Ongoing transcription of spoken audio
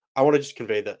I want to just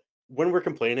convey that when we're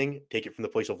complaining, take it from the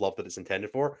place of love that it's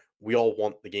intended for. We all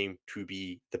want the game to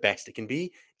be the best it can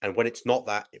be, and when it's not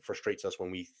that, it frustrates us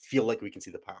when we feel like we can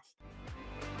see the path.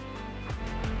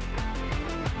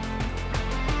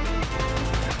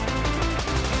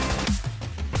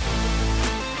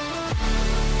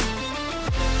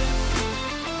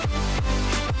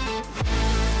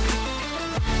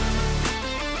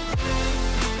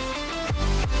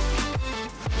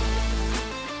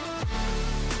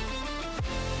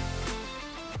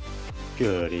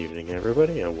 Good evening,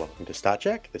 everybody, and welcome to Stat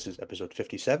Check. This is episode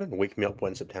 57, Wake Me Up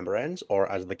When September Ends, or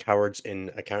as the cowards in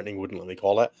accounting wouldn't let me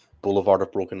call it, Boulevard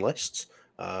of Broken Lists.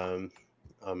 I'm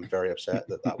very upset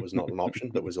that that was not an option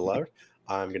that was allowed.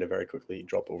 I'm going to very quickly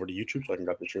drop over to YouTube so I can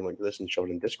grab the stream link to this and show it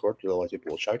in Discord, because otherwise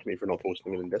people will shout at me for not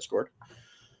posting it in Discord.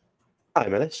 Hi,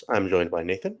 Menace. I'm joined by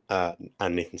Nathan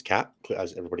and Nathan's cat,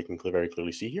 as everybody can very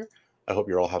clearly see here. I hope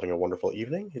you're all having a wonderful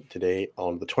evening today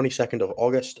on the 22nd of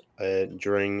August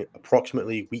during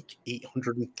approximately week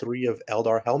 803 of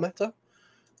Eldar Helmeta.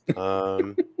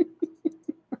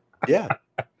 Yeah.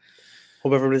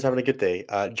 Hope everybody's having a good day.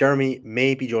 Jeremy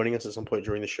may be joining us at some point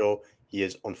during the show. He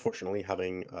is unfortunately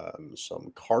having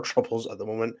some car troubles at the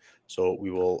moment, so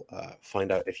we will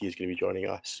find out if he is going to be joining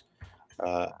us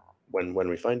when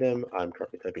we find him. I'm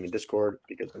currently typing in Discord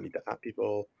because I need to add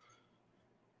people.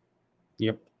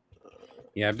 Yep.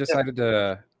 Yeah, I've decided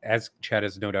to, as Chad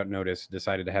has no doubt noticed,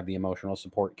 decided to have the emotional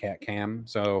support cat cam.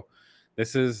 So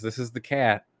this is the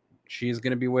cat. She's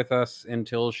going to be with us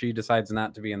until she decides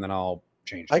not to be, and then I'll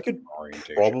change. I could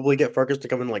probably get Fergus to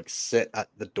come and like sit at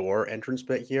the door entrance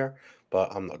bit here,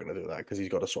 but I'm not going to do that because he's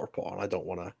got a sore paw, and I don't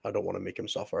want to make him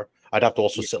suffer. I'd have to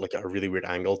also sit like at a really weird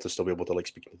angle to still be able to like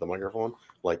speak into the microphone,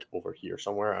 like over here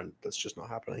somewhere, and that's just not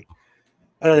happening.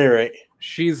 At any rate,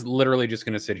 she's literally just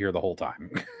going to sit here the whole time.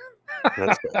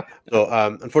 That's good. So,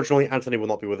 unfortunately, Anthony will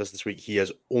not be with us this week. He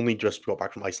has only just got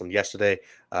back from Iceland yesterday.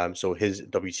 So his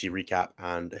WC recap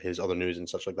and his other news and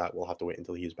such like that will have to wait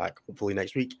until he is back, hopefully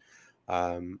next week.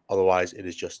 Otherwise, it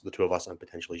is just the two of us and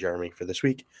potentially Jeremy for this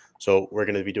week. So we're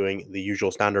going to be doing the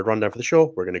usual standard rundown for the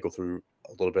show. We're going to go through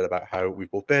a little bit about how we've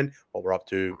both been, what we're up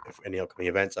to, if any upcoming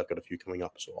events. I've got a few coming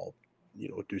up, so I'll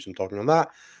do some talking on that.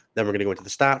 Then we're going to go into the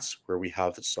stats, where we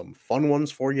have some fun ones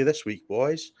for you this week,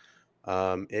 boys.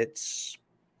 It's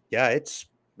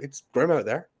grim out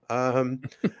there. Then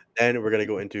we're going to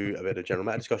go into a bit of general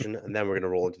meta discussion, and then we're going to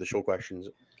roll into the show questions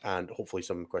and hopefully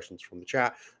some questions from the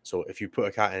chat. So if you put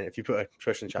a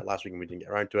question in the chat last week and we didn't get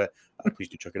around to it, please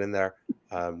do chuck it in there.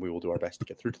 We will do our best to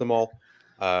get through to them all.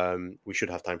 We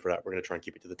should have time for that. We're going to try and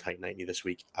keep it to the tight 90 this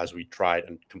week, as we tried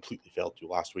and completely failed to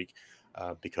last week,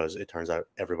 because it turns out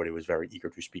everybody was very eager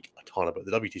to speak a ton about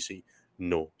the WTC.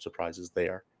 No surprises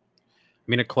there. I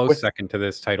mean, a close second to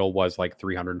this title was like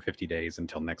 350 days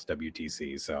until next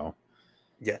WTC. So,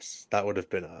 yes, that would have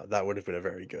been a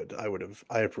very good.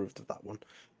 I approved of that one.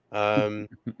 I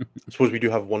suppose we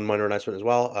do have one minor announcement as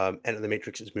well. Enter the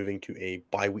Matrix is moving to a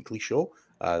bi-weekly show.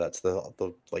 That's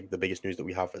the biggest news that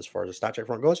we have as far as the Stat Check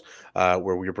front goes,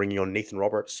 where we're bringing on Nathan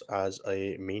Roberts as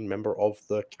a main member of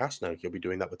the cast now. He'll be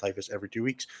doing that with Typhus every 2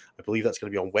 weeks. I believe that's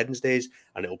going to be on Wednesdays,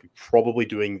 and it'll be probably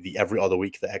doing the every other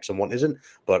week that XM1 isn't.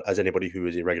 But as anybody who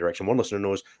is a regular XM1 listener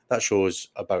knows, that show's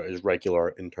about as regular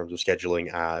in terms of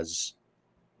scheduling as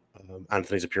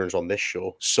Anthony's appearance on this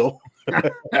show. So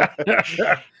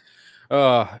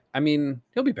I mean,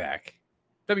 he'll be back.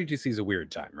 WTC is a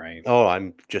weird time, right? Oh,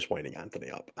 I'm just winding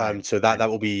Anthony up. So that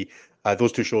will be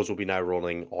those two shows will be now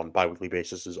rolling on bi-weekly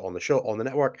basis on the show on the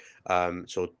network.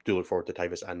 So do look forward to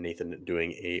Typhus and Nathan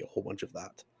doing a whole bunch of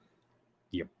that.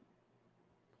 Yep.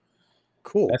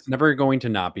 Cool. That's never going to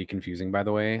not be confusing, by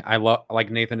the way. Like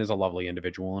Nathan is a lovely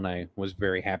individual, and I was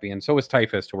very happy, and so was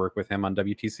Typhus, to work with him on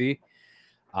WTC.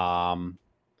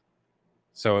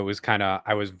 So it was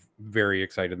I was very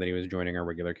excited that he was joining our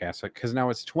regular cast, because now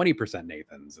it's 20%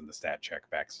 Nathan's in the Stat Check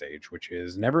backstage, which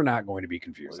is never not going to be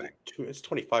confusing. It's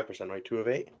 25%, right? 2 of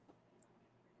 8.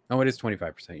 Oh, it is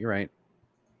 25%. You're right.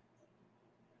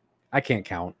 I can't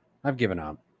count. I've given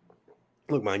up.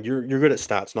 Look, man, you're good at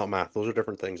stats, not math. Those are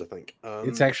different things, I think.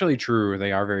 It's actually true.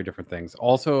 They are very different things.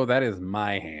 Also, that is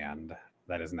my hand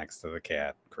that is next to the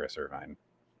cat, Chris Irvine.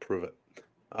 Prove it.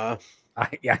 I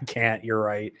can't. You're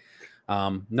right.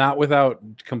 Not without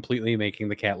completely making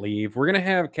the cat leave. We're gonna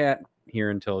have Cat here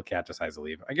until Cat decides to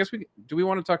leave. I guess we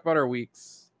want to talk about our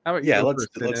weeks. How about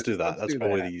let's do that. That's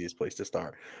probably the easiest place to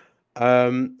start.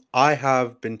 I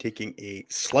have been taking a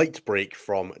slight break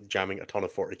from jamming a ton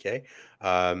of 40k,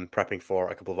 prepping for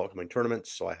a couple of upcoming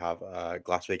tournaments. So I have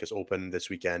Las Vegas Open this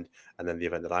weekend, and then the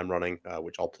event that I'm running,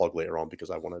 which I'll plug later on because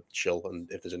I want to chill. And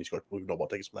if there's any Scottish people who've not bought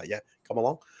tickets for that yet, come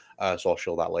along. So I'll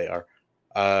chill that later.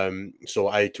 So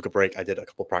I took a break. I did a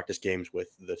couple practice games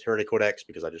with the Tyranny Codex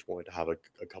because I just wanted to have a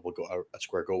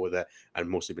square go with it, and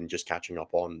mostly been just catching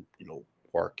up on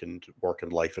work and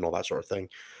life and all that sort of thing.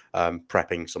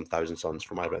 Prepping some Thousand Suns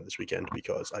for my event this weekend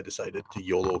because I decided to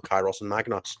YOLO Kairos and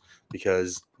Magnus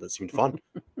because that seemed fun.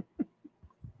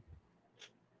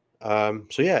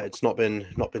 So yeah, it's not been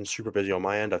super busy on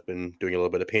my end. I've been doing a little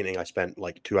bit of painting. I spent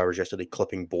like 2 hours yesterday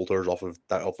clipping bolters off of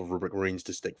Rubric Marines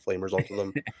to stick flamers onto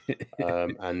them,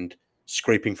 and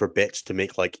scraping for bits to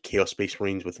make like Chaos Space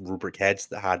Marines with Rubric heads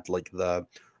that had like the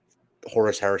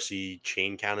Horus Heresy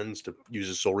chain cannons to use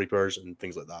as Soul Reapers and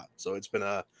things like that. So it's been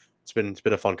a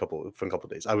fun couple of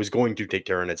days. I was going to take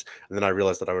Tyranids, and then I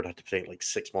realized that I would have to take like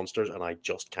 6 monsters, and I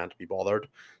just can't be bothered.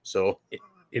 So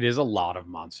it is a lot of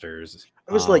monsters.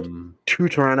 it was like 2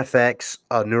 Tyrannifex,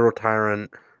 a Neurotyrant,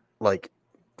 like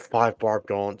 5 Barb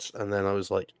Gaunts, and then I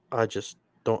was like, I just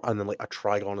don't, and then like a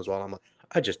Trigon as well. I'm like,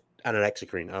 and an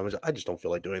Exocrine. I just don't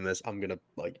feel like doing this. I'm gonna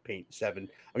like paint 7.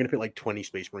 I'm gonna paint like 20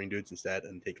 Space Marine dudes instead,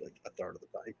 and take like a third of the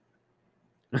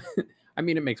time. I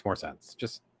mean, it makes more sense.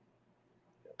 Just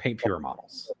paint fewer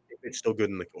models. It's still good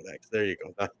in the Codex. There you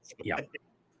go. Yeah.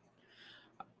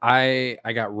 I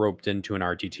got roped into an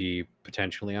RTT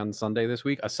potentially on Sunday this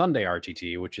week, a Sunday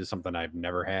RTT, which is something I've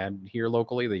never had here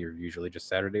locally. They are usually just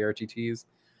Saturday RTTs,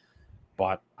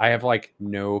 but I have like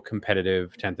no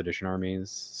competitive 10th edition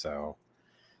armies. So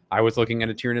I was looking at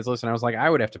a Tyranids list and I was like, I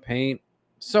would have to paint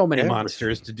so many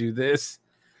monsters to do this.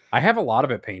 I have a lot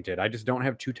of it painted. I just don't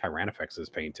have 2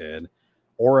 Tyrannifexes painted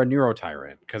or a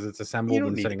Neurotyrant because it's assembled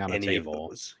and sitting on a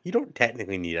table. You don't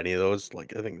technically need any of those.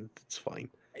 Like, I think it's fine.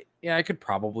 Yeah, I could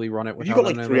probably run it. If you got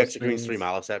like 3 Exocrines, 3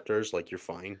 Maliceptors, like you're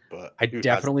fine. But I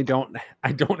definitely don't.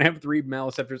 I don't have 3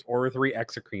 Maliceptors or 3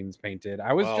 Exocrines painted.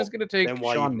 I was just gonna take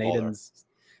Sean Naden's.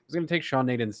 I was gonna take Sean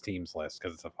Naden's teams list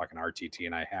because it's a fucking RTT,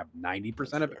 and I have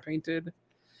 90% of it painted.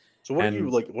 So what are you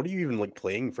like? What are you even like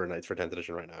playing for 10th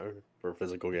edition right now for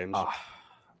physical games?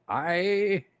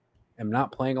 I am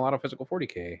not playing a lot of physical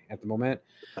 40k at the moment.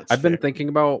 I've been thinking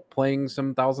about playing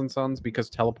some Thousand Suns because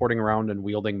teleporting around and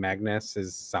wielding Magnus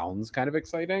sounds kind of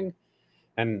exciting,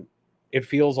 and it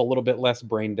feels a little bit less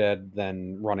brain dead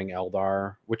than running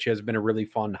Eldar, which has been a really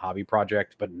fun hobby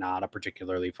project, but not a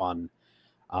particularly fun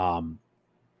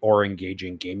or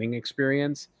engaging gaming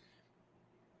experience.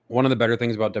 One of the better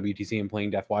things about WTC and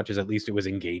playing Deathwatch is at least it was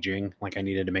engaging. Like I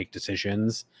needed to make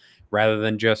decisions rather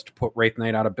than just put Wraith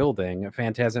Knight out of building,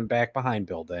 Phantasm back behind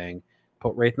building,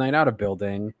 put Wraith Knight out of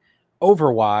building,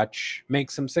 Overwatch, make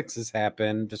some 6s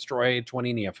happen, destroy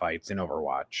 20 neophytes in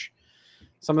Overwatch.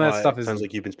 Some of that stuff sounds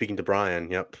like you've been speaking to Brian.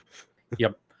 Yep.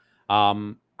 Yep.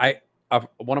 One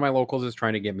of my locals is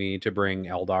trying to get me to bring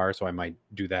Eldar, so I might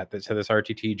do that to this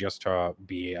RTT just to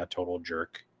be a total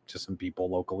jerk to some people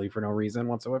locally for no reason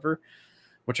whatsoever,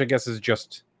 which I guess is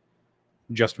just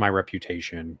my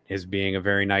reputation is being a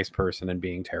very nice person and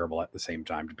being terrible at the same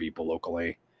time to people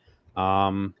locally.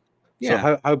 Yeah.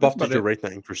 So how buff did you rate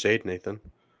that in Crusade, Nathan?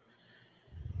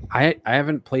 I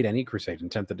haven't played any Crusade in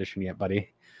 10th edition yet,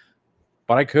 buddy.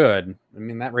 But I could. I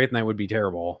mean, that Wraith Knight would be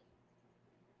terrible.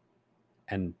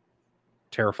 And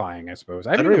terrifying, I suppose.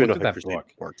 I don't even know how Crusade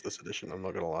works this edition, I'm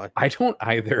not going to lie. I don't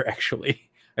either, actually.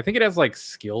 I think it has, like,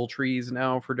 skill trees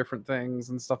now for different things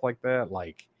and stuff like that.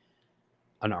 Like,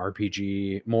 an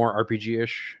RPG, more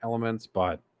RPG-ish elements.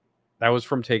 But that was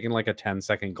from taking, like, a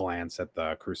 10-second glance at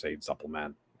the Crusade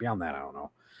supplement. Beyond that, I don't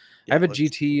know. Yeah, I have a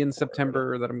GT in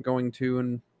September that I'm going to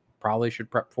and probably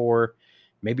should prep for.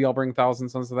 Maybe I'll bring Thousand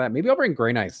Suns to that. Maybe I'll bring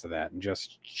Grey Knights to that and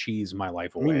just cheese my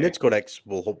life away. I mean, Nitz Codex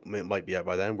it might be out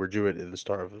by then. We're due it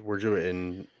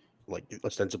in like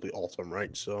ostensibly autumn,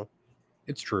 right? So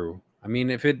it's true. I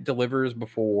mean, if it delivers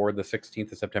before the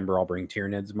 16th of September, I'll bring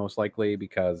Tyranids most likely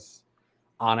because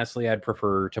honestly, I'd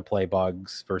prefer to play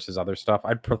Bugs versus other stuff.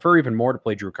 I'd prefer even more to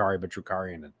play Drukhari, but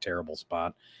Drukhari in a terrible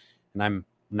spot. And I'm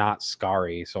not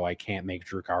Scary, so I can't make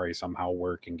Drukhari somehow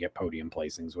work and get podium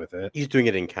placings with it. He's doing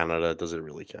it in Canada. Does it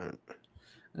really count?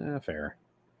 Fair.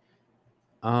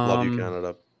 Love you,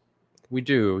 Canada. We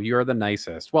do. You're the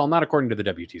nicest. Well, not according to the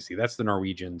WTC. That's the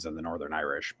Norwegians and the Northern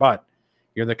Irish, but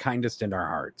you're the kindest in our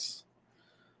hearts.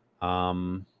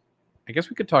 I guess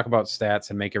we could talk about stats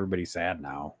and make everybody sad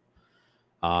now.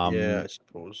 Yeah, I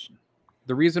suppose.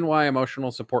 The reason why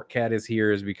Emotional Support Cat is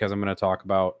here is because I'm going to talk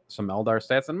about some Eldar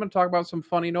stats. And I'm going to talk about some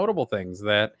funny, notable things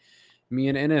that me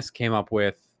and Innes came up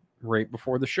with right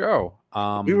before the show.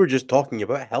 We were just talking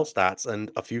about hell stats,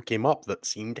 and a few came up that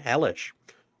seemed hellish.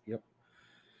 Yep.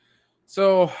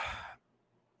 So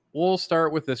we'll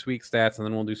start with this week's stats, and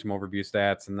then we'll do some overview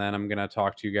stats, and then I'm going to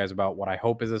talk to you guys about what I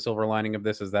hope is a silver lining of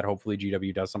this, is that hopefully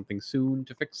GW does something soon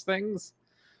to fix things.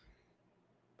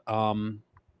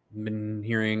 Been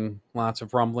hearing lots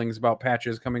of rumblings about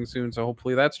patches coming soon, so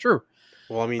hopefully that's true.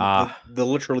 Well, I mean,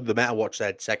 literally the Meta Watch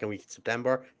said second week in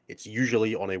September. It's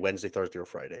usually on a Wednesday, Thursday, or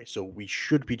Friday, so we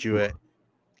should be due it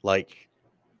like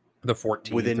the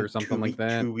 14th within or something like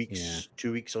that. 2 weeks, yeah.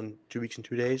 2 weeks and 2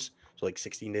 days, so like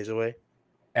 16 days away.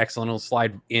 Excellent. It'll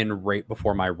slide in right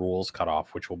before my rules cut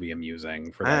off, which will be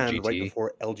amusing for that and GT. Right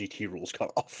before LGT rules cut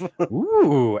off.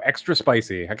 Ooh, extra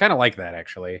spicy. I kind of like that,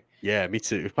 actually. Yeah, me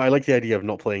too. I like the idea of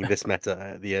not playing this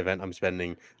meta at the event I'm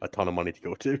spending a ton of money to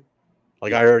go to.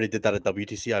 Like, I already did that at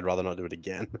WTC. I'd rather not do it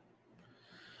again.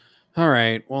 All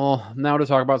right. Well, now to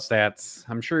talk about stats.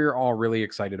 I'm sure you're all really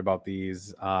excited about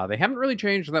these. They haven't really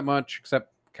changed that much,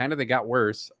 except kind of they got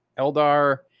worse.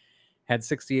 Eldar had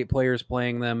 68 players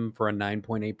playing them for a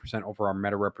 9.8% overall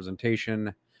meta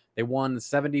representation. They won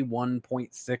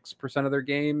 71.6% of their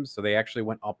games, so they actually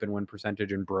went up in win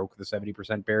percentage and broke the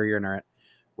 70% barrier and are at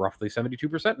roughly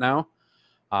 72% now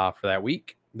for that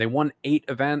week. They won 8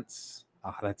 events.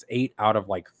 That's 8 out of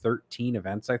like 13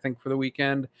 events, I think, for the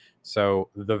weekend. So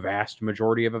the vast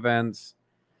majority of events.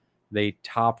 They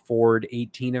top 4'd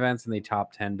 18 events and they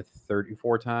top 10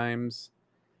 34 times.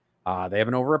 They have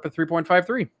an over-up at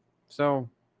 3.53. So,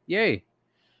 yay.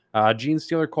 Gene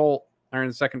Stealer Colt are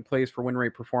in second place for win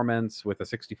rate performance with a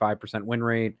 65% win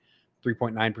rate,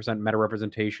 3.9% meta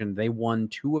representation. They won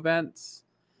 2 events.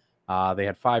 They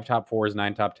had 5 top 4s,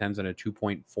 9 top 10s, and a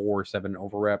 2.47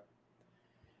 over-rep.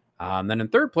 And then in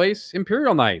third place,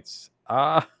 Imperial Knights.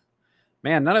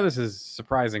 Man, none of this is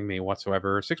surprising me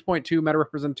whatsoever. 6.2 meta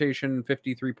representation,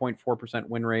 53.4%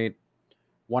 win rate,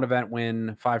 1 event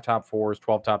win, 5 top 4s,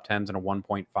 12 top 10s, and a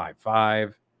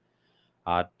 1.55.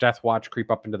 Death Watch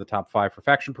creep up into the top 5 for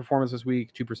faction performance this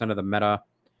week. 2% of the meta,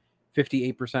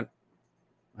 58%.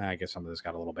 I guess some of this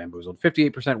got a little bamboozled.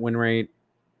 58% win rate,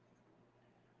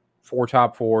 4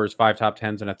 top 4s, 5 top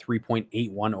 10s, and a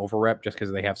 3.81 over rep just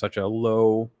because they have such a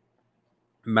low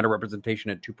meta representation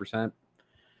at 2%.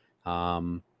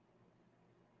 So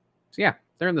yeah,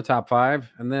 they're in the top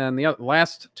 5. And then the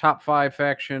last top 5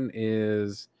 faction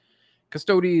is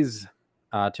Custodes,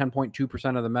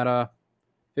 10.2% of the meta,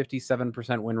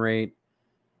 57% win rate,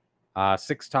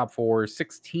 6 top 4s,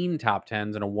 16 top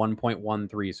 10s, and a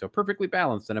 1.13. So perfectly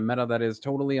balanced in a meta that is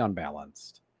totally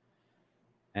unbalanced.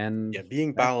 And yeah,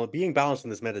 being balanced in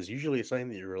this meta is usually a sign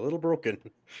that you're a little broken.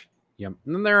 Yep.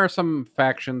 And then there are some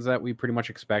factions that we pretty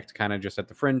much expect kind of just at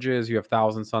the fringes. You have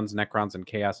Thousand Sons, Necrons, and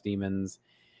Chaos Demons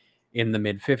in the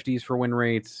mid-50s for win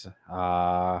rates.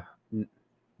 Thousand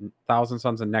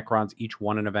Sons and Necrons each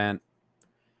won an event,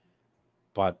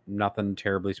 but nothing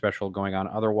terribly special going on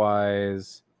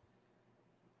otherwise.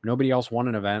 Nobody else won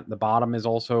an event. The bottom is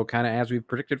also kind of as we've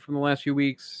predicted from the last few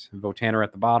weeks. Votanner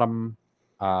at the bottom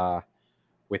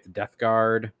with Death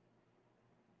Guard.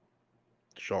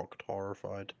 Shocked,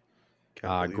 horrified.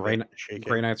 Grey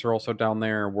Knights are also down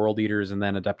there. World Eaters, and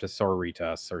then Adeptus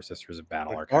Sororitas, or Sisters of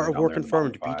Battle, are Art of War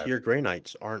confirmed. B-tier Grey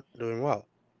Knights aren't doing well.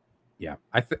 Yeah,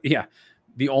 yeah.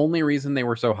 The only reason they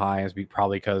were so high is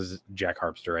probably because Jack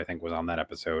Harpster, I think, was on that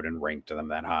episode and ranked them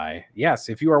that high. Yes,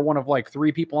 if you are one of like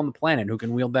 3 people on the planet who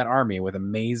can wield that army with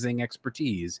amazing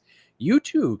expertise, you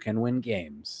too can win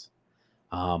games.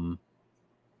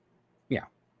 Yeah.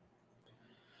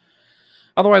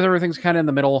 Otherwise, everything's kind of in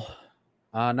the middle.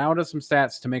 Now to some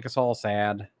stats to make us all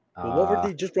sad. Well, what were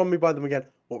the? Just run me by them again.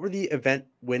 What were the event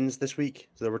wins this week?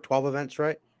 So there were 12 events,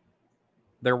 right?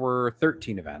 There were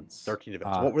 13 events. 13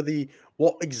 events.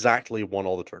 What exactly won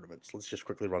all the tournaments? Let's just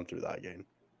quickly run through that again.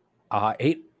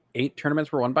 8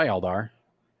 tournaments were won by Eldar.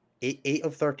 8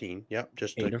 of 13. Yep.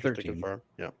 Just 8 of 13. To confirm.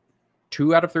 Yeah.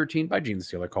 2 out of 13 by Gene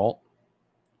Stealer Cult.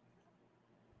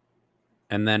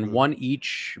 And then 1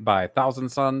 each by Thousand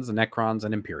Sons, Necrons,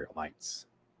 and Imperial Knights.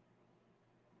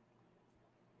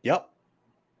 Yep.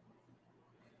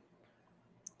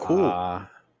 Cool.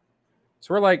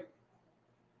 So we're like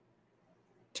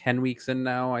 10 weeks in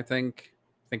now, I think.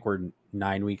 I think we're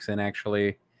 9 weeks in,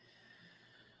 actually.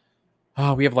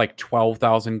 We have like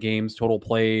 12,000 games total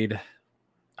played.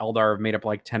 Eldar have made up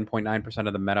like 10.9%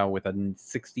 of the meta with a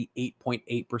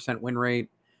 68.8% win rate.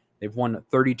 They've won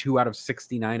 32 out of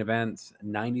 69 events,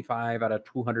 95 out of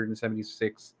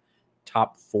 276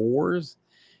 top 4s,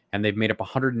 and they've made up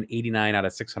 189 out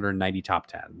of 690 top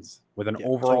 10s with an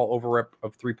overall over-rep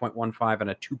of 3.15 and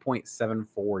a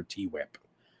 2.74 T-whip.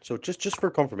 So just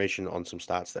for confirmation on some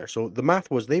stats there. So the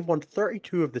math was they've won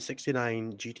 32 of the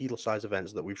 69 GT size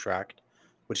events that we've tracked,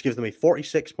 which gives them a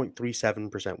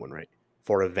 46.37% win rate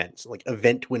for events, like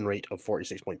event win rate of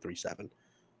 46.37.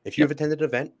 If you have attended an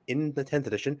event in the 10th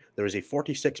edition, there is a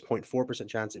 46.4%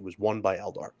 chance it was won by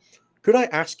Eldar. Could I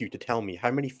ask you to tell me how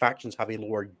many factions have a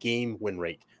lower game win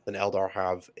rate than Eldar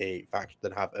have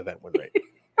event win rate?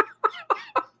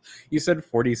 You said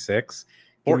 46.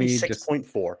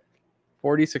 46.4.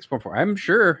 46.4. I'm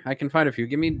sure I can find a few.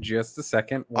 Give me just a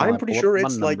second while I'm I pretty pull sure up my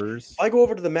it's like numbers. if I go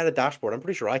over to the meta dashboard, I'm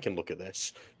pretty sure I can look at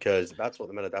this because that's what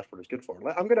the meta dashboard is good for.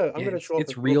 I'm gonna show up.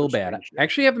 It's real bad. I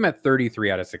actually have them at 33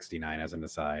 out of 69 as an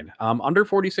aside. Under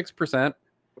 46%.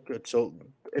 Good. So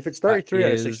if it's 33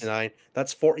 out of is 69,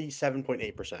 that's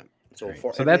 47.8%. So right.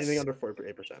 for So anything that's under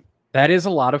 48%. that is a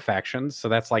lot of factions. So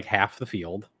that's like half the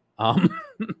field.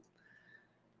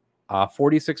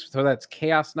 46. So that's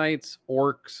Chaos Knights,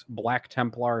 Orcs, Black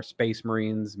Templar, Space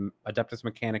Marines, Adeptus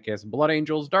Mechanicus, Blood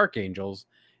Angels, Dark Angels,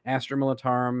 Astra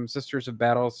Militarum, Sisters of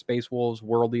Battle, Space Wolves,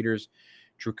 World Leaders,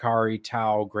 Drukhari,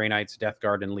 Tau, Grey Knights, Death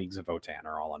Guard, and Leagues of Votann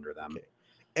are all under them. Okay.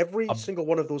 Every single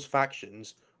one of those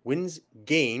factions wins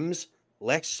games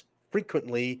less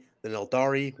frequently than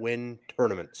Aeldari win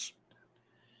tournaments.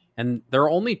 And there are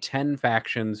only 10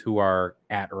 factions who are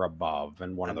at or above,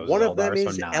 and one of those one is of them Eldar,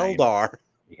 is so 9. Eldar.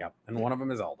 Yep, and one of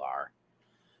them is Eldar.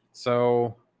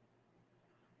 So,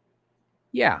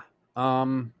 yeah.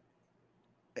 The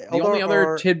only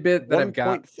other tidbit that I've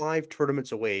got 1.5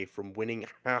 tournaments away from winning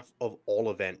half of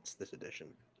all events this edition.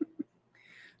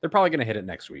 They're probably going to hit it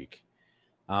next week.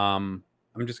 I'm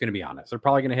just going to be honest. They're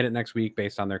probably going to hit it next week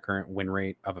based on their current win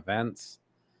rate of events.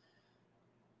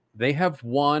 They have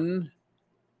won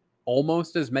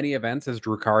almost as many events as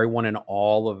Drukhari won in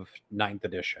all of 9th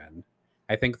edition.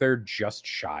 I think they're just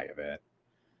shy of it.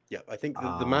 Yeah, I think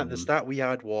the stat we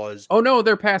had was... Oh, no,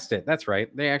 they're past it. That's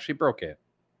right. They actually broke it.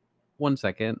 1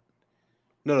 second.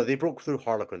 No, they broke through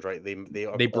Harlequins, right? They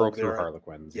broke through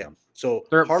Harlequins. Yeah. So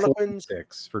they're Harlequins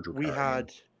 6 for Drukhari. We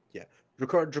had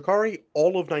Drukhari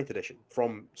all of 9th edition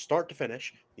from start to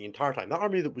finish the entire time. That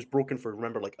army that was broken for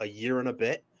like a year and a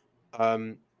bit.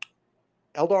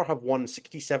 Eldar have won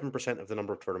 67% of the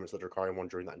number of tournaments that Drukhari won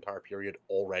during that entire period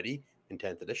already in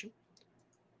 10th edition.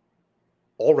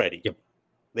 Already. Yep.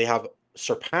 They have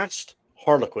surpassed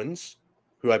Harlequins,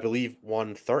 who I believe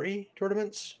won 30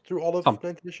 tournaments through all of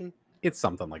 9th edition. It's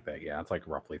something like that. Yeah, it's like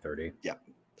roughly 30. Yeah.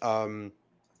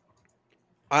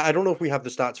 I don't know if we have the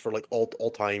stats for like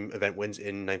all-time event wins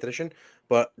in 9th edition,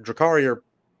 but Drukhari are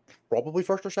probably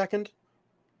first or second.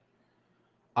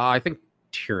 I think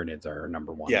Tyranids are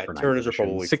number 1. Yeah, Tyranids are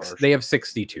probably first. They have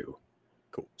 62.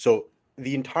 Cool. So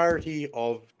the entirety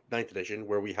of 9th edition,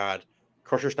 where we had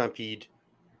Crusher Stampede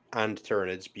and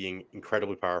Tyranids being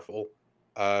incredibly powerful,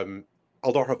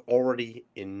 Eldar have already,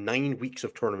 in 9 weeks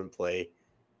of tournament play,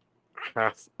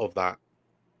 half of that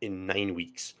in 9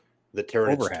 weeks. The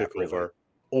Tyranids took over.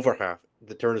 Over half.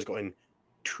 The Tyranids got in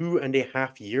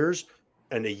 2.5 years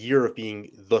and a year of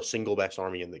being the single best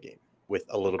army in the game, with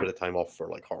a little bit of time off for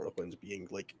like Harlequins being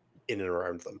like in and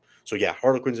around them. So yeah,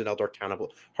 Harlequins and Eldar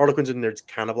Harlequins and Nerds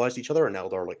cannibalized each other, and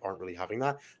Eldar like aren't really having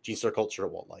that. Genestealer Culture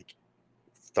at what, like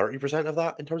 30% of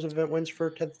that in terms of event wins for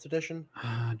 10th edition?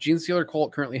 Genestealer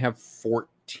Cult currently have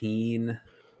 14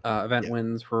 event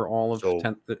wins for all of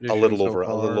 10th edition. A little over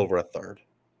a third.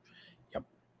 Yep.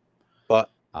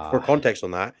 But for context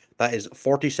on that, that is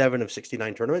 47 of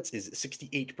 69 tournaments, is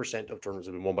 68% of tournaments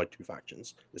have been won by 2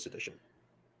 factions this edition.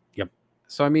 Yep.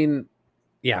 So I mean,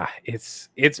 yeah, it's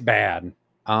bad.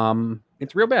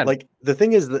 It's real bad. Like the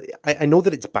thing is that I know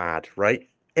that it's bad, right?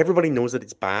 Everybody knows that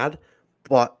it's bad,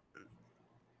 but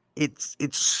it's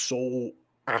so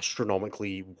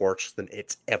astronomically worse than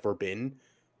it's ever been.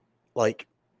 Like,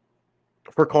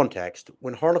 for context,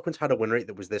 when Harlequins had a win rate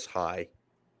that was this high,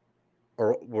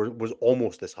 or was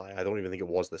almost this high, I don't even think it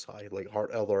was this high. Like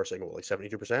Eldar are saying, what, like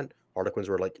 72%? Harlequins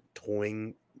were like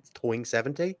towing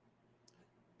 70.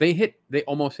 They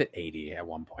almost hit 80 at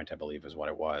one point, I believe, is what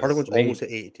it was. Harlequins almost hit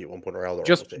 80 at one point, or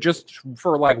Eldar just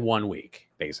for like 1 week,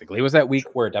 basically. It was that week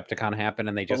where Adepticon happened,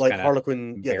 and they just like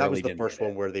Harlequin. Yeah, that was the first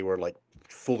one where they were like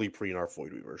fully pre-nerf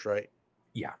Void Weavers, right?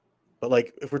 Yeah. But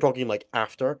like, if we're talking like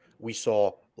after, we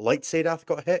saw Light Sadath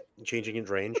got hit, changing in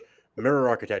range. Mirror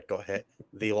Architect got hit.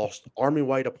 They lost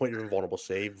army-wide a point of invulnerable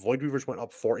save. Void Weavers went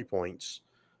up 40 points.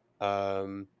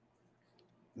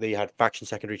 They had faction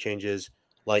secondary changes,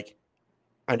 like,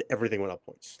 and everything went up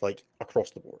points, like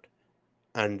across the board.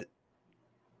 And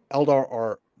Eldar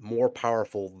are more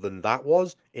powerful than that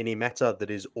was in a meta that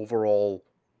is overall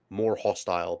more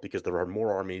hostile because there are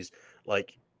more armies.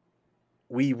 Like,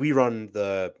 we run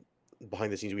the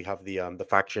behind the scenes we have the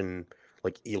faction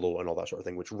like elo and all that sort of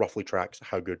thing, which roughly tracks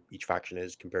how good each faction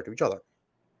is compared to each other.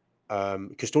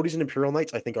 Custodians and Imperial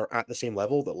Knights, I think, are at the same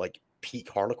level that like peak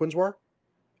Harlequins were,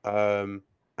 and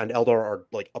Eldar are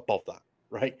like above that,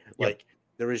 right? Yep. Like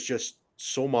there is just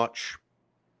so much.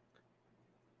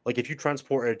 Like if you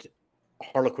transported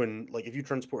Harlequin, like if you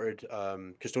transported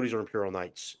Custodians or Imperial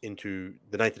Knights into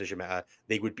the 9th edition meta,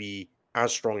 they would be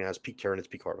as strong as peak Tyranids,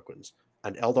 peak Harlequins,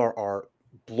 and Eldar are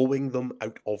blowing them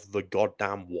out of the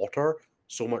goddamn water,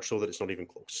 so much so that it's not even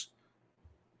close.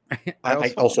 I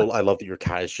love that your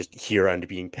cat is just here and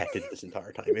being petted this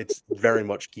entire time. It's very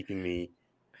much keeping me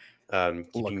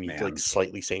like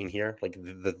slightly sane here. Like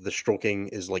the stroking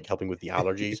is like helping with the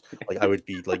allergies. Like I would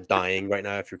be like dying right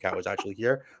now if your cat was actually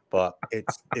here, but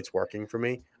it's working for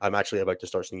me. I'm actually about to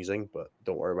start sneezing, but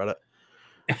don't worry about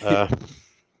it.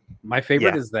 My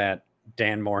favorite is that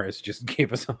Dan Morris just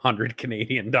gave us $100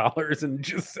 Canadian and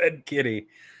just said kitty.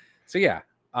 So yeah,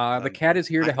 the cat is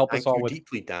here to help us all with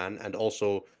deeply, Dan, and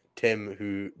also Tim,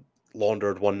 who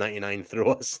laundered 199 through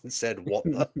us and said what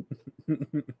the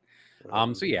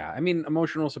so yeah, I mean,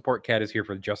 emotional support cat is here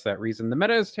for just that reason. The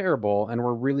meta is terrible, and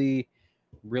we're really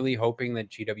hoping that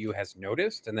GW has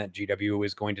noticed and that GW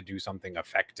is going to do something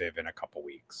effective in a couple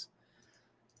weeks.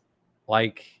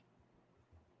 Like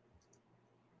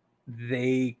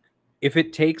if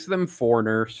it takes them 4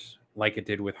 nerfs like it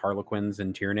did with Harlequins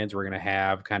and Tyranids, we're going to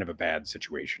have kind of a bad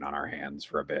situation on our hands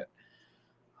for a bit.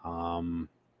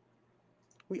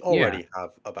 We already have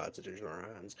a bad situation on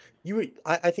our hands.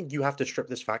 I think you have to strip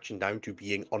this faction down to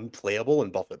being unplayable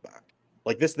and buff it back.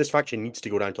 Like this faction needs to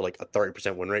go down to like a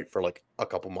 30% win rate for like a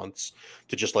couple months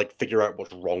to just like figure out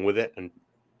what's wrong with it and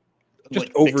just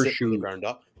like, overshoot fix it from the ground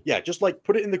up. Yeah, just like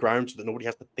put it in the ground so that nobody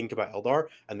has to think about Eldar,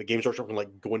 and the Games Workshop can like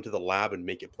go into the lab and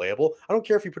make it playable. I don't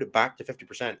care if you put it back to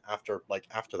 50% after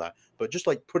that, but just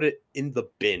like put it in the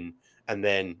bin and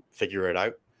then figure it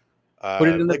out. Put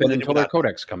it in the bin until their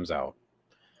codex comes out.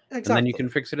 Exactly. And then you can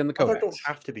fix it in the codex. Eldar don't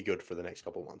have to be good for the next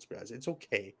couple months, guys. It's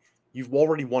okay. You've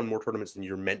already won more tournaments than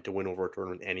you're meant to win over a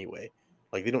tournament anyway.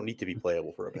 Like they don't need to be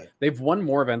playable for a bit. They've won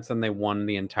more events than they won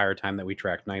the entire time that we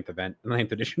tracked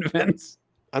 9th edition events.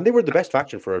 And they were the best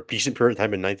faction for a decent period of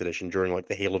time in 9th edition during like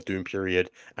the Hail of Doom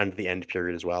period and the end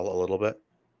period as well, a little bit.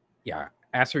 Yeah.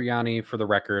 Asuryani, for the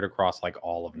record, across like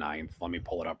all of 9th. Let me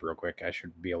pull it up real quick. I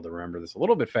should be able to remember this a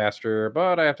little bit faster,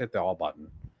 but I have to hit the all button.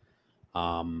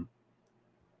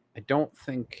 I don't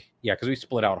think, because we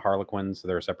split out Harlequins, so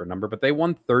they're a separate number, but they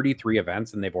won 33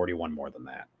 events and they've already won more than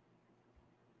that.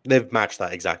 They've matched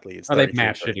that exactly. They've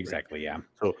matched it exactly, yeah.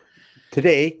 So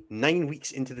today, 9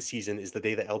 weeks into the season, is the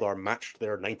day that Eldar matched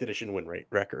their 9th edition win rate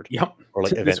record. Yep. Or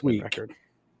like event win record.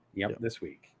 Yep, this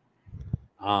week.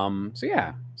 So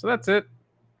yeah, so that's it.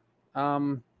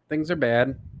 Things are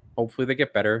bad. Hopefully they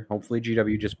get better. Hopefully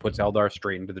GW just puts Eldar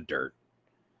straight into the dirt.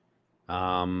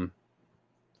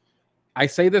 I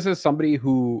say this as somebody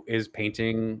who is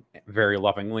painting very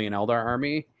lovingly an Eldar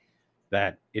army,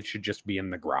 that it should just be in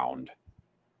the ground.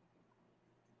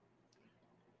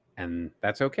 And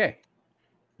that's okay.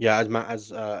 Yeah, as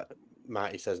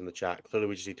Matty says in the chat, clearly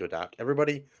we just need to adapt.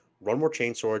 Everybody, run more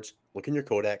chainswords, look in your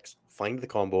codex, find the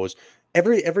combos.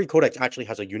 Every codex actually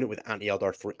has a unit with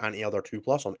anti-Eldar 3, anti-Eldar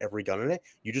 2+ on every gun in it.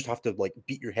 You just have to like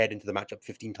beat your head into the matchup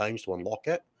 15 times to unlock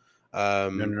it.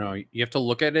 No. You have to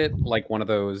look at it like one of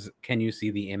those. Can you see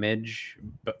the image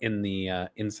in the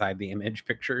inside the image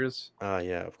pictures?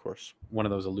 Yeah, of course. One of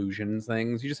those illusions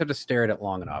things. You just have to stare at it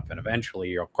long enough, and eventually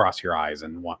you'll cross your eyes,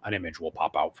 and an image will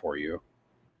pop out for you.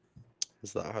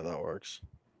 Is that how that works?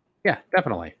 Yeah,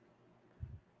 definitely.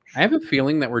 I have a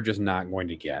feeling that we're just not going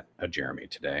to get a Jeremy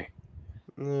today.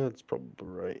 That's probably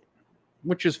right.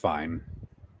 Which is fine.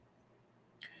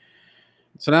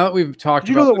 So now that we've talked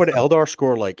about... Did you know that when Eldar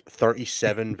score like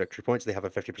 37 victory points, they have a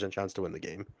 50% chance to win the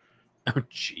game? Oh,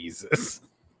 Jesus.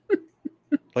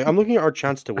 Like, I'm looking at our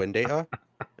chance to win data,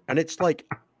 and it's like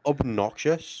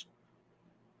obnoxious.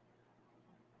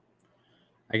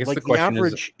 I guess like the question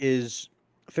average is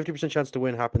 50% chance to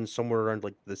win happens somewhere around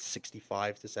like the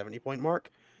 65 to 70 point mark.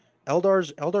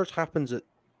 Eldar's happens at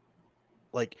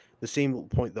like the same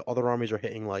point that other armies are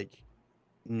hitting like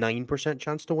 9%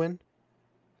 chance to win.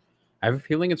 I have a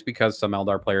feeling it's because some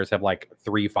Eldar players have like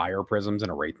 3 Fire Prisms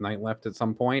and a Wraith Knight left at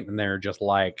some point, and they're just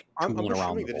like tooling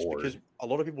around the board. It's because a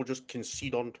lot of people just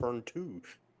concede on turn 2.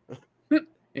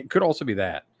 It could also be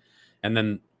that. And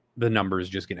then the numbers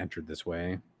just get entered this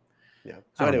way. Yeah.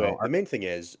 So anyway, the main thing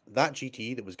is that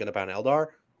GT that was going to ban Eldar,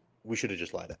 we should have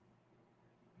just let it.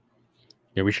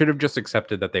 Yeah, we should have just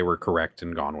accepted that they were correct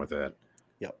and gone with it.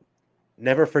 Yep.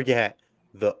 Never forget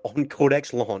that on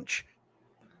Codex launch,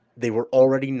 they were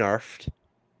already nerfed.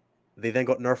 They then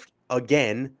got nerfed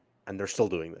again, and they're still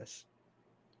doing this.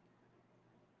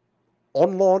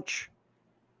 On launch,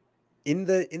 in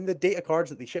the data cards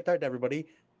that they shipped out to everybody,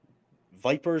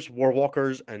 Vipers,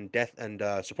 Warwalkers, and Death and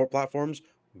support platforms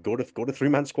go to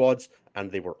 3-man squads,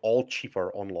 and they were all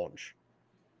cheaper on launch.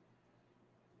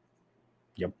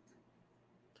 Yep.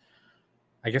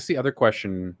 I guess the other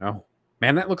question. Oh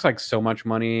man, that looks like so much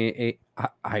money.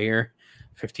 Higher,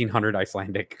 1,500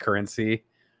 Icelandic currency.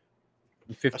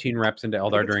 15 reps into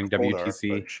Eldar during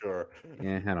WTC. Sure.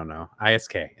 Yeah, I don't know.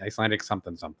 ISK, Icelandic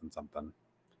something.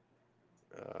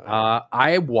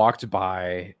 I walked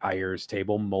by Ayer's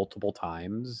table multiple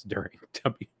times during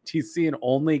WTC and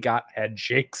only got head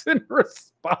shakes in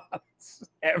response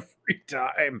every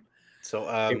time. So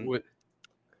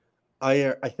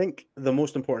I think the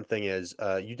most important thing is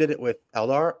you did it with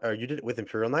Eldar, or you did it with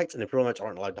Imperial Knights, and Imperial Knights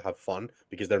aren't allowed to have fun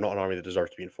because they're not an army that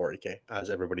deserves to be in 40k, as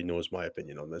everybody knows my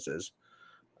opinion on this is.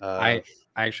 I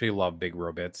actually love big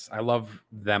robots. I love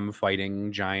them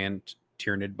fighting giant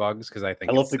Tyrannid bugs because I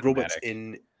think I love the robots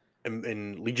in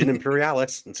Legion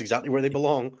Imperialis. That's exactly where they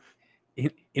belong.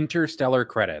 Interstellar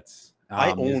credits.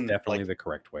 I own is definitely the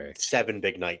correct way. 7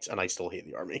 big knights, and I still hate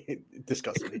the army. It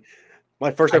disgusts me.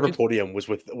 My first ever podium was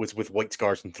with White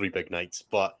Scars and 3 big knights,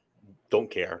 but don't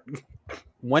care.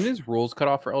 When is rules cut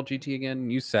off for LGT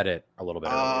again? You said it a little bit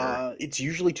earlier. It's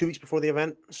usually 2 weeks before the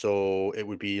event, so it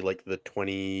would be like the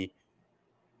 20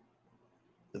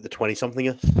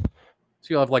 something. So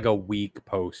you'll have like a week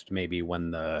post maybe when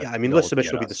the list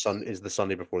submission will be the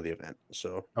Sunday before the event.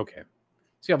 So okay,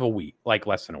 so you have a week, like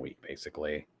less than a week,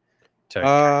 basically.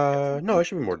 No, it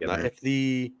should be more than that. If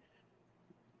the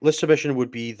list submission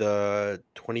would be the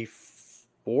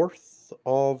 24th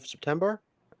of September,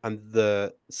 and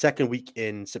the second week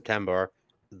in September,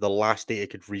 the last date it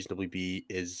could reasonably be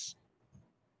is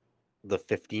the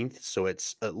 15th, so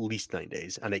it's at least 9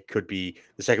 days, and it could be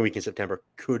the second week in September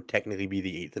could technically be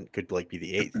the 8th, and could be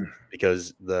the 8th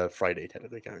because the Friday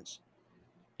technically counts.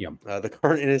 Yep. The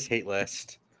current in his hate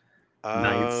list.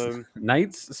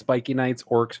 Knights, Spiky Knights,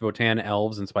 Orcs, Votan,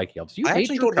 Elves, and Spiky Elves. I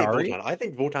actually don't hate Votan. I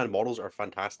think Votan models are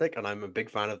fantastic, and I'm a big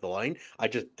fan of the line. I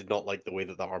just did not like the way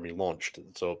that the army launched,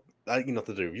 so that ain't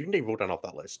nothing to do. You can take Votan off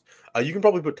that list. You can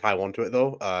probably put Tau onto it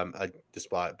though,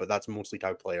 despite, but that's mostly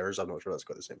Tau players. I'm not sure that's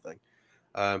quite the same thing.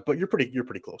 But you're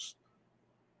pretty close.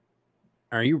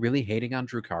 Are you really hating on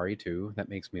Drukhari too? That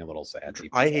makes me a little sad.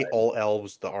 I hate all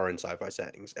elves that are in sci-fi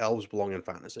settings. Elves belong in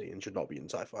fantasy and should not be in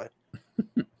sci-fi.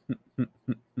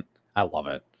 I love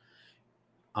it.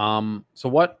 So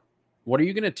what are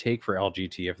you going to take for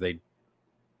LGT if they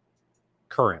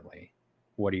currently?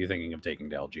 What are you thinking of taking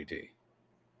to LGT?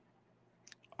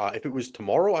 If it was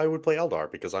tomorrow, I would play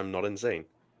Eldar because I'm not insane.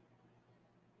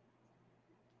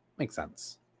 Makes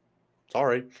sense.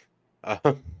 Sorry.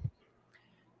 I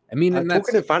mean,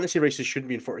 token and fantasy races shouldn't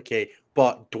be in 40k,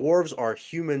 but dwarves are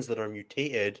humans that are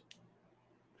mutated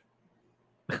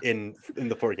in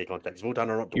the 40k context. Votan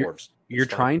are not dwarves. You're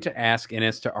trying to ask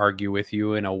Innes to argue with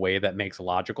you in a way that makes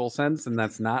logical sense, and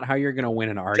that's not how you're going to win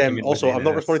an argument. Also, I'm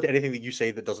not responding to anything that you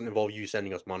say that doesn't involve you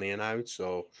sending us money and out.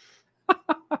 So,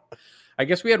 I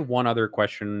guess we had one other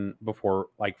question before,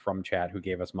 like from chat, who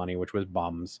gave us money, which was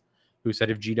Bums, who said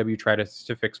if GW tried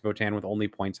to fix Votan with only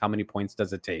points, how many points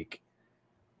does it take?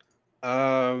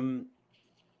 Okay,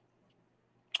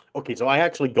 so I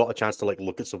actually got a chance to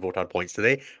look at some Votan points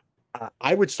today.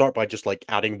 I would start by just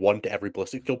adding 1 to every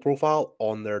ballistic skill profile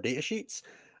on their data sheets.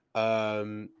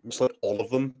 Just all of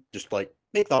them. Just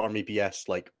make that army BS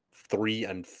 3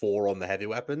 and 4 on the heavy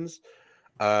weapons.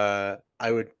 I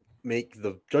would make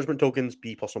the judgment tokens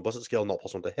be +1 ballistic skill, not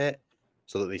 +1 to hit,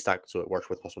 so that they stack so it works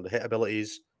with +1 to hit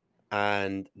abilities.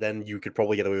 And then you could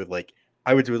probably get away with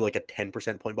I would do a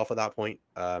 10% point buff at that point.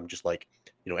 Just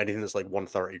anything that's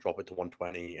 130, drop it to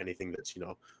 120. Anything that's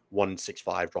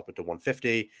 165, drop it to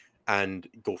 150, and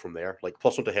go from there.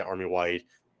 +1 to hit army wide,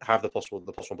 have the +1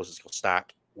 ballistic skill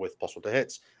stack with +1 to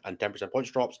hits and 10%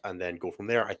 points drops, and then go from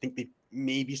there. I think they'd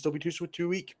maybe still be too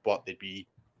weak, but they'd be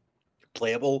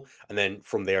playable. And then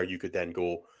from there, you could then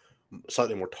go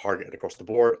slightly more targeted across the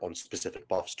board on specific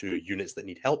buffs to units that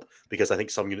need help, because I think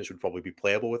some units would probably be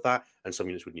playable with that, and some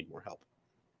units would need more help.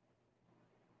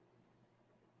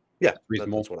 Yeah,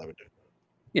 that's what I would do.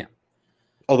 Yeah.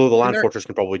 Although the Land Fortress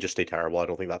can probably just stay terrible. I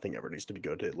don't think that thing ever needs to be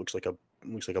good. It looks like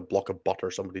a block of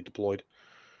butter somebody deployed.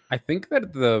 I think that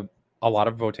a lot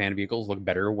of Votan vehicles look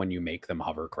better when you make them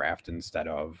hovercraft instead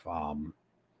of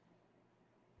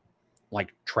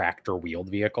tractor wheeled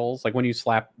vehicles. When you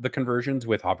slap the conversions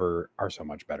with hover are so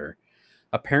much better.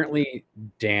 Apparently,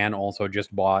 Dan also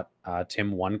just bought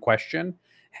Tim one question.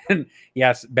 And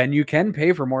yes, Ben, you can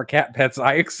pay for more cat pets.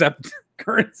 I accept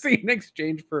currency in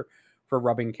exchange for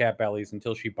rubbing cat bellies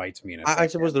until she bites me in a I second.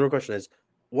 suppose the real question is,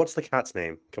 what's the cat's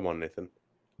name? Come on, Nathan.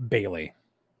 Bailey.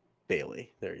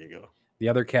 Bailey. There you go. The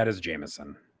other cat is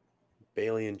Jameson.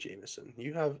 Bailey and Jameson.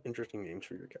 You have interesting names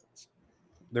for your cats.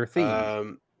 They're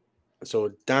themed.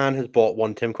 So Dan has bought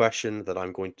one Tim question that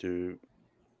I'm going to,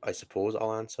 I suppose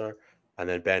I'll answer. And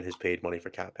then Ben has paid money for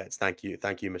cat pets. Thank you,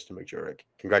 Mr. McJurek.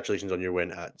 Congratulations on your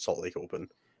win at Salt Lake Open.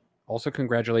 Also,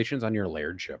 congratulations on your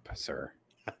lairdship, sir.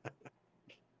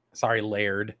 Sorry,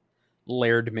 Laird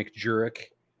McJurek.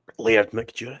 Laird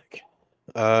McJurek.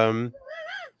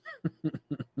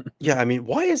 Yeah, I mean,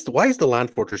 why is the Land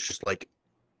Fortress just like?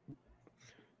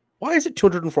 Why is it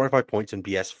 245 points in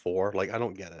BS4? Like, I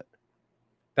don't get it.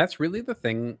 That's really the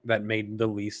thing that made the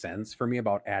least sense for me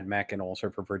about AdMech and also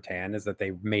for Vertan is that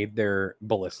they made their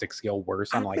ballistic skill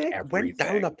worse on like everything. Went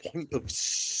down a point of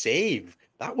save.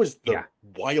 That was the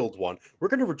wild one. We're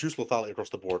going to reduce lethality across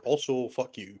the board. Also,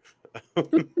 fuck you.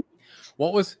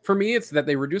 What was for me? It's that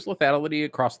they reduce lethality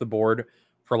across the board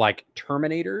for like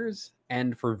Terminators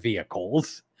and for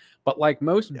vehicles. But like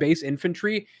most base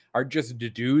infantry are just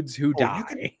dudes who die.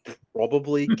 You could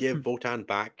probably give Votan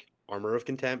back Armor of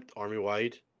Contempt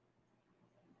army-wide.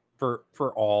 For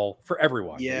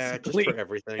everyone. Yeah, basically. just for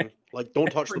everything. Like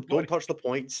don't touch the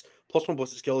points. +1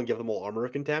 ballistic skill and give them all Armor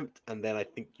of Contempt, and then I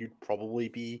think you'd probably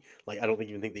be like, I don't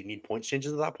even think they need points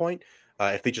changes at that point.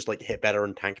 If they just like hit better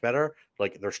and tank better,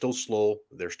 like they're still slow,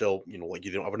 they're still, like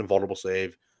you don't have an invulnerable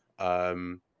save.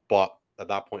 But at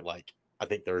that point, like I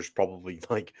think there's probably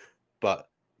like, but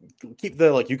keep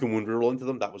the like you can wound reroll into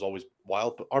them. That was always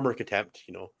wild. But Armor of Contempt,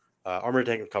 Armor of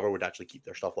Contempt cover would actually keep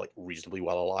their stuff like reasonably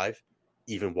well alive,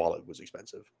 even while it was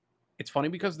expensive. It's funny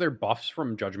because their buffs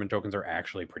from judgment tokens are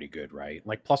actually pretty good, right?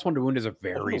 Like +1 to wound is a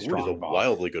very strong buff.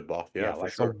 Wildly good buff. Yeah, for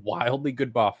sure. A wildly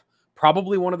good buff.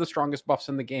 Probably one of the strongest buffs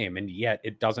in the game, and yet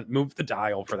it doesn't move the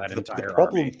dial for that entire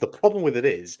army. The problem with it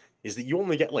is that you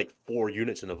only get like 4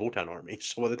 units in a Votan army.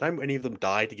 So by the time any of them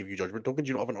die to give you judgment tokens,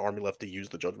 you don't have an army left to use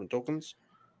the judgment tokens.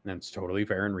 That's totally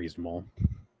fair and reasonable.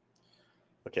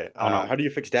 Okay. How do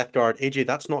you fix Death Guard? AJ,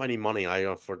 that's not any money.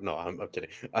 I'm kidding.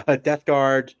 Death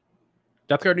Guard.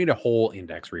 Death Guard need a whole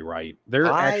index rewrite. They're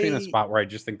actually in a spot where I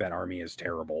just think that army is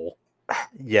terrible.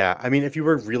 Yeah, I mean, if you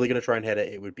were really going to try and hit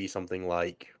it, it would be something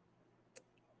like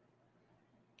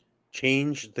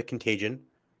change the contagion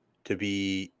to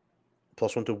be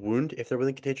 +1 to wound if they're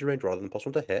within contagion range rather than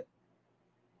 +1 to hit.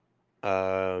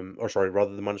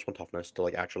 Rather than -1 toughness to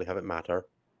like actually have it matter.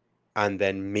 And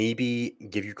then maybe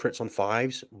give you crits on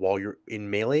 5s while you're in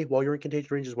melee, while you're in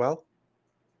contagion range as well.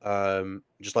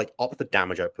 Just like up the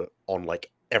damage output on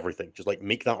like everything. Just like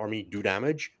make that army do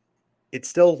damage. It's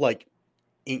still like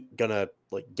ain't gonna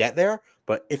like get there,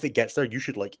 but if it gets there, you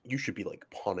should be like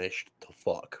punished to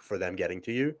fuck for them getting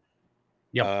to you.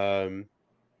 Yep.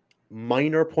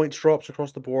 Minor points drops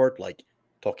across the board, like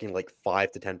talking like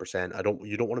 5 to 10%.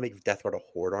 You don't want to make Death Guard a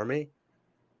horde army.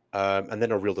 And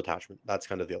then a real detachment. That's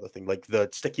kind of the other thing. Like the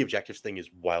sticky objectives thing is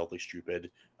wildly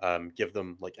stupid. Give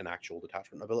them like an actual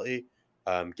detachment ability.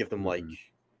 Give them like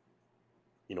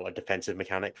a defensive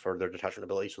mechanic for their detachment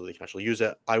ability so they can actually use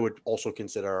it. I would also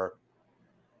consider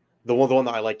the one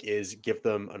that I like is give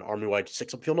them an army-wide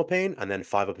 6-up Feel No Pain and then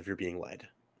 5-up if you're being led.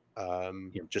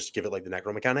 Just give it like the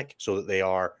Necro mechanic so that they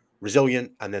are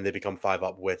resilient and then they become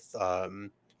 5-up with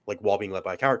like while being led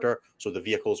by a character. So the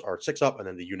vehicles are 6-up and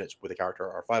then the units with a character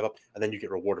are 5-up, and then you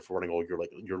get rewarded for running all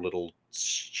your little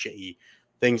shitty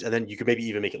things. And then you could maybe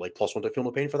even make it like +1 to Feel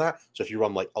No Pain for that. So if you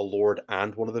run like a Lord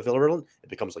and one of the Virulent, it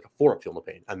becomes like a 4-up Feel No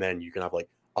Pain. And then you can have like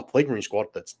a Plague Marine squad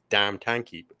that's damn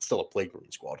tanky, but still a Plague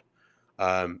Marine squad.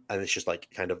 And it's just like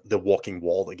kind of the walking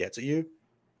wall that gets at you.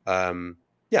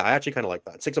 Yeah, I actually kind of like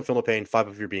that. 6-up Feel No Pain, 5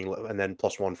 if you're being, and then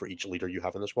 +1 for each leader you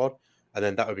have in the squad. And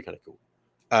then that would be kind of cool.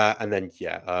 And then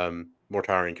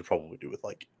Mortarion could probably do with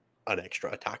like an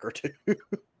extra attack or 2.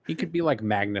 He could be like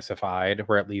Magnusified,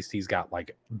 where at least he's got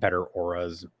like better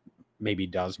auras. Maybe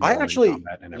does more in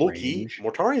combat and low key,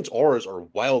 Mortarion's auras are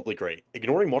wildly great.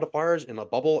 Ignoring modifiers in a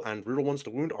bubble and brutal ones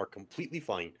to wound are completely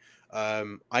fine.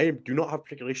 I do not have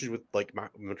particular issues with like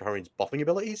Mortarion's buffing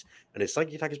abilities, and his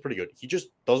psychic attack is pretty good. He just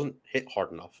doesn't hit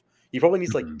hard enough. He probably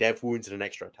needs like dev wounds and an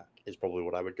extra attack is probably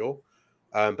what I would go.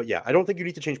 But yeah, I don't think you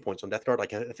need to change points on Death Guard.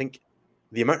 Like I think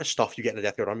the amount of stuff you get in a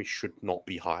Death Guard army should not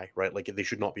be high, right? Like they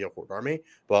should not be a horde army,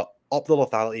 but up the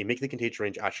lethality, make the contagion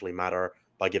range actually matter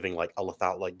by giving like a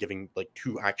lethal, like giving like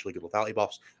 2 actually good lethality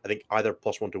buffs. I think either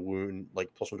 +1 to wound, like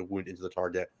 +1 to wound into the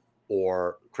target,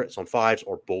 or crits on 5s,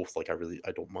 or both. Like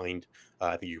I don't mind.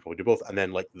 I think you could probably do both. And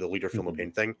then like the leader Feel No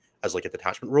Pain thing as like a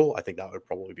detachment rule. I think that would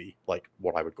probably be like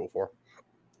what I would go for.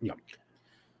 Yeah.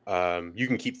 You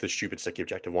can keep the stupid sticky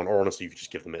objective one, or honestly, you could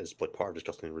just give them as like part of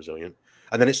disgusting and resilient,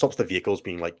 and then it stops the vehicles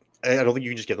being like. I don't think you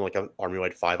can just give them like an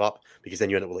army-wide 5-up, because then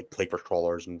you end up with like plague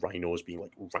crawlers and rhinos being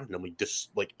like randomly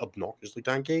like obnoxiously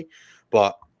tanky.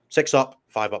 But 6-up,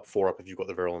 5-up, 4-up if you've got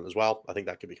the virulent as well. I think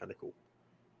that could be kind of cool.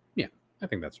 Yeah, I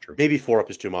think that's true. Maybe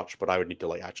 4-up is too much, but I would need to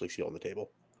like actually see it on the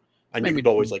table. And Maybe you could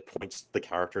always like point the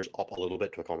characters up a little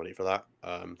bit to accommodate for that,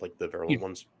 like the virulent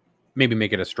ones. Maybe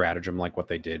make it a stratagem like what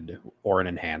they did, or an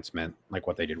enhancement like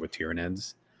what they did with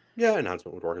Tyranids. Yeah,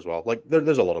 enhancement would work as well. Like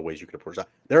there's a lot of ways you could approach that.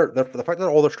 The fact that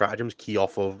all the stratagems key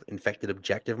off of infected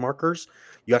objective markers,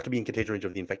 you have to be in contagion range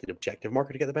of the infected objective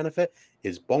marker to get the benefit,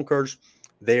 is bonkers.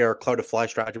 Their Cloud of Fly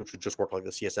stratagem, which would just work like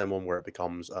the CSM one, where it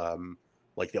becomes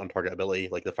like the untarget ability.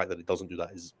 Like the fact that it doesn't do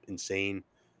that is insane.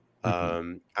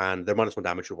 And their -1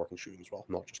 damage should work in shooting as well,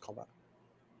 not just combat.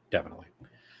 Definitely.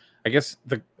 I guess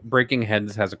the Breaking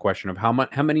Heads has a question of how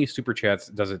many super chats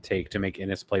does it take to make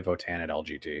Innis play Votan at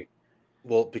LGT?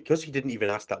 Well, because he didn't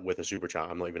even ask that with a super chat,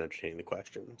 I'm not even entertaining the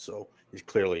question. So he's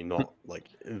clearly not like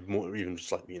even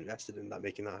slightly invested in that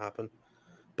making that happen.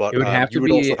 But It would have you to would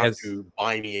be also have as to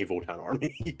buy me a Votan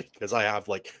army because I have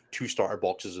like 2 starter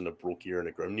boxes and a Brokir and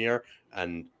a Grimnir,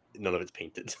 and none of it's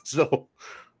painted. So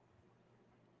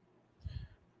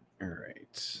all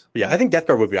right. yeah, I think Death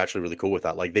Guard would be actually really cool with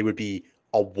that. Like they would be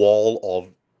a wall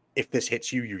of, if this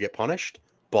hits you, you get punished,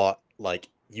 but like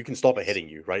you can stop it hitting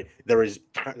you, right? There is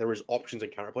options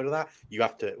and counterplay to that. You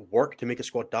have to work to make a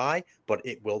squad die, but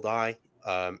it will die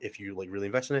if you like really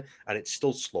invest in it, and it's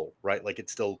still slow, right? Like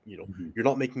it's still, you're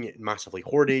not making it massively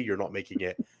hoardy, you're not making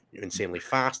it insanely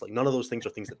fast. Like none of those things are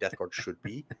things that Death Guard should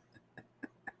be.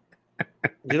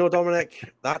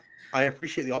 Dominic, that I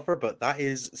appreciate the offer, but that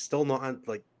is still not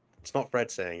like, it's not Fred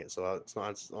saying it, so it's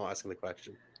not asking the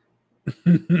question.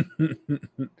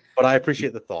 But I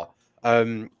appreciate the thought.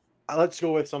 Let's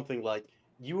go with something like,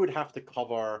 you would have to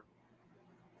cover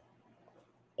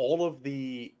all of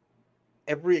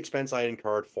every expense I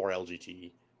incurred for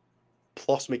LGT,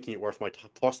 plus making it worth my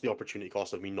time, plus the opportunity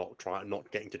cost of me not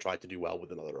getting to try to do well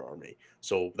with another army.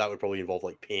 So that would probably involve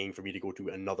like paying for me to go to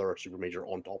another super major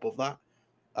on top of that.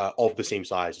 Of the same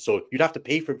size, so you'd have to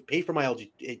pay for my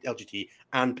LGT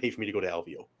and pay for me to go to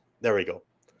LVO. There we go.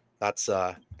 That's a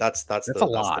lot. That's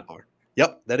the bar.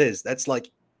 Yep, that is. That's like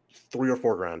 $3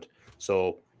 or $4 grand.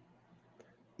 So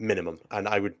minimum, and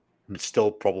I would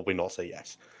still probably not say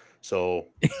yes. So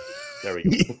there we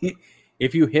go.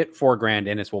 If you hit $4 grand,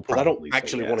 Innis will probably. I don't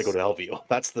actually want to go to LVO.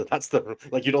 That's the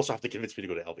like, you'd also have to convince me to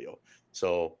go to LVO.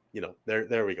 So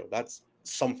there we go. That's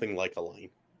something like a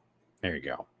line. There you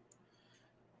go.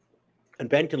 And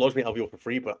Ben can lodge me LVO for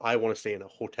free, but I want to stay in a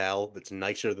hotel that's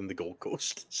nicer than the Gold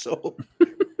Coast. So,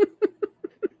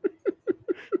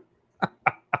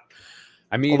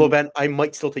 I mean, although Ben, I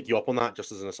might still take you up on that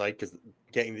just as an aside, because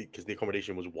the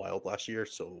accommodation was wild last year.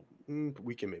 So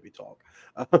we can maybe talk.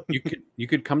 you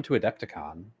could come to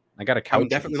Adepticon. I got a couch. I'm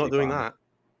definitely not doing that.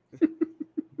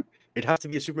 It'd have to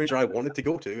be a super major I wanted to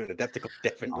go to, and Adepticon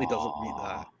definitely doesn't meet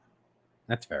that.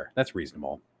 That's fair. That's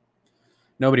reasonable.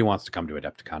 Nobody wants to come to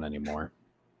Adepticon anymore.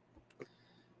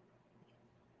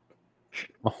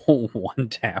 Oh, one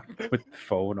tap with the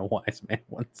phone, a wise man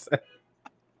once said.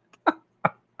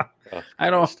 I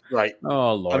don't. Right.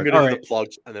 Oh, Lord. I'm going to do the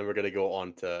plugs, and then we're going to go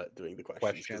on to doing the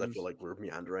questions, because I feel like we're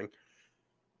meandering.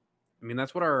 I mean,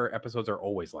 that's what our episodes are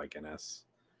always like, Innis.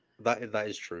 That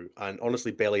is true. And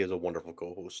honestly, Bailey is a wonderful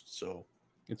co-host, so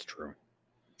it's true.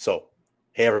 So,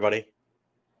 hey, everybody.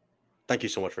 Thank you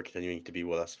so much for continuing to be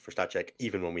with us for Stat Check,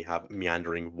 even when we have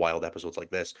meandering, wild episodes like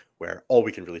this, where all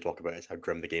we can really talk about is how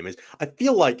grim the game is. I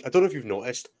feel like, I don't know if you've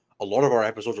noticed, a lot of our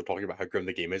episodes are talking about how grim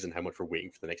the game is and how much we're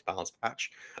waiting for the next balance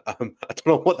patch. I don't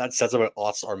know what that says about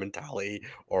us, our mentality,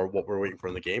 or what we're waiting for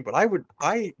in the game, but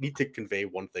I need to convey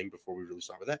one thing before we really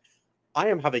start with it. I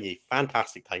am having a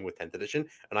fantastic time with 10th edition,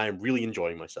 and I am really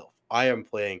enjoying myself. I am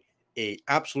playing a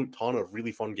absolute ton of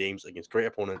really fun games against great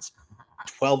opponents.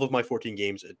 12 of my 14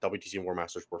 games at WTC and War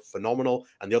Masters were phenomenal,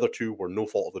 and the other 2 were no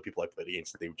fault of the people I played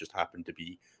against. They just happened to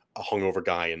be a hungover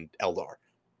guy and Eldar.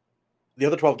 The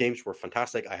other 12 games were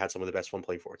fantastic. I had some of the best fun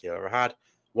playing 40K I've ever had.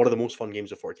 One of the most fun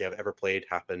games of 40K I've ever played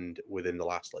happened within the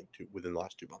last 2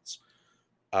 months.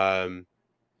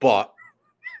 But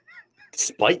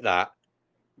despite that,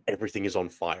 everything is on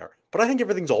fire. But I think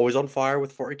everything's always on fire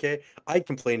with 40K. I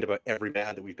complained about every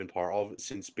meta that we've been part of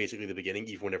since basically the beginning,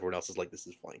 even when everyone else is like, this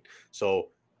is fine. So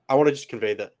I want to just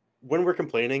convey that when we're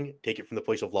complaining, take it from the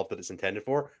place of love that it's intended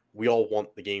for. We all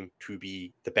want the game to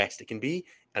be the best it can be.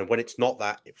 And when it's not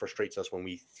that, it frustrates us when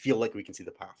we feel like we can see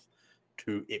the path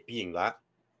to it being that.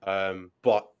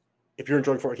 But if you're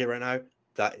enjoying 40K right now,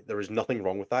 that there is nothing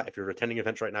wrong with that. If you're attending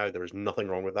events right now, there is nothing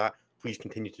wrong with that. Please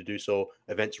continue to do so.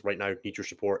 Events right now need your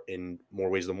support in more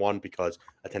ways than one because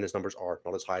attendance numbers are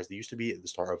not as high as they used to be at the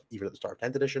start of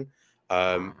 10th edition,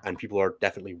 and people are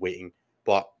definitely waiting.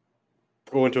 But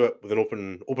go into it with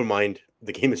an open mind.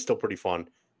 The game is still pretty fun.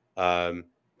 Games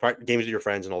with your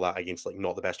friends and all that against like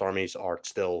not the best armies are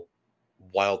still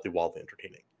wildly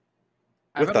entertaining.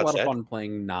 I've had a lot of fun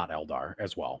playing not Eldar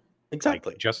as well.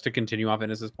 Exactly. Like, just to continue off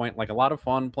Innes's point, like a lot of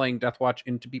fun playing Deathwatch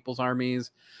into people's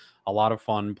armies, a lot of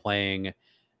fun playing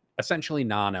essentially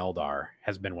non-Eldar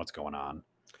has been what's going on.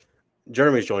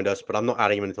 Jeremy's joined us, but I'm not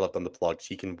adding him until I've done the plugs.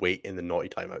 He can wait in the naughty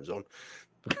timeout zone.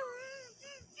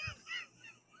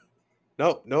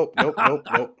 Nope.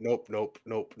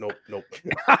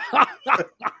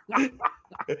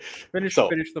 Finish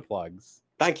the plugs.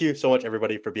 Thank you so much,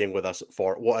 everybody, for being with us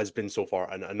for what has been so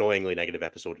far an annoyingly negative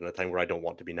episode in a time where I don't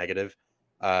want to be negative.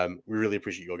 We really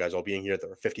appreciate you guys all being here.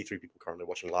 There are 53 people currently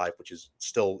watching live, which is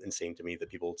still insane to me that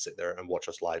people sit there and watch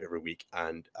us live every week.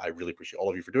 And I really appreciate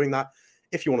all of you for doing that.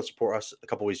 If you want to support us, a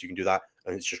couple ways you can do that.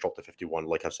 And it's just dropped to 51.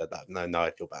 Like I've said that. Now I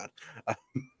feel bad.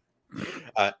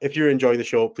 If you're enjoying the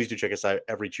show, please do check us out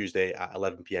every Tuesday at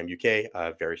 11 p.m.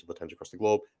 UK, various other times across the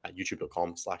globe at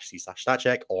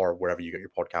youtube.com/c/statcheck or wherever you get your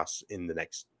podcasts in the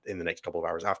next couple of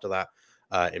hours after that.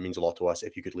 It means a lot to us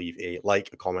if you could leave a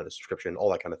like, a comment, a subscription,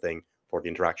 all that kind of thing for the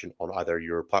interaction on either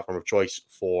your platform of choice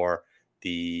for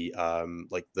the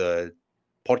the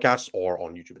podcast or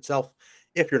on YouTube itself.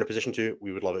 If you're in a position to,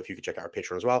 we would love it if you could check out our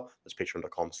Patreon as well. That's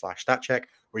patreon.com/statcheck,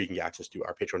 where you can get access to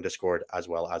our Patreon Discord, as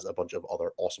well as a bunch of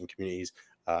other awesome communities.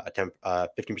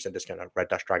 15% discount at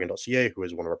red-dragon.ca, who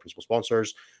is one of our principal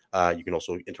sponsors. You can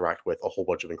also interact with a whole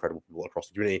bunch of incredible people across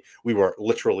the community. We were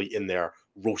literally in there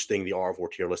roasting the Art of War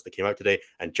tier list that came out today,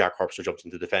 and Jack Harpster jumps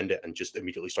in to defend it and just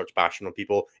immediately starts bashing on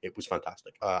people. It was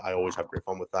fantastic. I always have great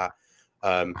fun with that.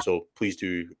 So please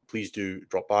do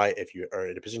drop by if you are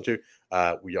in a position to.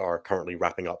 We are currently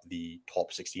wrapping up the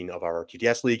top 16 of our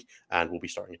TTS league, and we'll be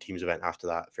starting a teams event after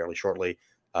that fairly shortly.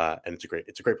 And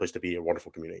it's a great place to be, a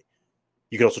wonderful community.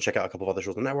 You can also check out a couple of other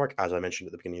shows on the network. As I mentioned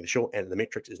at the beginning of the show, End of the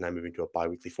Matrix is now moving to a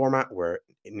bi-weekly format where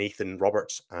Nathan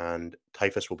Roberts and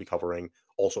Typhus will be covering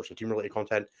all sorts of team-related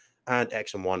content, and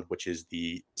X and One, which is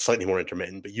the slightly more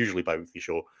intermittent but usually bi-weekly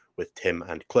show with Tim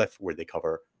and Cliff, where they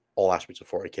cover all aspects of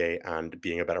 40k and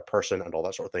being a better person and all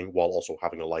that sort of thing, while also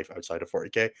having a life outside of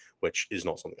 40k, which is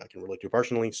not something I can relate to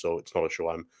personally. So it's not a show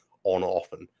I'm on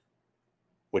often,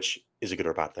 which is a good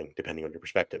or bad thing, depending on your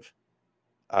perspective.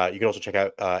 You can also check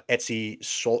out the Etsy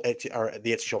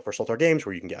shop for Saltar Games,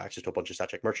 where you can get access to a bunch of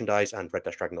StatCheck merchandise, and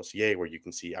red-dragon.ca, where you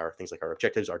can see our things like our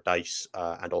objectives, our dice,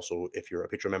 and also if you're a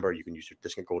Patreon member, you can use your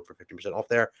discount code for 15% off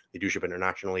there. They do ship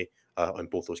internationally in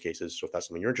both those cases, so if that's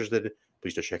something you're interested in,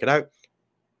 please do check it out.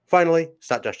 Finally,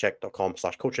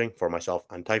 stat-check.com/coaching for myself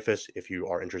and Typhus. If you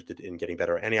are interested in getting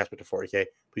better at any aspect of 40k,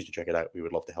 please do check it out. We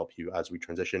would love to help you as we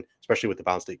transition, especially with the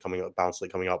balance slate coming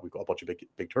up. We've got a bunch of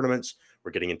big tournaments.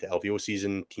 We're getting into LVO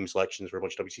season, team selections for a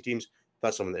bunch of WC teams. If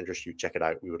that's something that interests you, check it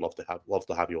out. We would love to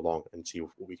have you along and see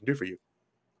what we can do for you.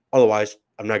 Otherwise,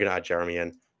 I'm now going to add Jeremy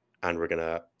in, and we're going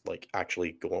to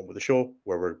actually go on with the show,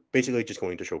 where we're basically just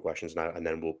going to show questions now, and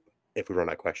then if we run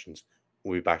out of questions,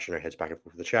 we'll be bashing our heads back and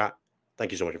forth with the chat.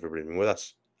 Thank you so much for being with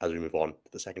us as we move on to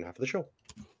the second half of the show.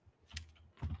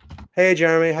 Hey,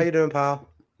 Jeremy, how you doing, pal?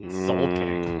 Soul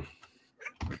King.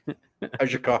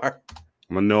 How's your car?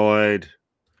 I'm annoyed.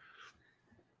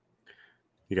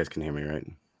 You guys can hear me, right?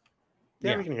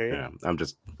 Yeah, we can hear you. Yeah, I'm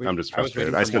just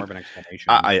frustrated. I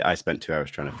spent 2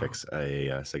 hours trying to fix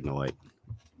a signal light.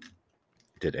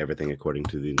 Did everything according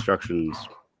to the instructions,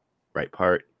 right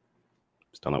part.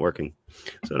 Still not working.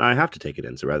 So now I have to take it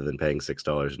in. So rather than paying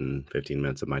 $6 and 15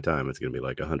 minutes of my time, it's going to be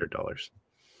like $100.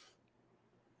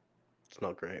 It's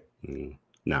not great.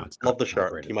 No, it's love the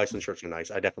shirt. Team Iceland shirts are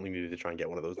nice. I definitely needed to try and get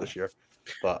one of those this year,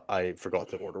 but I forgot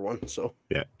to order one. So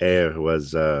yeah, Air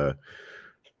was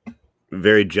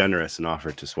very generous and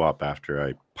offered to swap after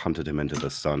I punted him into the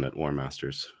sun at War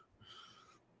Masters.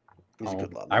 He's a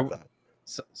good lad like that.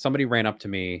 Somebody ran up to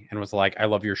me and was like, "I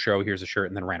love your show. Here's a shirt,"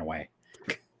 and then ran away.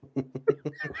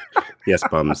 Yes,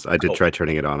 bums. I did try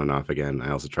turning it on and off again.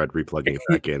 I also tried replugging it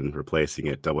back in, replacing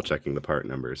it, double checking the part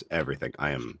numbers, everything.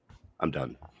 I'm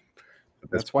done.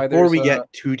 That's why before we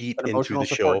get too deep into the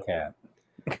show.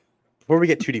 Before we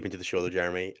get too deep into the show, though,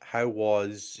 Jeremy, how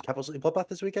was Capital City Bloodbath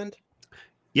this weekend?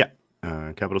 Yeah,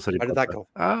 Capital City. How did that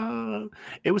go?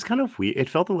 It was kind of weird. It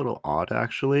felt a little odd,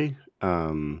 actually.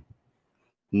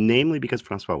 Namely because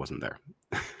Francois wasn't there.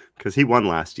 Because he won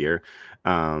last year,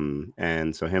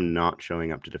 and so him not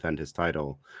showing up to defend his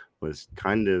title was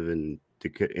kind of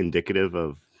indicative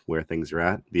of where things are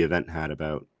at. The event had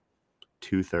about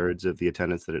 2/3 of the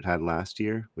attendance that it had last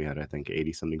year. We had, I think,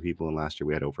 80 something people, and last year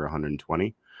we had over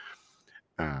 120.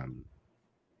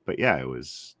 But yeah, it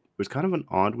was kind of an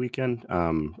odd weekend.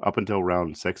 Up until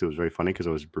round 6, it was very funny because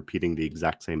I was repeating the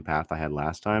exact same path I had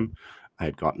last time. I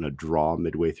had gotten a draw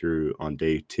midway through on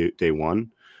day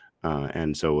 1,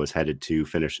 and so was headed to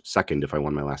finish second if I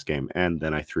won my last game, and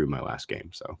then I threw my last game.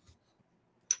 So,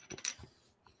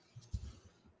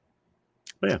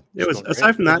 but yeah, it was.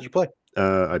 Aside from that, did you play?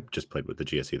 I just played with the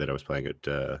GSE that I was playing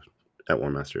at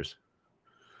War Masters.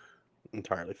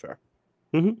 Entirely fair.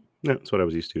 Mm-hmm. Yeah, that's what I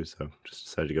was used to, so just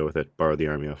decided to go with it. Borrow the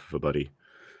army off of a buddy.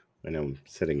 I know I'm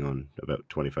sitting on about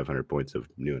 2,500 points of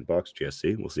new in box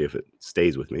GSC. We'll see if it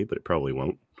stays with me, but it probably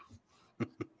won't.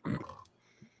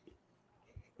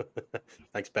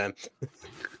 Thanks, Ben.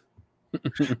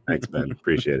 Thanks, Ben.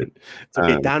 Appreciate it. It's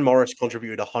okay. Dan Morris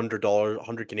contributed $100,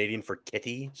 100 Canadian for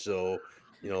Kitty, so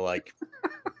like,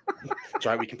 it's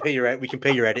all right. We can pay your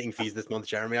editing fees this month,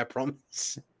 Jeremy. I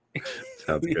promise.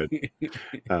 Sounds good.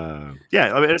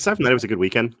 Yeah, I mean, aside from that, it was a good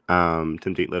weekend. Tim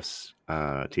Dietlif's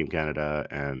Team Canada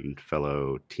and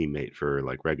fellow teammate for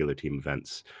like regular team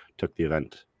events took the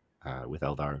event with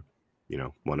Eldar.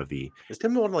 One of the... Is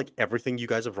Tim on like everything you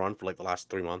guys have run for like the last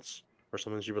 3 months or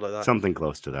something stupid like that? Something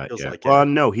close to that. Feels Yeah. like Well,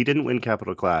 no, he didn't win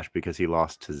Capital Clash because he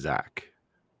lost to Zach.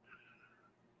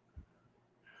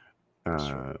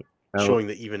 Showing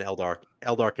that even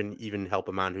Eldar can even help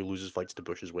a man who loses fights to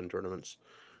Bushes win tournaments.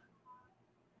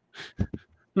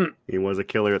 He was a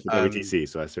killer at the WTC,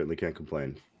 so I certainly can't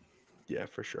complain. Yeah,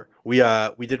 for sure. We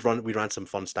ran some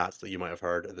fun stats that you might have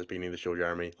heard at the beginning of the show,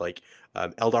 Jeremy. Like,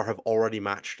 Eldar have already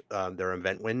matched their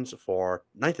event wins for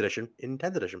 9th edition in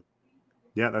 10th edition.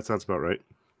 Yeah, that sounds about right.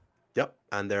 Yep,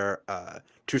 and they're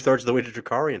 2/3 of the way to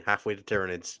Drukhari and halfway to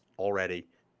Tyranids already.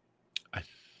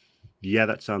 Yeah,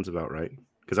 that sounds about right.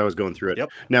 Because I was going through it. Yep.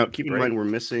 Now, keep in mind, we're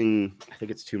missing, I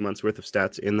think it's 2 months worth of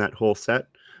stats in that whole set,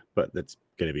 but that's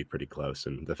going to be pretty close.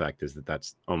 And the fact is that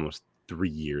that's almost 3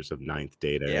 years of 9th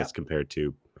data as compared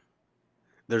to...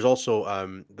 There's also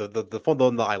the fun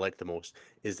one that I like the most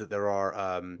is that there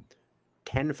are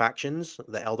 10 factions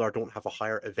that Eldar don't have a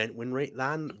higher event win rate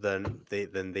than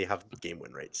they have game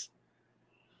win rates.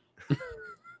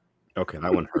 Okay,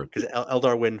 that one hurt. Because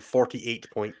Eldar win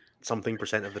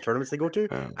 48-point-something% of the tournaments they go to,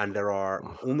 and there are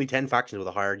only 10 factions with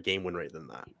a higher game win rate than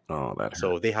that. Oh, that hurt.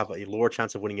 So they have a lower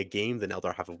chance of winning a game than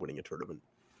Eldar have of winning a tournament.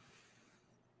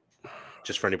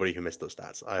 Just for anybody who missed those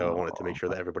stats, I wanted to make sure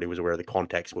that everybody was aware of the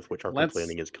context with which our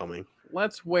complaining is coming.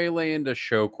 Let's waylay into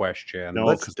show questions.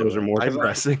 No, because those are more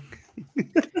depressing.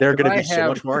 They're going to be so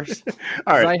much worse.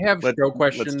 All right, I have show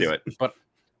questions. Let's do it. But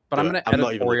I'm going to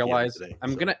editorialize.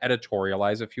 I'm going to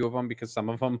editorialize a few of them because some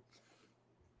of them,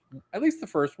 at least the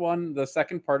first one, the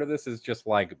second part of this is just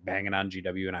like banging on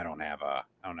GW, and I don't have a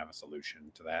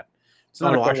solution to that. It's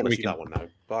not a question we can. That one now.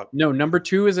 Fuck. No, number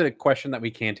 2 is a question that we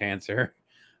can't answer.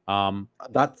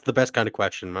 That's the best kind of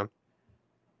question, man.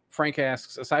 Frank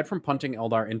asks, aside from punting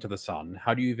Eldar into the sun,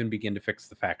 how do you even begin to fix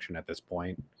the faction at this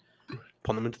point?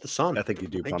 Punt them into the sun. I think you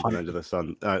do punt them into the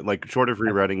sun. Like, short of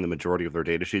rewriting the majority of their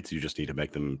data sheets, you just need to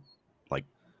make them like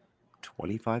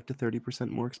 25 to 30%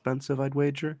 more expensive, I'd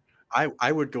wager.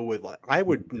 I would go with, like, I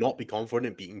would not be confident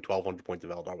in beating 1,200 points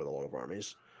of Eldar with a lot of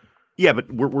armies. Yeah,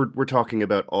 but we're talking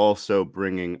about also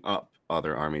bringing up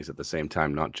other armies at the same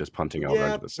time, not just punting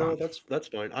Eldar into the sun. No, that's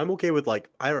fine. I'm okay with like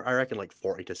I reckon like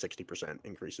 40 to 60%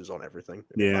 increases on everything.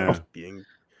 Yeah,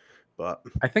 but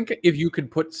I think if you could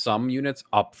put some units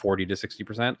up 40 to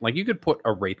 60%, like you could put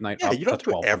a Wraith Knight up you don't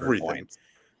to 1,200 everything. points.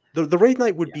 The Wraith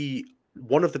Knight would be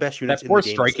one of the best units. That poor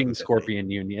striking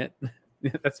Scorpion unit.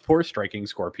 That's poor striking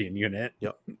Scorpion unit.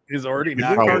 Yep, is already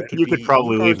not. You could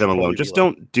probably leave them alone. Just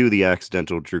don't do the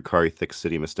accidental Drukhari Thick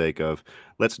City mistake of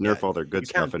let's nerf all their good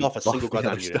stuff and buff a single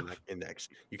goddamn unit in that index.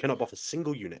 You cannot buff a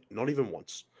single unit, not even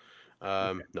once.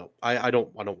 No, I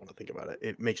don't want to think about it.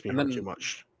 It makes me hurt too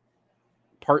much.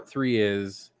 Part 3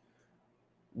 is,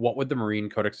 what would the Marine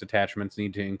Codex detachments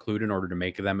need to include in order to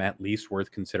make them at least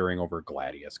worth considering over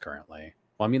Gladius currently?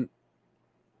 Well, I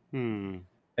mean,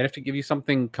 I'd have to give you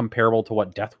something comparable to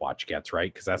what Deathwatch gets,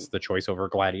 right? Because that's the choice over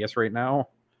Gladius right now.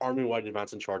 Army-wide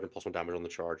advance and charge and +1 damage on the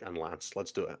charge and lance.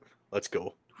 Let's do it. Let's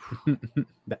go.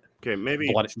 Okay,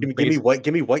 maybe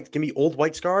give me old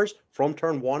white scars from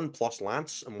turn 1 plus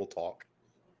lance, and we'll talk.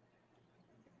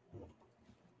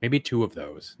 Maybe 2 of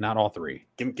those, not all 3.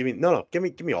 Give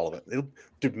me all of it.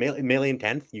 Dude, melee in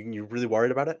 10th. You really worried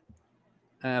about it?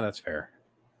 That's fair.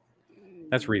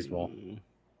 That's reasonable.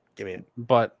 Give me it.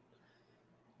 But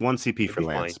 1 CP for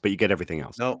lance, but you get everything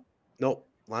else. No,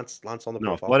 lance on the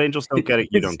profile. Blood Angels don't get it.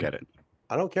 You don't get it.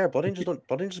 I don't care. Blood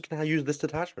Angels can use this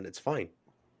detachment. It's fine.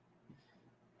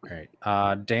 All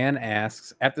right. Dan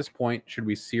asks, at this point, should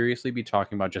we seriously be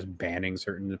talking about just banning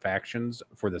certain factions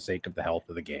for the sake of the health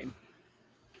of the game?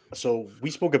 So we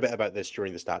spoke a bit about this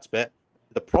during the stats bit.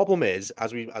 The problem is,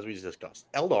 as we discussed,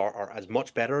 Eldar are as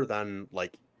much better than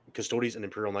like Custodians and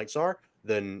Imperial Knights are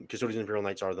than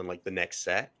like the next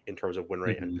set in terms of win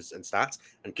rate and stats.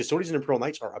 And Custodians and Imperial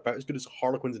Knights are about as good as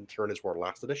Harlequins and Tyranids were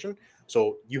last edition.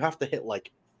 So you have to hit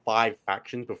like 5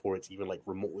 factions before it's even like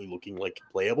remotely looking like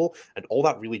playable. And all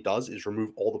that really does is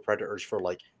remove all the predators for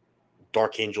like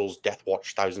Dark Angels, Death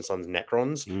Watch, Thousand Sons,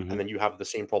 Necrons, and then you have the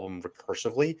same problem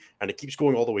recursively, and it keeps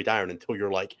going all the way down until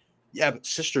you're like, yeah, but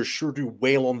sisters sure do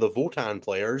wail on the Votan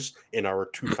players in our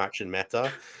 2-faction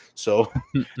meta. So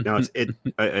no,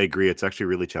 I agree. It's actually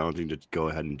really challenging to go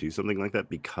ahead and do something like that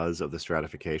because of the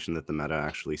stratification that the meta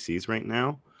actually sees right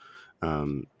now.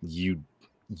 You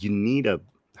need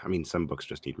some books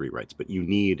just need rewrites, but you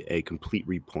need a complete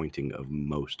repointing of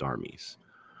most armies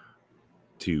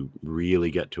to really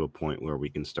get to a point where we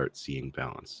can start seeing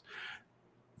balance.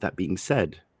 That being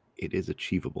said, it is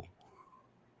achievable.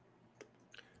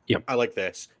 Yep. I like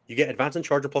this. You get advance and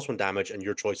charge of +1 damage and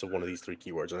your choice of one of these 3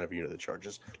 keywords on every unit that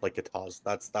charges, like Kataz.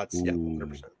 That's yeah,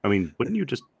 100%. I mean, wouldn't you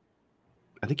just...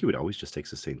 I think you would always just take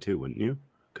Sustain too, wouldn't you?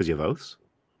 Because you have Oaths?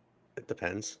 It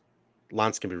depends.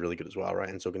 Lance can be really good as well, right?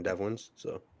 And so can Devlins.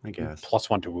 So I guess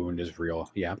 +1 to wound is real.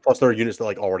 Yeah. Plus there are units that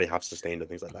like already have sustained and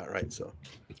things like that, right? So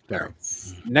there.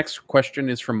 Next question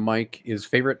is from Mike. Is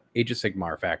favorite Age of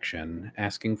Sigmar faction?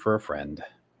 Asking for a friend.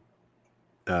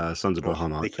 Sons of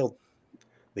Bahamut.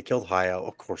 They killed High Elf.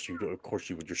 Of course you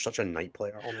would. You're such a Knight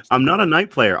player. Honestly. I'm not a Knight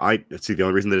player. I see. The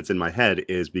only reason that it's in my head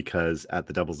is because at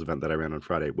the doubles event that I ran on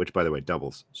Friday, which by the way,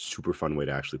 doubles, super fun way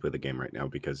to actually play the game right now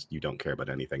because you don't care about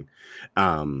anything.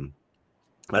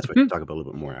 That's what we can talk about a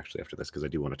little bit more actually after this because I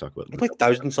do want to talk about. You play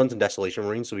Thousand Sons and Desolation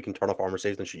Marines, so we can turn off armor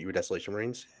saves and shoot you with Desolation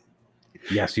Marines.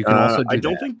 Yes, you can also. I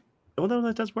don't think. Well, no,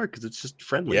 that does work because it's just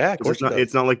friendly. Yeah, of course.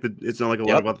 It's not like a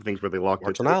lot of other things where they lock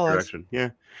the direction.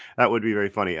 Yeah, that would be very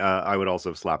funny. I would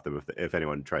also slap them if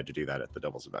anyone tried to do that at the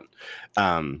doubles event.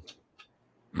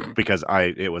 Because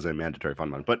it was a mandatory fun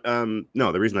one. But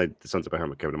no, the reason the Sons of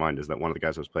Bahamut came to mind is that one of the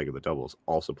guys I was playing in the doubles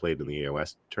also played in the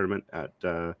AOS tournament at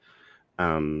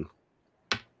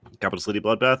Capital City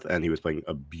Bloodbath, and he was playing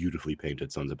a beautifully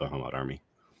painted Sons of Bahamut army.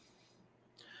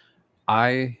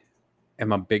 I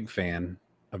am a big fan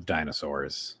of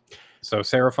dinosaurs. So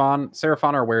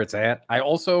Seraphon are where it's at. I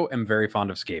also am very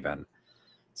fond of Skaven.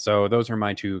 So those are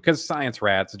my two, because science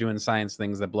rats doing science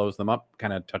things that blows them up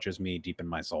kind of touches me deep in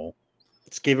my soul.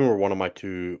 Skaven were one of my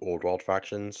 2 old world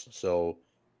factions. So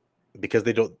because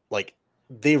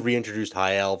they reintroduced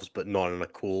high elves, but not in a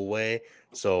cool way.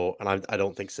 So, and I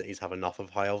don't think cities have enough of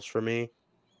high elves for me.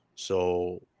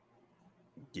 So,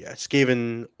 yeah,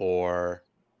 Skaven or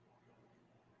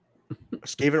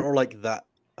like that,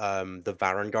 the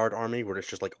Varangard army where it's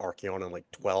just like Archeon and like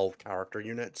 12 character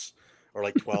units, or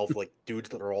like 12 like dudes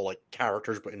that are all like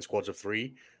characters but in squads of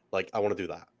 3. Like, I want to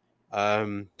do that.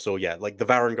 So yeah, like the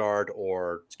Varangard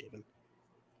or Skaven.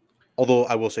 Although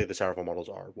I will say the Seraphon models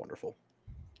are wonderful.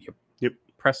 Yep.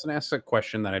 Preston asks a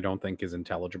question that I don't think is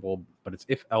intelligible, but it's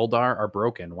if Eldar are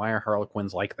broken, why are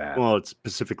Harlequins like that? Well, it's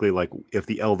specifically like if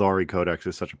the Aeldari Codex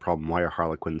is such a problem, why are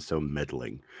Harlequins so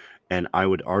middling? And I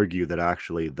would argue that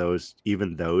actually those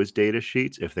data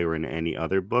sheets, if they were in any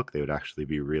other book, they would actually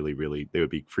be they would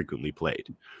be frequently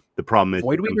played. The problem is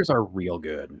Void Weavers are real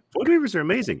good. Void Weavers are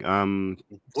amazing.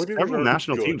 Several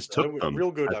national teams took them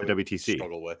real good at the WTC.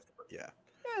 Struggle with, but yeah.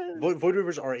 Void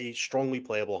Weavers are a strongly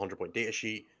playable 100-point data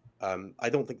sheet. I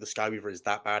don't think the Skyweaver is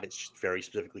that bad. It's just very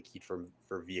specifically keyed for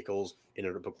vehicles in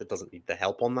a book that doesn't need the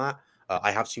help on that.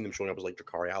 I have seen them showing up as like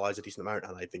Drakari allies a decent amount,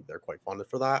 and I think they're quite funded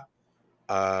for that.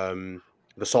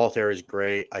 The Solitaire is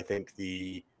great. I think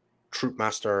the Troop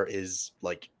Master is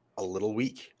like a little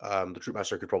weak. The Troop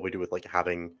Master could probably do with like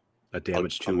having a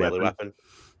damage to melee weapon.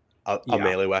 A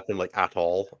melee weapon like at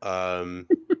all.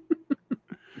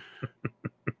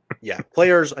 Yeah,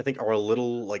 players I think are a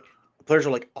little like players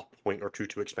are like a point or two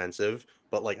too expensive,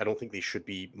 but like I don't think they should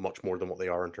be much more than what they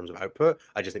are in terms of output.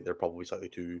 I just think they're probably slightly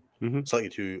too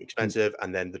expensive,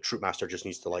 and then the Troop Master just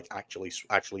needs to like actually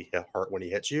hurt when he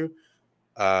hits you.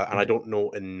 And I don't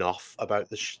know enough about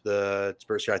the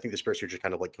Spirit Seer. I think the Spirit Seer just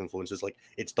kind of like influences like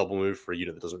it's double move for a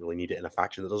unit that doesn't really need it in a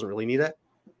faction that doesn't really need it.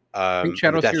 I think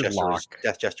Shadow Seer's lock.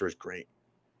 Death Jester is great.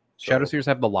 Shadow Seers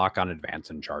have the lock on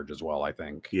advance and charge as well, I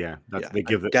think. Yeah, they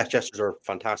give it. Death Jesters are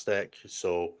fantastic.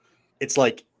 So it's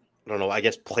like I don't know. I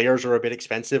guess players are a bit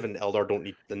expensive, and Eldar don't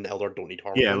need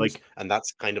Harlequins. Yeah, like, and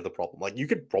that's kind of the problem. Like you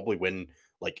could probably win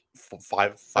like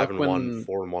 5-1,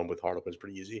 4-1 with Harlequin's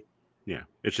pretty easy. Yeah,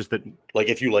 it's just that like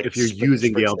if you're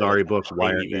using the Aeldari book,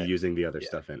 why aren't you using the other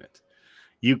stuff in it?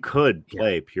 You could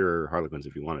play pure Harlequins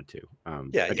if you wanted to.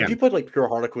 If you played like pure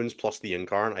Harlequins plus the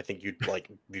Incarn, I think you'd like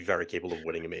be very capable of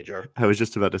winning a major. I was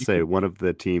just about to say one of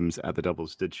the teams at the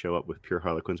doubles did show up with pure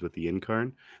Harlequins with the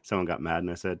Incarn. Someone got mad and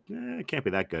I said, it can't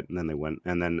be that good. And then they went,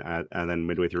 and then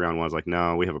midway through round one, I was like,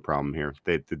 no, we have a problem here.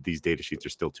 These data sheets are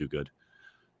still too good.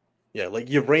 Yeah, like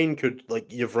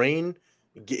Yvrain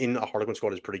in a Harlequin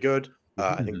squad is pretty good.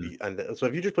 I think so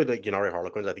if you just played like Ynnari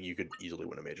Harlequins, I think you could easily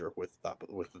win a major with that,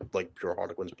 with like pure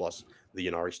Harlequins plus the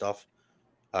Ynnari stuff.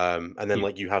 And then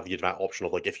like you have the option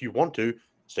of like if you want to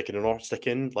stick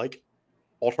in like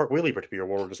Autarch Wayleaper to be your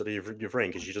warlord instead of Yvrain,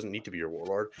 because she doesn't need to be your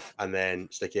warlord, and then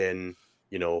stick in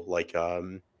like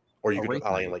or you could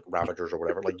ally in like Ravagers or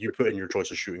whatever. Like you put in your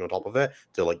choice of shooting on top of it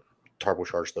to like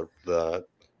turbocharge the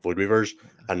Void Weavers,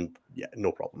 and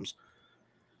no problems.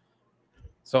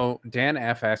 So Dan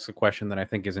F asks a question that I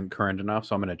think isn't current enough,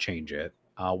 so I'm going to change it.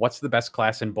 What's the best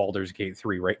class in Baldur's Gate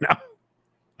 3 right now?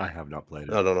 I have not played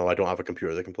it. I don't know. I don't have a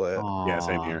computer that can play it. Yeah,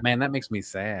 same here. Man, that makes me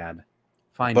sad.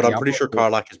 Fine, but I'm pretty sure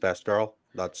Karlach is best, girl.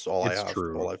 That's all I have. It's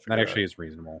true. That actually is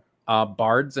reasonable.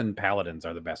 Bards and Paladins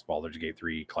are the best Baldur's Gate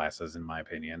 3 classes, in my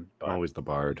opinion. But, always the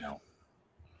Bard.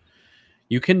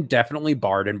 You can definitely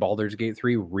Bard in Baldur's Gate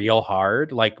 3 real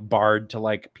hard, like Bard to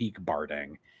like peak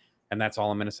Barding. And that's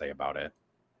all I'm going to say about it.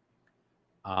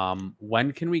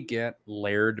 When can we get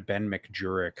Laird Ben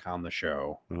McJurek on the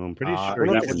show? I'm pretty sure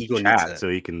that was chat, so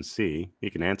he can see. He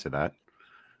can answer that.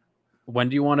 When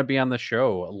do you want to be on the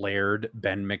show, Laird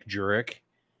Ben McJurek?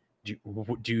 Do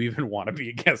you even want to be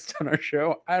a guest on our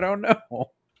show? I don't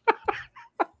know.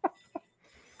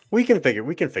 We can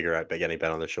figure out getting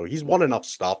Ben on the show. He's won enough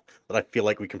stuff that I feel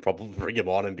like we can probably bring him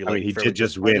on and be like. I mean, he did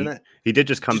just win. He did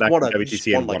just come back from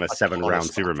WTC and won a 7-round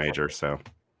super major. So.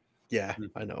 Yeah,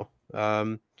 I know.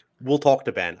 We'll talk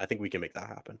to Ben. I think we can make that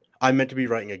happen. I'm meant to be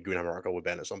writing a Goonhammer article with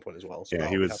Ben at some point as well. So yeah,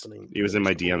 he was in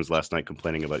my DMs last night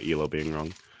complaining about Elo being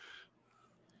wrong.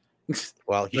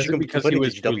 Well, he should complain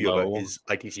to GW about his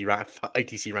ITC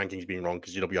rankings being wrong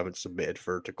because GW haven't submitted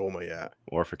for Tacoma yet.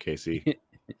 Or for KC.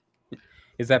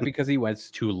 Is that because he was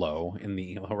too low in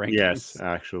the Elo rankings? Yes,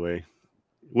 actually.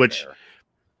 Which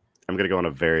I'm going to go on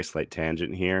a very slight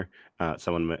tangent here.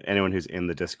 Anyone who's in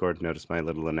the Discord noticed my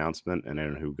little announcement, and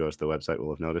anyone who goes to the website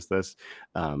will have noticed this.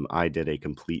 I did a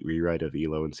complete rewrite of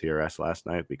Elo and CRS last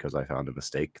night because I found a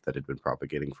mistake that had been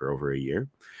propagating for over a year.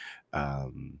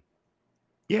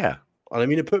 Yeah. I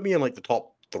mean, it put me in like the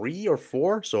top 3 or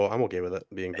 4, so I'm okay with it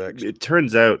being fixed. It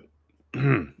turns out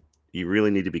you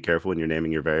really need to be careful when you're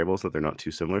naming your variables that they're not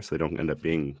too similar, so they don't end up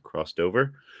being crossed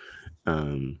over.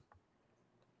 Oh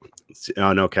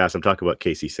no, Cass, I'm talking about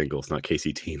KC singles, not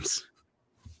KC teams.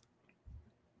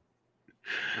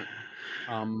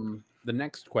 The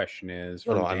next question is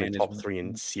from I'm in top 3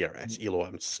 in CRS. Elo,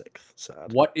 I'm 6th.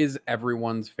 Sad. What is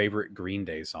everyone's favorite Green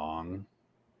Day song?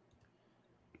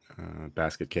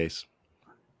 Basket Case.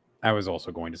 I was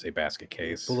also going to say Basket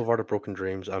Case. Boulevard of Broken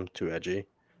Dreams. I'm too edgy.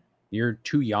 You're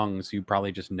too young, so you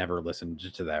probably just never listened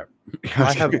to that.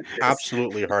 I have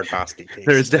absolutely heard Basket Case.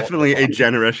 There's definitely a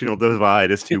generational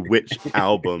divide as to which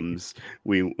albums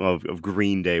of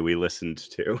Green Day we listened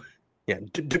to. Yeah,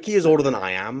 Dookie is older than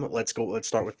I am. Let's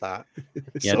start with that.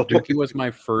 Yeah, Dookie was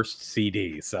my first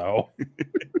CD, so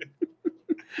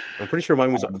I'm pretty sure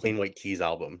mine was a Plain White Keys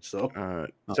album. So,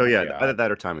 either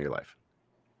that or Time of Your Life.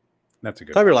 That's a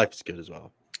good Time of Your Life is good as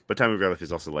well. But Time of Your Life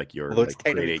is also like your it's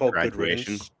technically called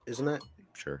graduation, isn't it?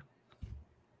 Sure.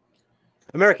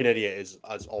 American Idiot is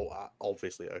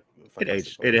obviously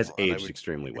it has aged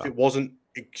extremely well. If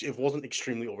it wasn't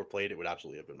extremely overplayed, it would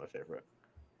absolutely have been my favorite.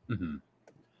 Mm-hmm.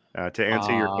 To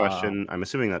answer your question, I'm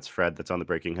assuming that's Fred that's on the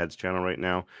Breaking Heads channel right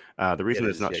now. The reason that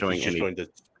it's not showing any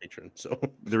patron, so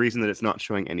the reason that it's not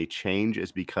showing any change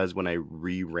is because when I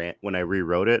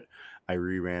rewrote it, I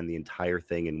reran the entire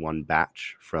thing in one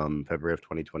batch from February of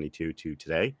 2022 to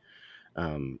today.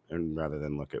 And rather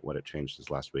than look at what it changed this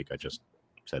last week, I just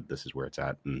said this is where it's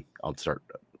at, and I'll start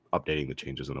updating the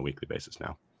changes on a weekly basis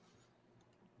now.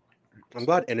 I'm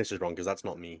glad Ennis is wrong because that's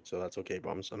not me, so that's okay.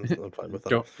 But I'm fine with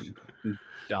that.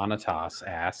 Donatas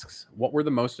asks, what were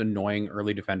the most annoying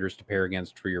early defenders to pair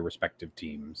against for your respective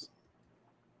teams?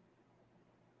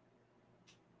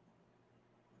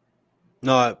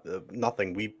 No,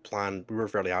 nothing. We were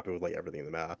fairly happy with like everything in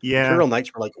the meta. Yeah. Imperial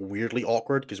Knights were like weirdly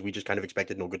awkward because we just kind of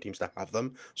expected no good teams to have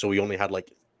them. So we only had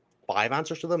like 5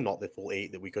 answers to them, not the full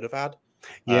 8 that we could have had.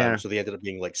 Yeah. So they ended up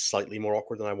being like slightly more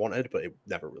awkward than I wanted, but it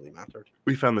never really mattered.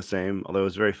 We found the same, although it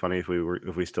was very funny if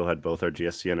we still had both our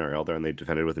GSC and our Eldar and they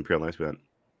defended with Imperial Knights, we went,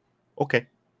 Okay.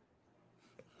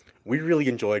 We really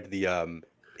enjoyed the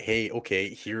hey,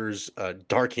 okay, here's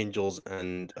Dark Angels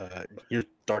and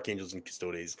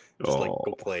Custodes. Just like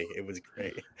go play. It was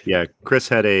great. Yeah, Chris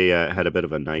had a bit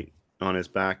of a night on his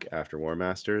back after War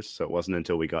Masters, so it wasn't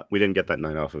until we didn't get that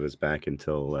night off of his back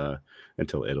until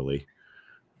Italy.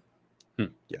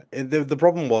 Yeah, and the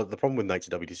problem with Knights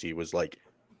of WTC was like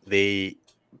they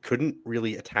couldn't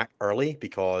really attack early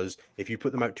because if you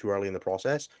put them out too early in the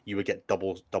process, you would get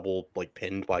double like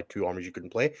pinned by two armies you couldn't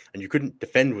play, and you couldn't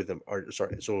defend with them. Or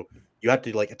sorry, so you had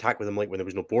to like attack with them like when there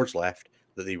was no boards left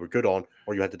that they were good on,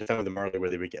 or you had to defend with them early where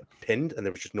they would get pinned, and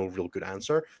there was just no real good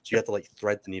answer. So you had to like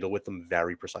thread the needle with them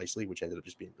very precisely, which ended up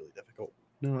just being really difficult.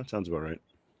 No, that sounds about right.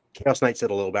 Chaos Knights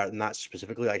did a little better than that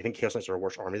specifically. I think Chaos Knights are a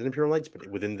worse army than Imperial Knights, but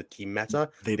within the team meta,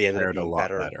 they ended up paired a being lot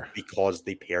better because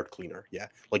they paired cleaner. Yeah,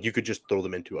 like you could just throw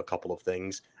them into a couple of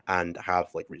things and have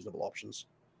like reasonable options.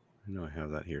 I know I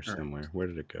have that here somewhere. Where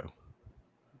did it go?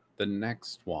 The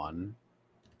next one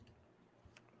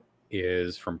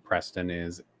is from Preston.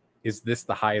 Is this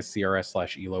the highest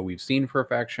CRS/ELO we've seen for a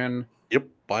faction? Yep,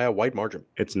 by a wide margin.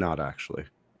 It's not actually.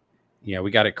 Yeah, we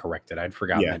got it corrected. I'd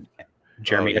forgotten that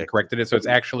Jeremy had corrected it. So it's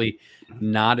actually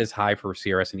not as high for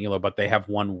CRS and ELO, but they have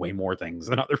won way more things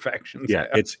than other factions. Yeah,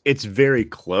 it's very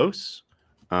close.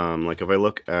 Like if I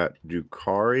look at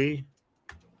Drukhari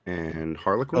and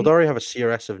Harlequin, Aeldari have a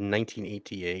CRS of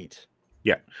 1988.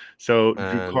 Yeah, so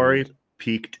Drukhari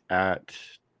peaked at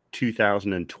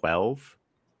 2012,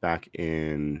 back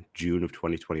in June of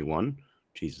 2021.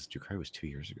 Jesus, Drukhari was 2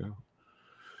 years ago.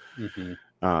 Mm-hmm.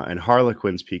 And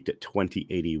Harlequins peaked at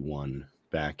 2081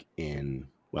 back in,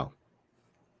 well,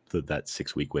 that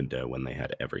 6-week window when they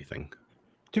had everything.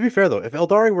 To be fair, though, if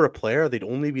Aeldari were a player, they'd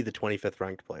only be the 25th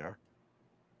ranked player.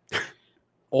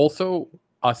 Also,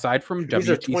 aside from WTC... These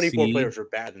are 24 players are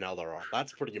bad in Aeldari.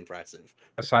 That's pretty impressive.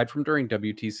 Aside from during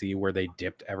WTC, where they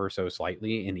dipped ever so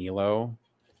slightly in ELO,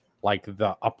 like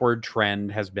the upward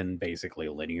trend has been basically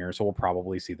linear, so we'll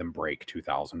probably see them break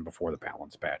 2,000 before the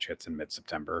balance patch hits in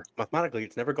mid-September. Mathematically,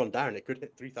 it's never gone down. It could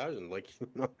hit 3,000. Like,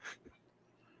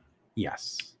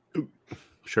 yes,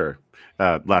 sure.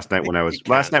 Last night when I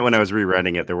was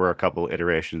rewriting it, there were a couple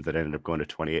iterations that ended up going to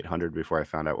 2,800 before I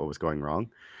found out what was going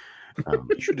wrong.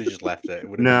 You should have just left it.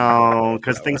 No,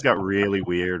 because things got really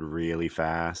weird really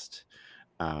fast.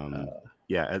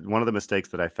 Yeah, one of the mistakes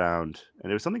that I found,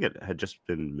 and it was something that had just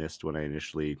been missed when I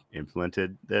initially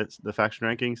implemented the faction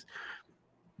rankings,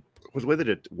 was the way that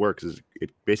it works is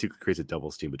it basically creates a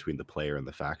double steam between the player and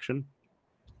the faction.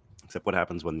 Except what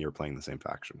happens when you're playing the same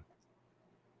faction?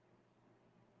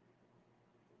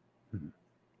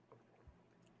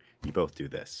 You both do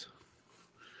this.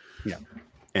 Yeah.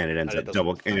 And it ends up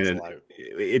double, and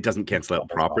it doesn't cancel out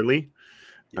properly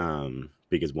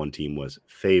because one team was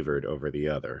favored over the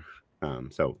other.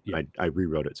 I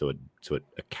rewrote it so it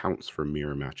accounts for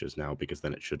mirror matches now, because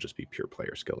then it should just be pure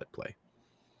player skill at play.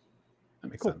 That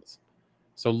makes sense.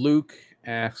 So Luke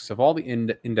asks, of all the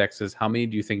indexes, how many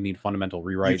do you think need fundamental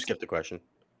rewrites? You skipped the question.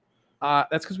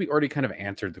 That's because we already kind of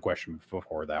answered the question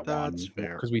before that one. That's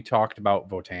fair. Because we talked about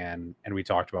Votan and we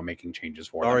talked about making changes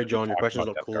for them. Sorry, John, your question's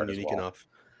not cool and unique enough.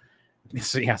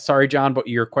 So yeah, sorry, John, but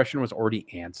your question was already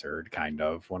answered kind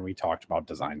of when we talked about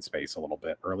design space a little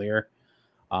bit earlier.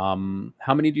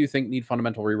 How many do you think need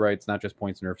fundamental rewrites, not just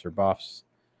points, nerfs, or buffs?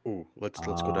 Ooh, let's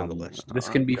go down the list. This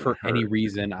can be for any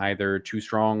reason, either too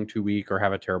strong, too weak, or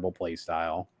have a terrible play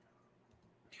style.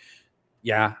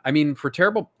 Yeah, I mean, for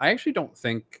terrible, I actually don't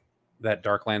think that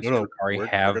Darklands Drukhari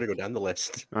have... We're going to go down the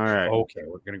list. All right. Okay,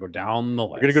 we're going to go down the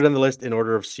list. We're going to go down the list in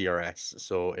order of CRS,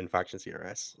 so in faction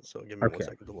CRS. So give me 1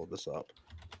 second to load this up,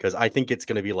 because I think it's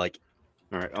going to be like,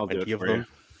 all right, I'll do it for you.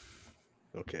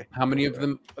 Okay. How many of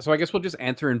them? So I guess we'll just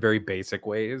answer in very basic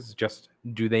ways. Just,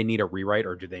 do they need a rewrite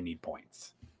or do they need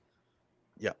points?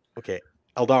 Yeah. Okay.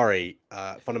 Aeldari,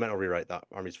 fundamental rewrite. That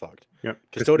army's fucked. Yep.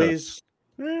 Custodes,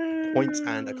 points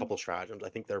and a couple stratagems. I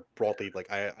think they're broadly like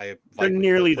they're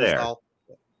nearly there. Style.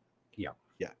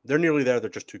 Yeah, they're nearly there. They're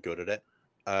just too good at it.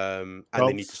 And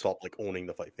they need to stop like owning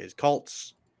the fight phase.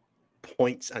 Cults,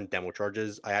 points, and demo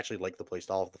charges. I actually like the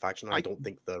playstyle of the faction. I don't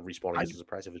think the respawning is as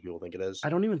oppressive as people think it is. I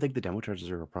don't even think the demo charges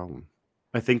are a problem.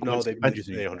 I think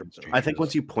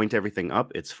once you point everything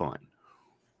up, it's fine.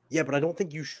 Yeah, but I don't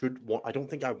think you should want. I don't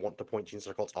think I want to point Gene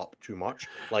Circles up too much.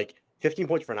 Like 15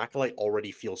 points for an acolyte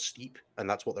already feels steep, and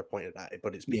that's what they're pointed at.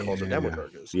 But it's because of demo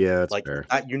charges. Yeah, that's like fair.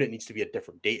 That unit needs to be a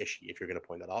different data sheet if you're going to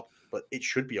point it up. But it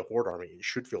should be a horde army. It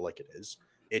should feel like it is.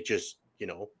 It just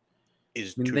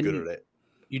is too good at it.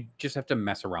 you just have to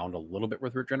mess around a little bit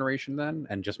with regeneration then,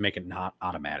 and just make it not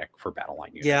automatic for battle line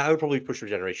units. Yeah, I would probably push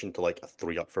regeneration to like a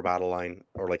 3 up for battle line,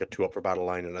 or like a 2 up for battle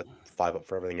line, and a 5 up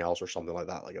for everything else, or something like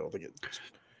that. Like I don't think it's.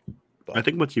 I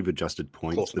think once you've adjusted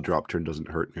points, the drop turn doesn't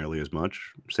hurt nearly as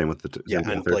much. Same with the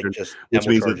and like just which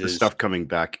means that the stuff coming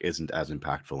back isn't as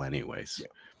impactful, anyways. Yeah.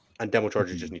 And demo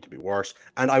charges just need to be worse.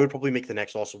 And I would probably make the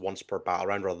next also once per battle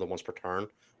round rather than once per turn.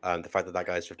 The fact that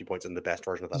guy has 50 points in the best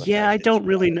version of that. Yeah, I don't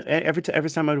really know. Every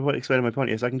time I would explain to my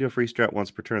opponent, yes, I can do a free strat once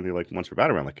per turn. They're like, once per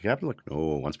battle round. Like, Captain, like, no,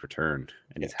 once per turn.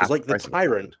 And it's like the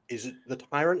Tyrant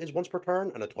is once per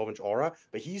turn and a 12-inch aura,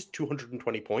 but he's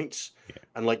 220 points. Yeah.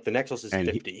 And like the Nexus is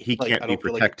 50. He can't be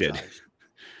protected.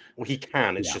 Well, he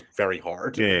can. It's just very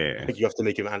hard. Yeah. Like you have to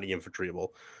make him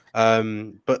anti-infantryable.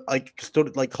 But like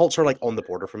cults are like on the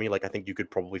border for me. Like I think you could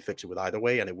probably fix it with either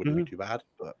way, and it wouldn't be too bad.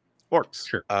 But orcs,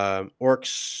 sure.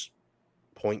 Orcs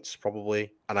points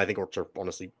probably, and I think orcs are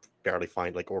honestly barely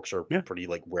fine. Like orcs are pretty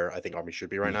like where I think armies should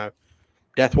be right now.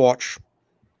 Death Watch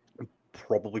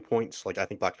probably points. Like I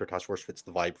think Black Spear Task Force fits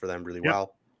the vibe for them really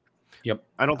well. Yep.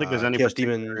 I don't think there's any Chaos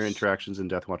particular Demons interactions in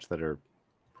Death Watch that are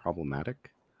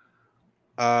problematic.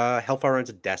 Hellfire rounds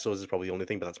of Desos is probably the only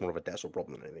thing, but that's more of a Deso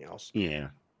problem than anything else. Yeah.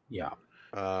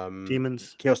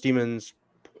 Demons, Chaos Demons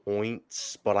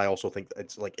points, but I also think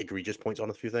it's like egregious points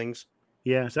on a few things.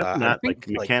 Yeah, like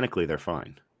mechanically they're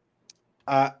fine.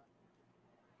 I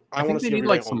want to see a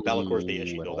like on Bellacor's data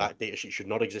sheet. Though that data sheet should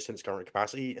not exist in its current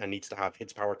capacity and needs to have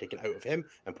his power taken out of him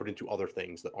and put into other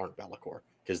things that aren't Be'lakor,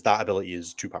 because that ability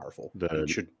is too powerful. It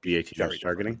should be very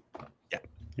targeting. Yeah.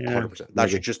 100%. That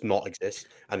should just not exist,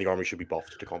 and the army should be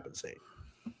buffed to compensate,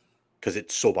 because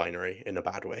it's so binary in a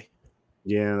bad way.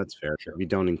 Yeah, that's fair. Sure. We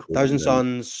don't include Thousand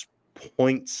Suns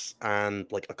points and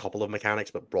like a couple of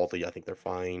mechanics, but broadly, I think they're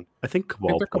fine. I think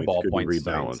Cabal points could be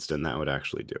rebalanced, and that would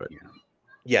actually do it.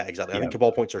 Yeah, exactly. I think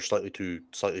Cabal points are slightly too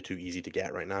easy to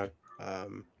get right now,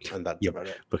 and that's about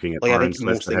it. Looking at like, I think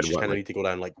most things just kind of need to go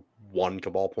down like one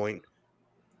Cabal point,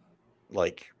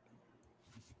 like.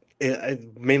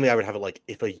 Mainly, I would have it like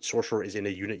if a sorcerer is in a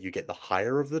unit, you get the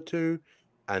higher of the two,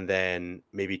 and then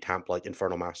maybe tamp like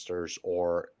Infernal Masters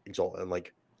or Exalt, and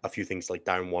like a few things like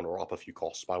down one or up a few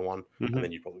costs by one, and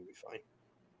then you'd probably be fine.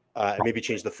 And maybe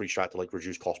change the free strat to like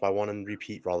reduce cost by one and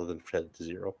repeat rather than set it to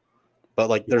 0.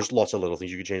 But like, there's lots of little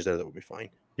things you could change there that would be fine.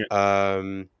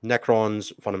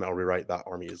 Necrons fundamental rewrite. That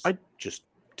army is just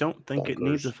don't think it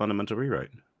needs a fundamental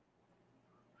rewrite.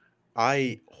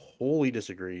 I wholly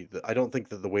disagree. I don't think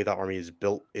that the way that army is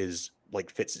built is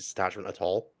like fits its detachment at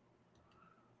all.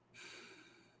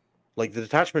 Like the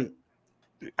detachment,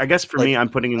 I guess for me, I'm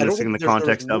putting this in the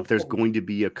context of there's going to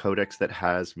be a codex that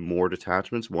has more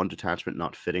detachments. One detachment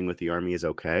not fitting with the army is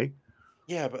okay.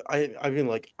 Yeah, but I mean,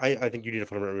 like I think you need a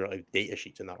fundamental like data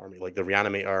sheets in that army. Like the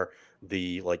reanimator,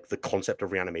 the concept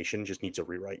of reanimation just needs a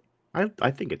rewrite.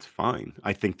 I think it's fine.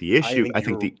 I think the issue. I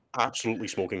think the absolutely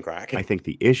smoking crack. I think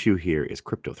the issue here is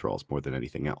crypto thralls more than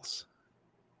anything else.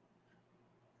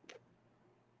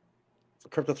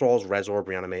 Crypto thralls, Resorb,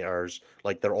 reanimators,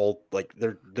 like they're all like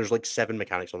there's like 7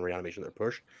 mechanics on reanimation that are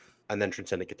pushed, and then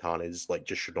Transcendent Catan is like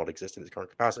just should not exist in its current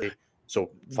capacity. So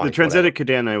fine, the Transcendent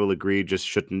Catan, I will agree, just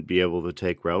shouldn't be able to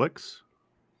take relics.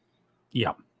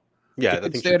 Yeah. Yeah,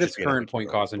 it stay at its current point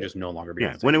cost and just no longer be.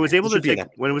 Yeah, when it was able to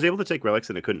take relics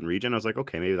and it couldn't regen, I was like,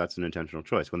 okay, maybe that's an intentional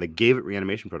choice. When they gave it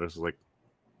reanimation products, I was like,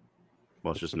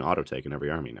 well, it's just an auto take in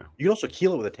every army now. You can also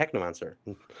heal it with a Technomancer.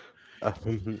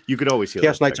 You could always heal.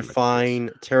 Chaos Knights are fine.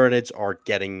 Tyranids are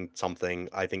getting something.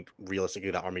 I think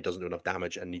realistically that army doesn't do enough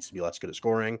damage and needs to be less good at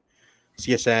scoring.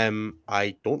 CSM,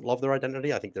 I don't love their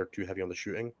identity. I think they're too heavy on the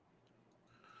shooting.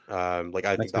 I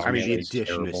think the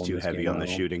addition is too heavy on the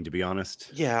shooting, to be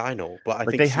honest. Yeah, I know, but I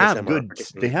think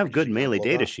they have good melee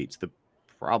data sheets. The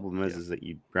problem is that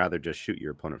you'd rather just shoot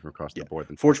your opponent from across the board.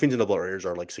 Forge Fiends and Obliterators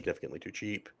are like significantly too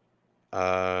cheap.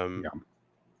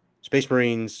 Space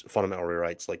Marines fundamental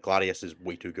rewrites, like Gladius is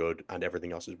way too good and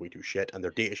everything else is way too shit, and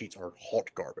their data sheets are hot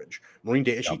garbage. Marine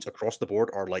data sheets across the board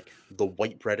are like the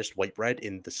white bread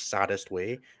in the saddest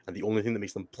way, and the only thing that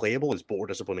makes them playable is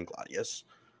Border Discipline and Gladius.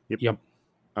 Yep.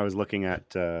 I was looking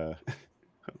at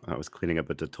I was cleaning up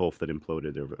a Tolf that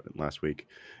imploded last week,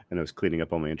 and I was cleaning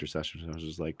up all my intercessions, and I was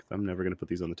just like, I'm never going to put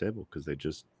these on the table because they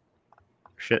just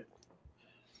shit.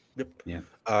 Yep. Yeah.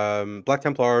 Black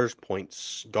Templars,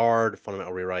 points, guard,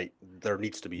 fundamental rewrite. There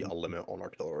needs to be a limit on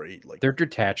artillery. Like their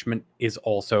detachment is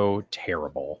also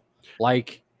terrible.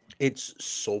 Like it's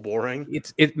so boring.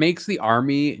 It makes the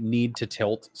army need to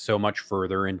tilt so much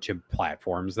further into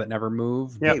platforms that never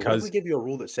move. Yeah, because we give you a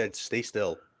rule that said stay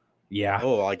still. Yeah.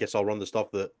 Oh, I guess I'll run the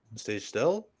stuff that stays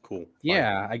still. Cool.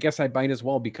 Yeah, I guess I might as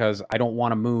well because I don't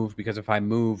want to move, because if I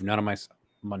move, none of my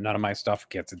none of my stuff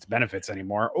gets its benefits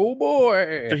anymore. Oh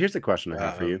boy! So here's the question I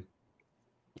have for you: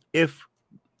 if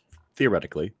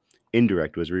theoretically,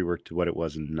 indirect was reworked to what it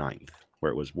was in 9th,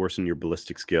 where it was worsen your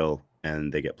ballistic skill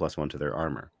and they get +1 to their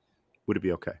armor, would it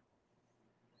be okay?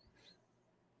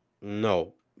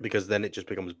 No, because then it just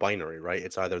becomes binary, right?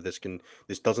 It's either this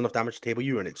does enough damage to table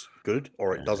you and it's good,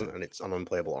 or it doesn't and it's an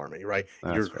unplayable army, right?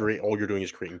 All you're doing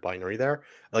is creating binary there.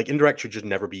 Like indirect should just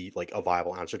never be like a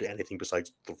viable answer to anything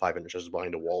besides the 5 inches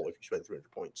behind a wall if you spend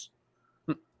 300 points.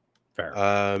 Fair.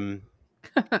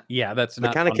 Yeah, that's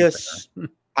Mechanicus.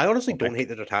 I honestly don't hate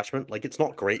the detachment. Like it's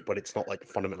not great, but it's not like a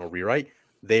fundamental rewrite.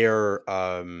 Their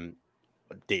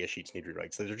data sheets need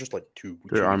rewrites. They're just like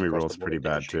Their army roll is pretty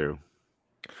bad too.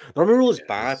 The army rule is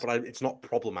bad, but it's not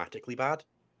problematically bad.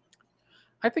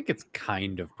 I think it's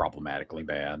kind of problematically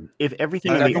bad. If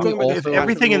everything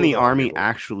in the army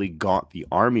actually got the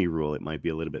army rule, it might be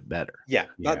a little bit better. Yeah,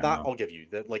 that I'll give you.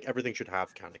 That like everything should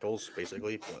have canticles,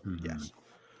 basically. But yes.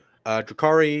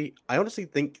 Drakari, I honestly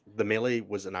think the melee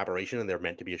was an aberration and they're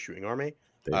meant to be a shooting army.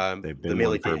 They've been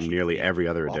one for nearly every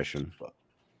other edition. But,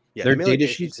 yeah, their data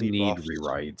sheets need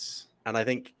rewrites. And I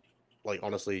think, like,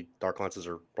 honestly, Dark Lances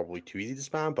are probably too easy to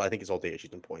spam, but I think it's all data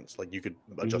sheets and points. Like, you could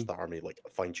adjust the army, like,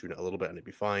 fine-tune it a little bit and it'd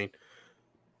be fine.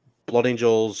 Blood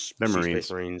Angels, Space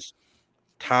Marines.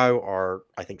 Tau are,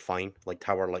 I think, fine. Like,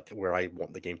 Tau are, like, where I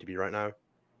want the game to be right now.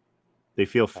 They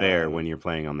feel fair when you're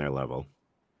playing on their level.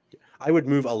 I would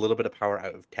move a little bit of power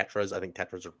out of Tetras. I think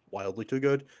Tetras are wildly too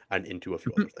good, and into a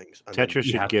few other things. And Tetras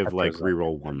should give like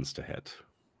reroll 1s to hit.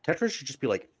 Tetras should just be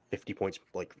like 50 points,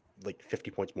 like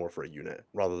 50 points more for a unit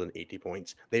rather than 80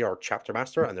 points. They are Chapter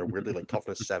Master, and they're weirdly like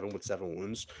toughness 7 with 7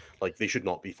 wounds. Like they should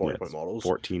not be 40-point models.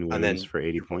 14 wounds for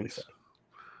 80 points.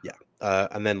 Yeah,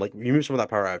 and then like you move some of that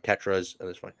power out of Tetras, and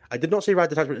it's fine. I did not say Rad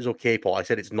Detachment is okay, Paul. I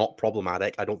said it's not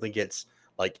problematic. I don't think it's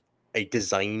like a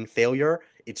design failure.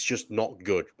 It's just not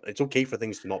good. It's okay for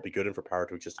things to not be good and for power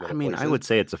to exist in other places. I would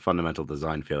say it's a fundamental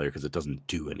design failure because it doesn't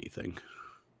do anything.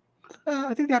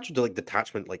 I think the actual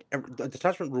detachment, like the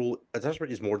detachment rule,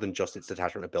 attachment is more than just its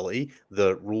detachment ability.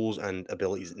 The rules and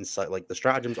abilities inside, like the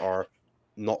stratagems, are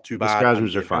not too bad. The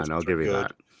stratagems are fine. I'll give you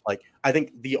that. Like I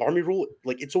think the army rule,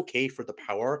 like it's okay for the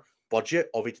power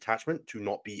budget of a detachment to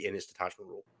not be in its detachment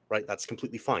rule, right? That's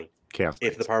completely fine. Chaos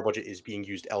if the power budget is being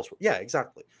used elsewhere. Yeah,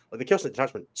 exactly. Like the Chaos Knight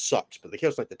detachment sucks, but the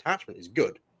Chaos Knight detachment is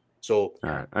good. So all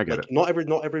right, I get it. Not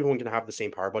everyone can have the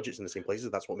same power budgets in the same places.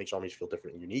 That's what makes armies feel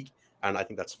different and unique, and I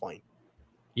think that's fine.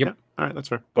 Yep. Yeah, all right, that's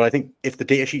fair. But I think if the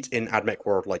data sheets in AdMech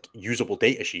were like usable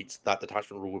data sheets, that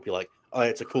detachment rule would be like, oh,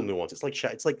 it's a cool nuance. It's like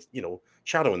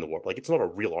Shadow in the Warp. Like it's not a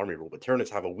real army rule, but Tyranids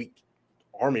have a weak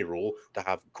army rule to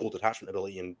have cool detachment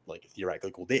ability and like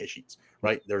theoretically cool data sheets,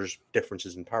 right? There's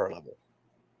differences in power level.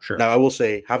 Sure. Now I will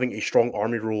say having a strong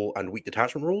army rule and weak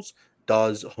detachment rules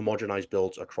does homogenize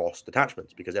builds across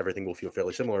detachments because everything will feel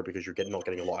fairly similar because you're not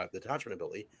getting a lot of the detachment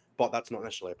ability. But that's not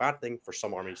necessarily a bad thing for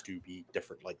some armies to be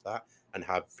different like that and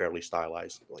have fairly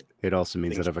stylized. Like it also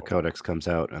means that if a codex comes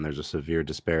out and there's a severe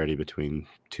disparity between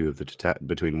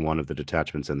between one of the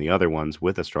detachments and the other ones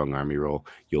with a strong army role,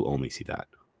 you'll only see that.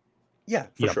 Yeah,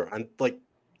 for sure. And like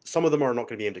some of them are not going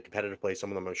to be aimed at competitive play. Some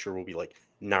of them I'm sure will be like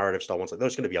narrative style ones. Like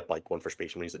there's going to be a bike one for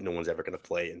Space Marines that no one's ever going to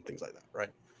play and things like that, right?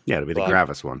 Yeah, it'll be the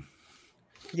Gravis one.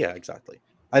 Yeah, exactly.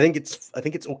 I think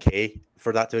it's okay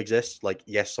for that to exist. Like,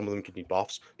 yes, some of them could need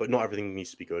buffs, but not everything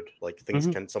needs to be good. Like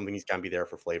some things can be there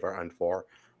for flavor and for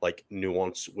like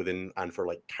nuance within and for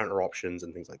like counter options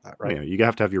and things like that, right? Yeah, you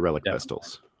have to have your relic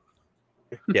pistols.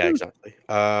 Yeah, exactly.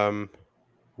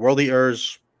 World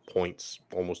Eaters points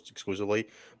almost exclusively,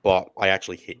 but I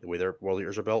actually hate the way their World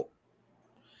Eaters are built.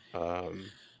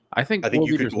 I think World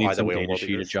Eaters need some data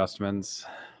sheet adjustments.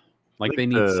 Like they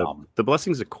need some. The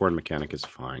Blessings of Khorne mechanic is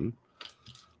fine.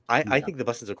 I think the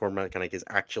Blessings of Khorne mechanic is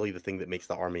actually the thing that makes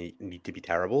the army need to be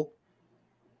terrible.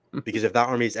 Because if that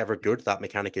army is ever good, that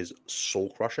mechanic is soul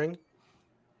crushing.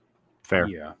 Fair.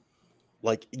 Yeah.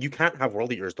 Like you can't have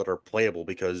World Eaters that are playable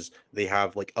because they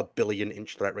have like 1 billion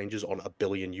inch threat ranges on 1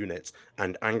 billion units,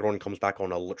 and Angron comes back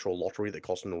on a literal lottery that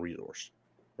costs no resource,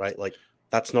 right? Like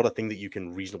that's not a thing that you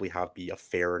can reasonably have be a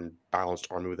fair and balanced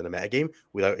army within a metagame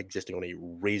without existing on a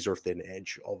razor thin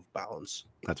edge of balance.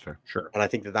 That's fair. Sure. And I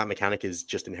think that mechanic is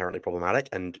just inherently problematic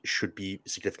and should be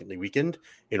significantly weakened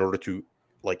in order to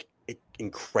like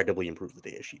incredibly improve the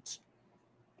data sheets.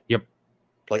 Yep.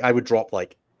 Like I would drop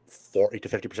like 40 to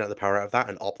 50% of the power out of that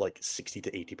and up like 60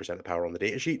 to 80% of the power on the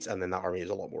data sheets, and then that army is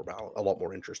a lot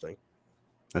more interesting.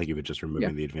 I think even just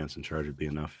removing the advance in charge would be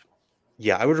enough.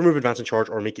 Yeah, I would remove advance in charge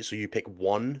or make it so you pick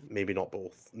one, maybe not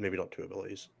both, maybe not two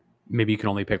abilities. Maybe you can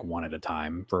only pick one at a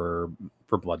time for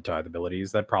blood tithe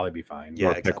abilities. That'd probably be fine. Yeah,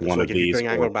 or exactly. pick one So, of like, if you're these putting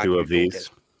or Angrel back, two you of don't these.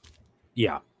 get.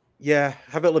 Yeah. Yeah,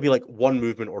 have it be like one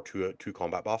movement or two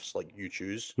combat buffs, like you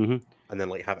choose, Mhm. and then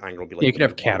like have Angrel be Yeah, like you could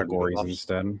have one of the movement categories buffs.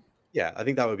 instead. Yeah, I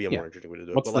think that would be a Yeah. more interesting way to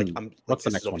do it. What's But like, the I'm like, what's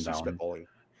the this is next one obviously down? spitballing.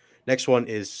 Next one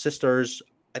is Sisters.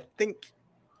 I think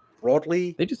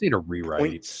broadly They just need a rewrite.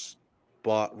 points,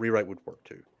 but rewrite would work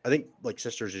too. I think like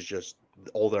Sisters is just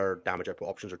all their damage output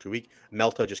options are too weak.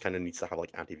 Melta just kind of needs to have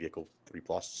like anti-vehicle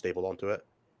 3+ stapled onto it.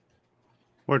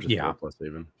 Or just Yeah. 4+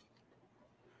 even.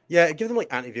 Yeah, give them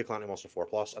like anti-vehicle, anti-monster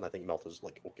 4+, and I think Melta's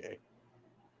like okay.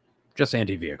 Just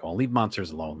anti-vehicle. Leave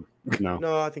monsters alone.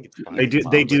 No, I think it's fine. They do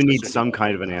Especially need with some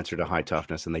kind of an answer to high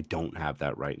toughness, and they don't have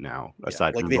that right now, Yeah,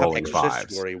 aside like from they have rolling Exorcist,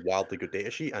 fives. who are a wildly good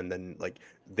data sheet, and then like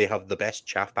they have the best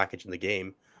chaff package in the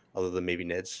game, other than maybe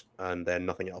Nids, and then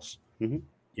nothing else. Mhm.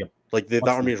 Yep. Like the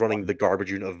What's army the is running one? the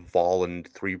garbage unit of Vol and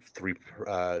three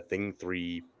Paragon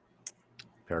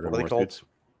what are they called? Warsuits.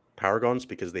 Paragons,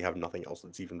 because they have nothing else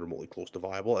that's even remotely close to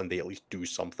viable, and they at least do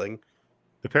something.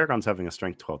 The Paragon's having a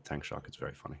strength 12 tank shock. It's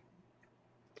very funny.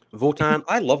 Votan,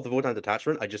 I love the Votan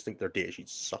detachment. I just think their data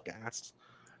sheets suck ass.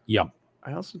 Yep.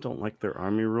 I also don't like their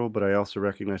army rule, but I also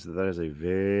recognize that that is a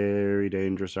very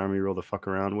dangerous army rule to fuck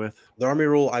around with. The army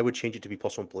rule, I would change it to be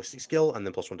 +1 ballistic skill, and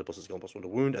then +1 to ballistic skill and +1 to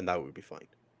wound, and that would be fine.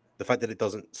 The fact that it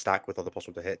doesn't stack with other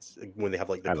 +1 to hits when they have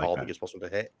like the I like call that. that gives +1 to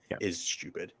hit Yeah. is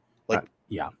stupid. Like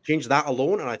Yeah. change that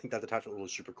alone, and I think that detachment rule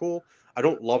is super cool. I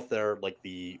don't love their like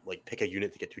pick a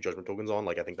unit to get 2 judgment tokens on.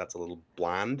 Like I think that's a little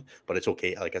bland, but it's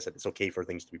okay. Like I said, it's okay for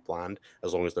things to be bland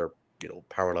as long as their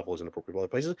power level is in appropriate other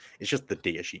places. It's just the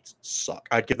data sheets suck.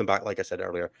 I'd give them back, like I said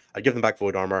earlier. I'd give them back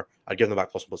void armor. I'd give them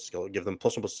back +1 skill. Give them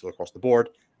 +1 skill across the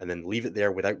board, and then leave it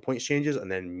there without points changes, and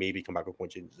then maybe come back with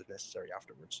point changes if necessary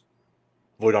afterwards.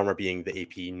 Void armor being the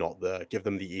AP, not the give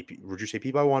them the AP reduce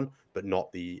AP by 1, but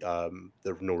not the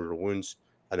no real wounds,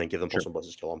 and then give them +1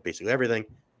 ballistic skill on basically everything.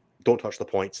 Don't touch the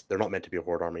points. They're not meant to be a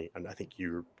horde army, and I think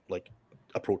you're like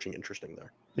approaching interesting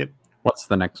there. Yep. What's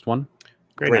the next one?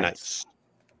 Grey Knights.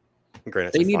 Grey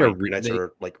Knights They are need fine. Grey Knights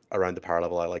are like around the power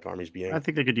level I like armies being. I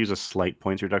think they could use a slight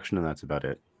points reduction, and that's about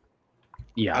it.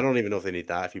 Yeah. I don't even know if they need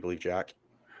that, if you believe Jack.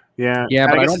 Yeah, Yeah,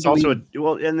 but I don't it's also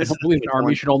believe, and this I don't believe an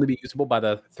army should only be usable by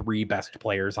the 3 best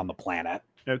players on the planet.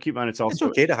 No, keep in mind, it's also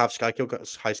okay to have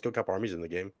high skill cap armies in the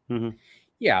game. Mhm.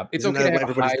 Yeah, it's Isn't okay that to what have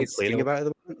everybody's a high complaining skill. about at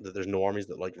the moment? That there's no armies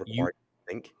that like require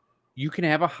to think. You can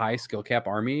have a high skill cap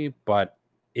army, but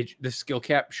the skill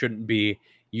cap shouldn't be.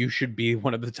 You should be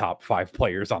one of the top 5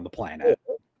 players on the planet.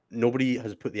 Nobody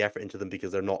has put the effort into them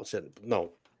because they're not.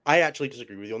 No, I actually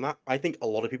disagree with you on that. I think a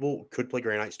lot of people could play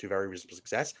Grey Knights to very reasonable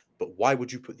success, but why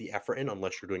would you put the effort in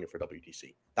unless you're doing it for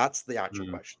WTC? That's the actual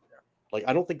question there. Like,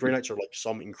 I don't think Grey Knights are like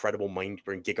some incredible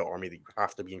mind-blowing giga army that you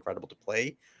have to be incredible to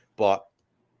play, but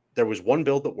there was one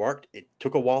build that worked. It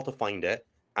took a while to find it,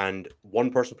 and one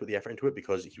person put the effort into it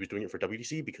because he was doing it for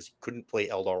WTC because he couldn't play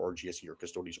Eldar or GSE or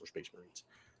Custodes or Space Marines,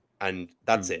 and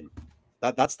that's it.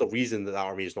 That's the reason that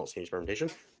army is not seeing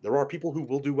experimentation. There are people who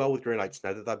will do well with Grey Knights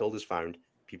now that build is found.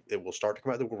 It will start to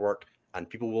come out of the woodwork, and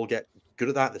people will get good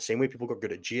at that the same way people got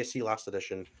good at GSC last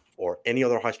edition or any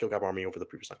other high skill cap army over the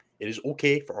previous time. It is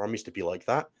okay for armies to be like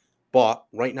that, but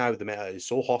right now the meta is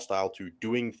so hostile to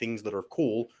doing things that are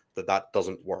cool that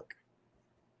doesn't work.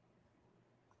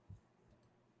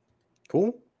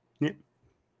 Cool? Yep.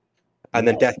 And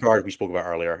then Death Guard, we spoke about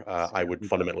earlier. I would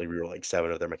fundamentally reroll like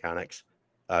 7 of their mechanics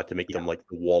to make them like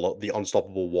the wall, the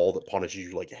unstoppable wall that punishes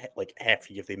you like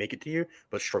hefty if they make it to you,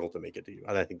 but struggle to make it to you.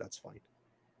 And I think that's fine.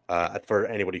 For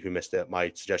anybody who missed it,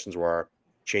 my suggestions were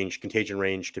change contagion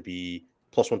range to be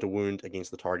 +1 to wound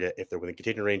against the target if they're within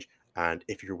contagion range, and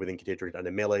if you're within contagion range and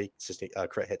a melee,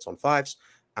 crit hits on 5s,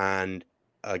 and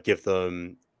give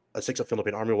them a 6 of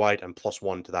Philippine army wide and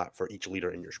 +1 to that for each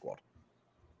leader in your squad.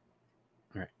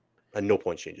 And no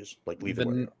point changes. Like leave them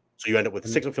where they are. So you end up with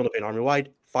 6 up Philippine army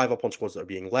wide, 5 up on squads that are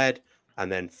being led, and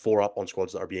then 4 up on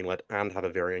squads that are being led and have a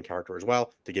variant character as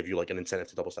well to give you like an incentive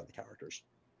to double set the characters.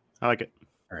 I like it.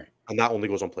 All right. And that only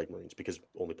goes on Plague Marines because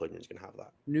only Plague Marines can have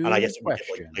that. And I guess we get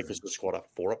like Life is the squad at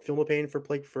 4 up Philippine for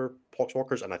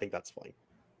Poxwalkers, and I think that's fine.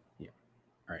 Yeah.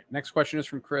 All right. Next question is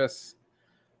from Chris.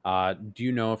 Do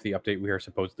you know if the update we are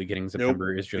supposedly getting in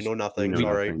September is just we know nothing?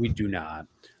 Sorry, we do not.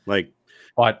 Like,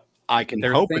 but I can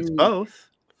hope it's both.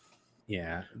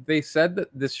 Yeah, they said that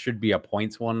this should be a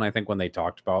points one. I think when they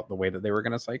talked about the way that they were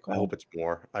going to cycle. I hope it's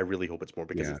more. I really hope it's more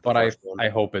because it's the but first one. I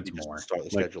hope it's more. Start the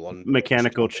schedule on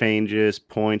mechanical changes,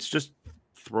 points. Just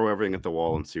throw everything at the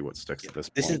wall and see what sticks at this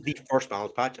point. This is the first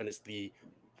balance patch, and it's the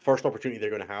first opportunity they're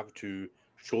going to have to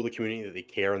show the community that they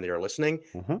care and they are listening.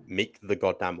 Make the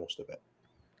goddamn most of it.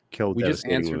 Kill We just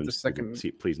devastating answered the wounds.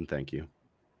 second. Please and thank you.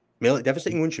 Melee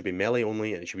devastating wounds should be melee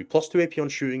only, and it should be plus 2 AP on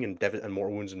shooting and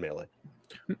mortal wounds in melee.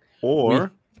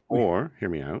 Or hear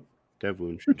me out. Dev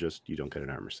wound should just you don't get an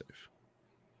armor save.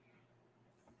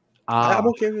 I'm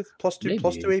okay with plus two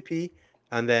maybe. AP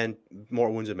and then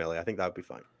mortal wounds in melee. I think that would be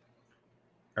fine.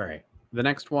 All right. The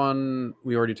next one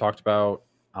we already talked about.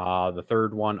 The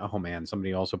third one, oh man,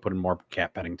 somebody also put in more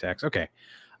cat petting tax. Okay.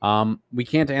 We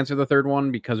can't answer the third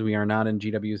one because we are not in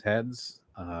GW's heads.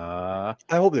 I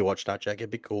hope they watch that, Jack.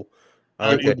 It'd be cool.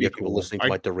 I like the idea of people listening to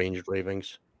my deranged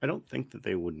ravings. I don't think that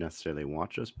they would necessarily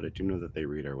watch us, but I do know that they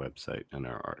read our website and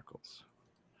our articles.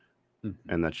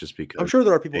 And that's just because I'm sure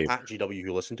there are people at GW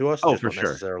who listen to us. Oh, just for not sure.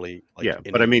 Necessarily, like, yeah,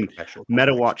 but I mean,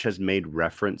 MetaWatch has made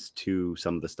reference to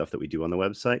some of the stuff that we do on the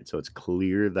website, so it's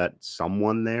clear that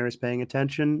someone there is paying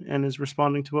attention and is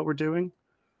responding to what we're doing.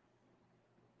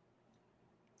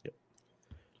 Yep.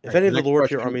 If any of the lower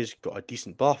tier armies got a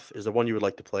decent buff, is there one you would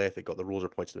like to play if it got the rules or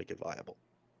points to make it viable?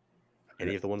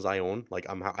 Any of the ones I own, like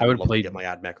I would love to get my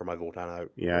Admech or my Votan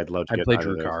out. Yeah, I'd love to get play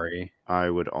Drukari.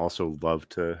 I would also love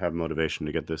to have motivation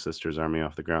to get the Sisters army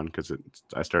off the ground because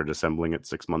I started assembling it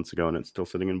 6 months ago and it's still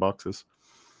sitting in boxes.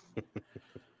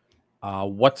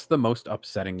 What's the most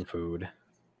upsetting food?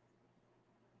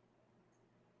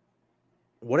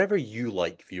 Whatever you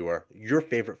like, viewer. Your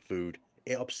favorite food.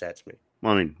 It upsets me.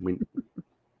 Well, I mean,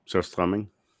 surströmming.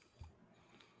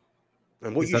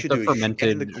 And what you should do is you should get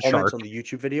in the comments on the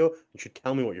YouTube video. You should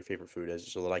tell me what your favorite food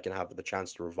is so that I can have the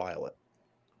chance to revile it.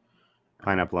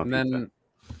 Pineapple on pizza. Then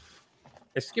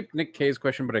I skipped Nick K's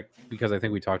question, but because I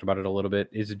think we talked about it a little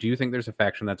bit. Do you think there's a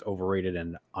faction that's overrated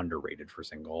and underrated for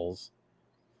singles?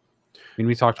 I mean,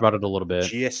 we talked about it a little bit.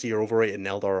 GSC are overrated and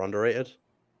Eldar are underrated.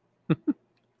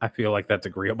 I feel like that's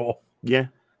agreeable. Yeah.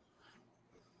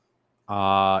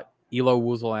 Elo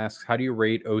Woozle asks, how do you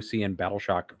rate OC and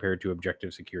Battleshock compared to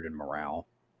Objective Secured and Morale?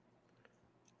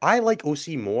 I like OC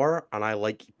more, and I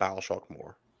like Battleshock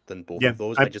more than both of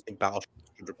those. I just think Battleshock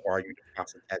should require you to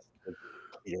pass a test to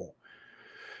clear it.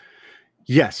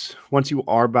 Yes. Once you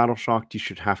are Battleshocked, you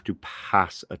should have to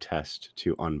pass a test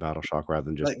to unBattleshock rather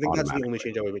than just I think that's the only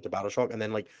change I would make to Battleshock. And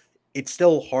then, like, it's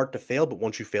still hard to fail, but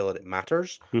once you fail it, it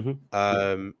matters.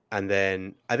 And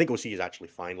then I think OC is actually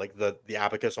fine. Like, the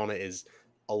abacus on it is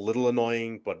a little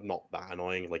annoying, but not that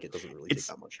annoying. Like, it doesn't really take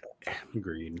that much help.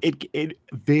 Agreed. It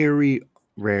very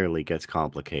rarely gets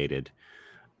complicated,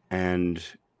 and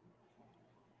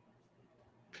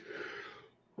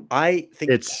I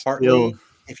think it's partly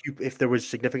if there was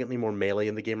significantly more melee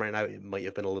in the game right now, it might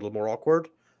have been a little more awkward.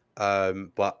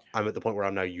 But I'm at the point where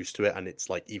I'm now used to it, and it's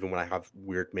like even when I have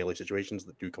weird melee situations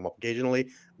that do come up occasionally,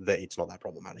 that it's not that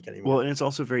problematic anymore. Well, and it's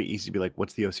also very easy to be like,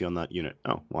 what's the OC on that unit?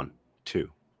 Oh, 1, 2.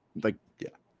 Like,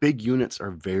 big units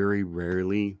are very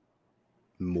rarely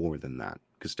more than that.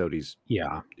 Custodies,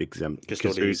 exempt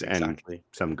Custodies and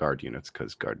some guard units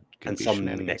because guard can and be some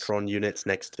Necron units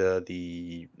next to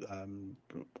the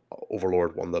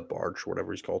Overlord one, the Barge,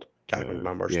 whatever he's called.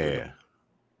 Barge. Yeah.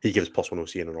 He gives +1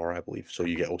 OC and an R, I believe. So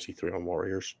you get OC3 on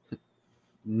Warriors.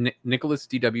 Nicholas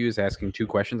DW is asking 2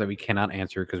 questions that we cannot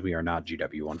answer because we are not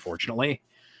GW, unfortunately.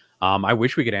 I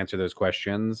wish we could answer those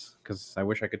questions because I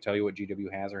wish I could tell you what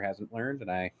GW has or hasn't learned,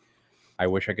 and I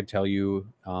wish I could tell you.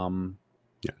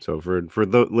 So for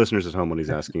the listeners at home, what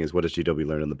he's asking is, what has GW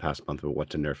learned in the past month about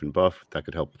what to nerf and buff that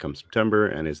could help come September,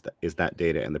 and is that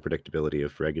data and the predictability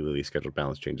of regularly scheduled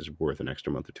balance changes worth an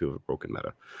extra month or 2 of a broken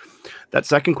meta? That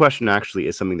second question actually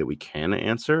is something that we can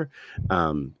answer.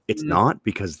 It's not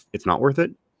because it's not worth it,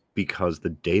 because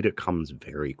the data comes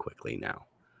very quickly now.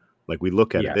 Like, we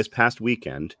look at it this past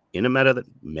weekend in a meta that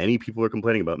many people are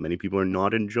complaining about, many people are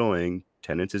not enjoying.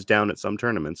 Tenants is down at some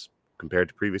tournaments compared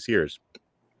to previous years.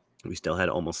 We still had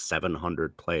almost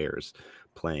 700 players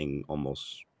playing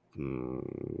almost, I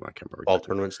can't remember. 12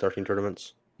 tournaments, 13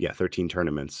 tournaments. Yeah, 13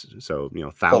 tournaments. So,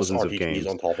 thousands of games.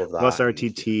 On top of that. Plus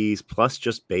RTTs, plus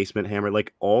just Basement Hammer.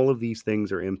 Like, all of these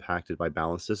things are impacted by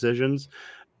balance decisions.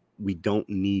 We don't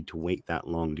need to wait that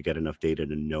long to get enough data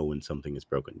to know when something is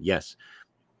broken. Yes,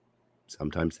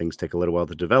 sometimes things take a little while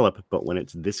to develop, but when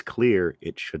it's this clear,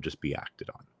 it should just be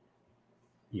acted on.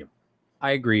 Yeah,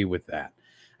 I agree with that.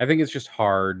 I think it's just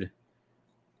hard.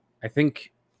 I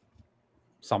think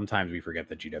sometimes we forget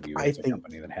that GW is a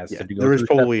company that has to do there is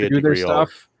probably a degree of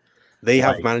they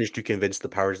have like, managed to convince the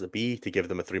powers that be to give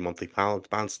them a 3-monthly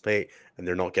balance state, and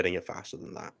they're not getting it faster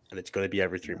than that. And it's going to be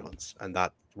every 3 months, and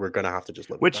that we're going to have to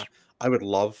just live with that. I would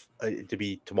love it to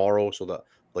be tomorrow so that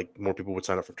like more people would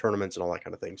sign up for tournaments and all that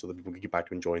kind of thing, so that people could get back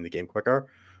to enjoying the game quicker.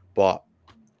 But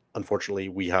unfortunately,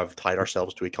 we have tied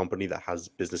ourselves to a company that has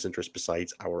business interests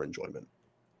besides our enjoyment.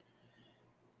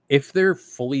 if they're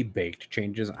fully baked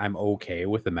changes, I'm okay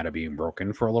with the meta being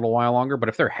broken for a little while longer. But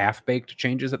if they're half baked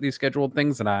changes at these scheduled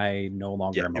things, then I no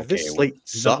longer am if okay this with slate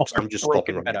the sucks, more I'm just broken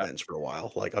stopping running meta. events for a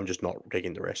while. Like I'm just not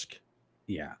taking the risk.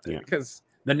 Yeah, Yeah. because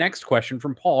the next question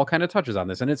from Paul kind of touches on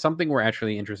this, and it's something we're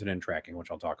actually interested in tracking,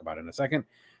 which I'll talk about in a second,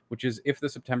 which is if the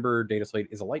September data slate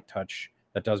is a light touch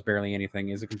that does barely anything,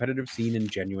 is a competitive scene in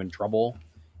genuine trouble?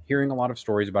 Hearing a lot of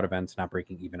stories about events not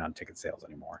breaking even on ticket sales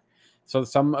anymore. So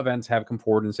some events have come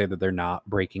forward and say that they're not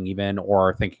breaking even or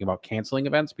are thinking about canceling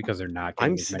events because they're not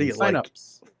getting I'm as many sitting at like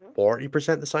signups.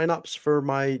 40% the signups for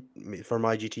my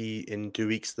GT in 2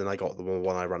 weeks than I got the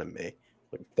one I run in May.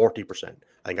 Like 40%.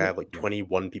 I think I have like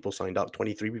 21 people signed up,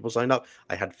 23 people signed up.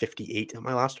 I had 58 at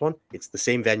my last one. It's the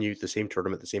same venue, the same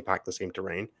tournament, the same pack, the same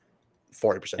terrain.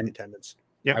 40% And the attendance.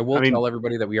 Yeah, I will tell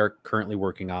everybody that we are currently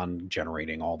working on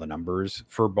generating all the numbers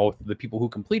for both the people who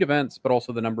complete events, but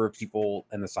also the number of people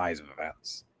and the size of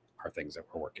events are things that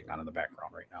we're working on in the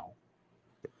background right now.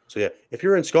 So yeah, if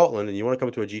you're in Scotland and you want to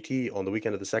come to a GT on the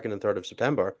weekend of the 2nd and 3rd of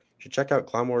September, you should check out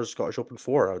Clan Wars Scottish Open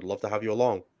 4. I would love to have you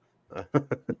along.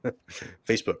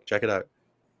 Facebook, check it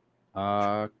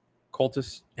out.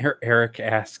 Cultist Eric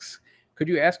asks, could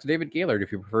you ask David Gaylord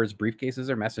if he prefers briefcases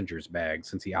or messenger's bags,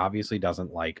 since he obviously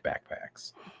doesn't like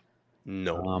backpacks?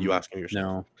 No, you ask him yourself.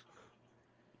 No.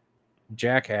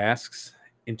 Jack asks,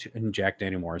 and Jack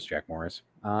Morris,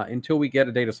 until we get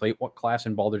a data slate, what class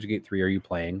in Baldur's Gate 3 are you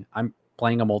playing? I'm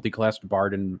playing a multi-classed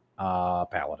Bard and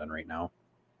Paladin right now.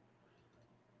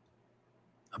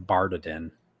 A Bardadin,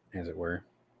 as it were.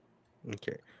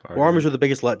 Okay. What armies were the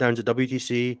biggest letdowns at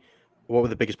WTC? What were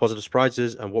the biggest positive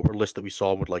surprises? And what were lists that we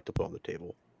saw and would like to put on the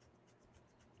table?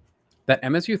 That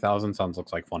MSU 1000 Suns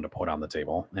looks like fun to put on the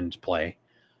table and play.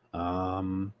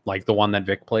 Like the one that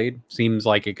Vic played seems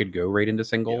like it could go right into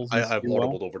singles. Yeah, I've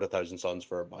audibled over to 1000 Suns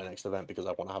for my next event because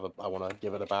I want to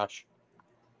give it a bash.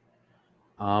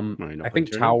 I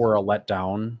think Tau were a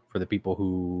letdown for the people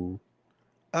who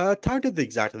Tau did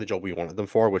exactly the job we wanted them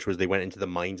for, which was they went into the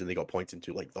mines and they got points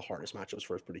into like the hardest matchups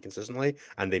for us pretty consistently,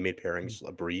 and they made pairings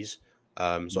a breeze.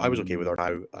 So I was okay with our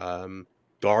Tau.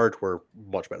 Guard were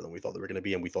much better than we thought they were going to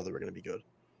be, and we thought they were going to be good.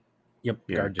 Yep,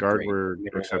 yeah, Guard were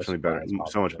exceptionally better,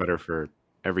 so much better for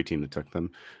every team that took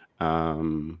them.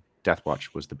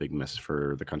 Deathwatch was the big miss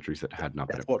for the countries that had not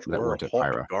been Deathwatch were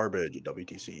hot garbage at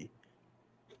WTC.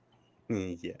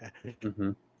 Yeah.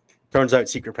 Mm-hmm. Turns out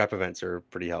secret prep events are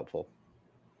pretty helpful.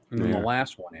 And then the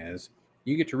last one is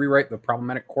you get to rewrite the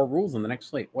problematic core rules in the next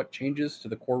slate. What changes to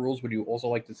the core rules would you also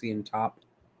like to see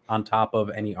on top of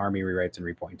any army rewrites and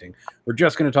repointing? We're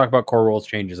just going to talk about core rules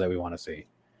changes that we want to see.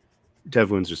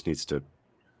 Dev Wounds just needs to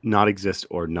not exist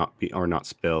or not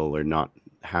spill or not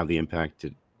have the impact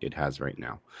it has right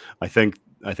now. I think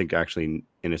actually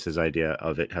Innes's idea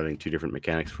of it having two different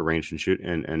mechanics for range and shoot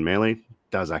and melee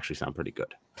does actually sound pretty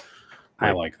good.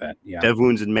 I like that. Yeah. Dev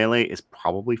Wounds and melee is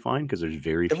probably fine because there's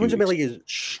very few. Dev Wounds and melee is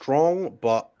strong,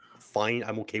 but fine.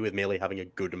 I'm okay with melee having a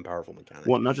good and powerful mechanic.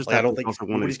 Well, not just that. I don't think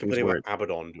nobody's complaining about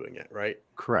Abaddon doing it, right?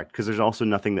 Correct, because there's also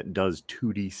nothing that does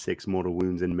 2d6 mortal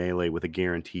wounds in melee with a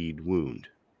guaranteed wound.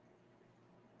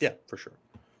 Yeah, for sure.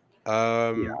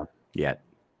 Yet.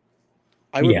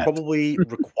 I would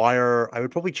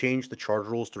probably change the charge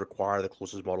rules to require the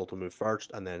closest model to move first,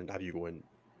 and then have you go in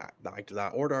back to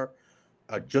that order,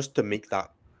 just to make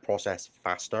that process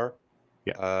faster.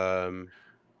 Yeah.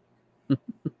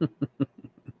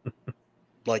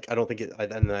 Like I don't think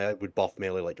and I would buff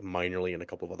melee like minorly in a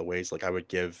couple of other ways. Like I would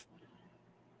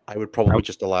probably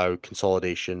just allow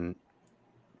consolidation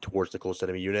towards the close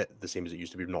enemy unit, the same as it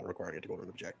used to be, not requiring it to go to an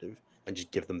objective, and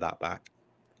just give them that back,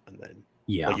 and then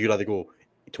like you could either go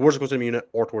towards the close enemy unit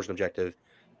or towards an objective.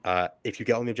 If you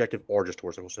get on the objective, or just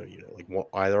towards the close enemy unit, like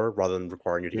either, rather than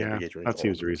requiring you to engage. That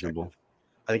seems reasonable.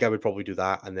 I think I would probably do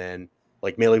that, and then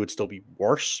like melee would still be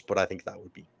worse, but I think that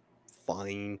would be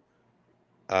fine.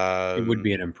 It would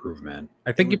be an improvement.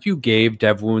 I think if you gave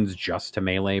Dev Wounds just to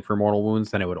melee for mortal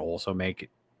wounds, then it would also make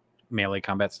melee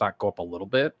combat stock go up a little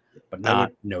bit, but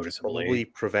not noticeably. Probably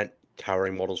prevent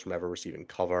towering models from ever receiving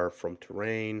cover from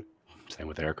terrain. Same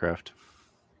with aircraft.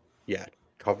 Yeah,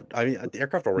 cover. I mean, the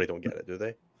aircraft already don't get it, do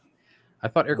they? I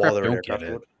thought aircraft don't get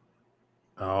it.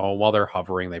 Oh, while they're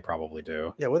hovering, they probably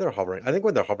do. Yeah, when they're hovering, I think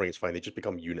when they're hovering, it's fine. They just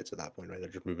become units at that point, right? They're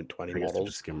just moving 20 models.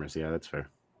 Just skimmers, yeah, that's fair.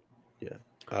 Yeah.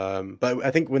 But I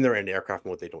think when they're in aircraft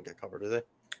mode, they don't get covered, do they?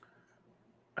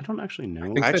 I don't actually know. I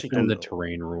think that's in the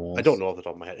terrain rules. I don't know off the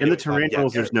top of my head. In the terrain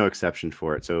rules, there's no exception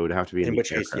for it, so it would have to be in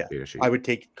which case, I would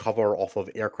take cover off of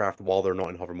aircraft while they're not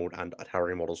in hover mode and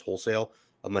towering models wholesale,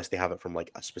 unless they have it from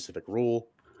like a specific rule.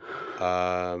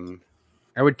 I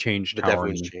would change the Dev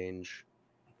Wounds change.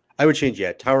 I would change,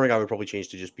 towering. I would probably change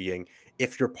to just being,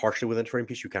 if you're partially within a terrain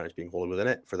piece, you count as being wholly within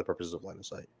it for the purposes of line of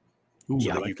sight. Ooh,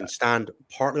 So that you can stand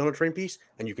partly on a terrain piece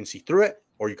and you can see through it,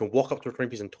 or you can walk up to a terrain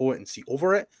piece and tow it and see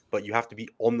over it, but you have to be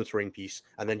on the terrain piece,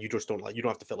 and then you just don't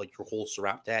have to fit like your whole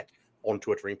Serap deck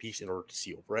onto a terrain piece in order to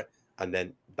see over it, and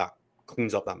then that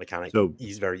cleans up that mechanic so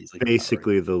very easily.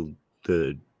 Basically, the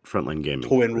frontline gaming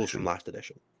tow-in rules from last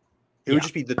edition. It would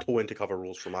just be the tow-in to cover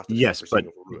rules from last edition. Yes, but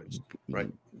ruins, right?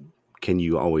 Can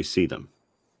you always see them?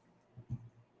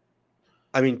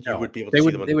 I mean, you would be able to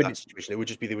see them in that situation. It would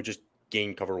just be they would just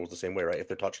gain cover rules the same way, right? If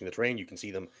they're touching the terrain, you can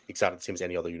see them exactly the same as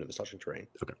any other unit that's touching terrain.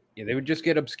 Okay. Yeah, they would just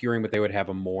get obscuring, but they would have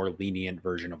a more lenient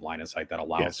version of line of sight that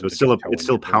allows. Yeah, so it's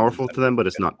still powerful to them, but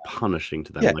it's not punishing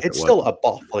to them. Yeah, it's still a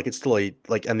buff. Like it's still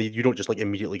and you don't just like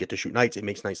immediately get to shoot knights. It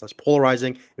makes knights less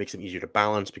polarizing. It makes them easier to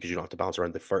balance because you don't have to bounce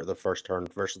around the first turn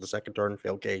versus the second turn.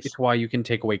 Failed case. It's why you can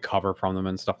take away cover from them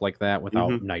and stuff like that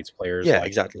without knights players.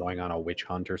 Exactly. Going on a witch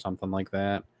hunt or something like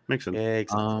that. Makes sense. Yeah,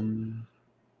 exactly.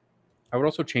 I would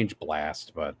also change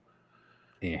blast, but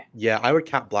yeah, I would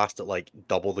cap blast at like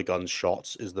double the gun's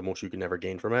shots is the most you can ever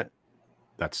gain from it.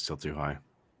 That's still too high.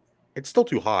 It's still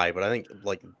too high, but I think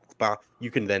like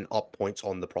you can then up points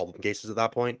on the problem cases at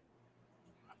that point.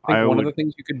 I think one of the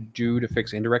things you could do to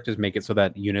fix indirect is make it so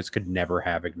that units could never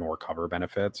have ignore cover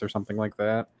benefits or something like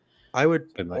that. I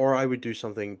would do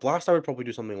something. Blast, I would probably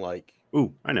do something like.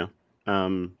 Ooh, I know.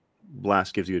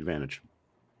 Blast gives you advantage.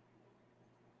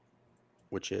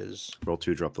 Which is roll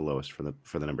 2, drop the lowest for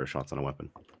the number of shots on a weapon.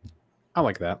 I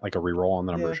like that, like a reroll on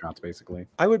the number of shots, basically.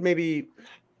 I would maybe.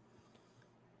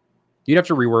 You'd have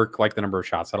to rework like the number of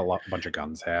shots that a bunch of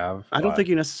guns have. I don't think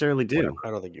you necessarily do. I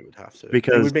don't think you would have to,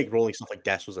 because it would make rolling stuff like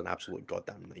death was an absolute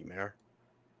goddamn nightmare.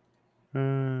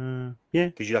 Yeah,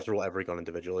 because you'd have to roll every gun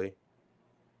individually.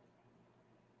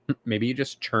 Maybe you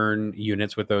just turn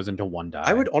units with those into 1 die.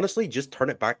 I would honestly just turn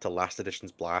it back to last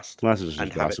edition's blast. Last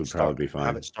edition's blast would probably be fine.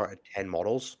 Have it start at 10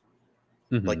 models.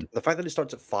 Like the fact that it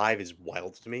starts at 5 is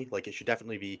wild to me. Like it should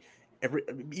definitely be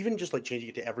even just like changing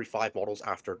it to every 5 models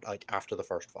after the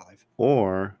first 5.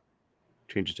 Or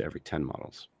change it to every 10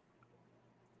 models.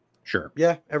 Sure.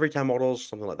 Yeah, every 10 models,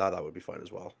 something like that. That would be fine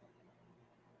as well.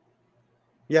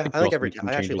 Yeah, I like every 10.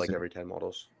 I actually like every 10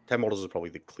 models. 10 models is probably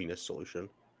the cleanest solution.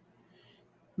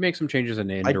 Make some changes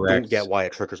in indirect. I don't get why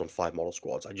it triggers on 5 model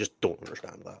squads. I just don't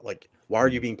understand that. Like, why are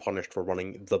you being punished for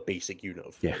running the basic unit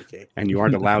of 40k? And you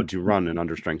aren't allowed to run an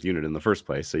understrength unit in the first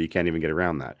place, so you can't even get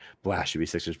around that. Blast should be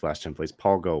 6-inch blast templates.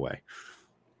 Paul, go away.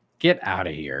 Get out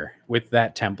of here with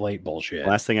that template bullshit.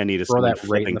 Last thing I need is that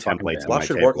flipping templates. Blast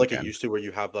should work like it used to, where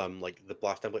you have like the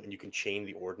blast template and you can chain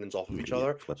the ordnance off of each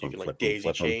other. So you can like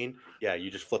daisy chain. Yeah,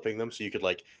 you just flipping them, so you could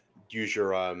like use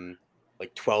your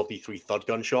like 12d3 thud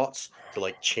gun shots to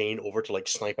like chain over to like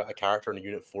snipe at a character in a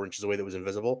unit 4 inches away that was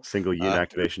invisible. Single unit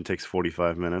activation takes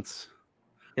 45 minutes.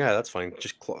 Yeah, that's fine.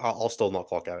 Just I'll still not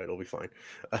clock out. It'll be fine.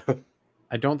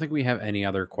 I don't think we have any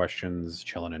other questions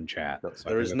chilling in chat. No, so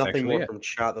there is nothing more from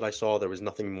chat that I saw. There was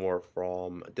nothing more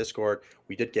from Discord.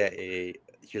 We did get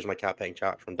here's my cat paying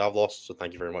chat from Davlos. So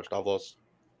thank you very much, Davlos.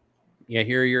 Yeah,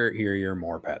 here are your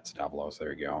more pets, Davlos.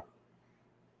 There you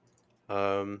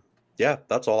go. Yeah,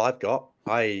 that's all I've got.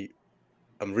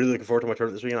 I'm really looking forward to my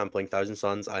tournament this weekend. I'm playing Thousand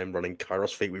Suns. I'm running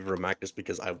Kairos Fate Weaver and Magnus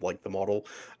because I like the model,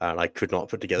 and I could not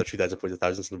put together 2,000 points of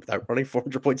Thousand Suns without running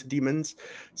 400 points of Demons.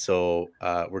 So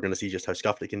we're going to see just how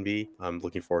scuffed it can be. I'm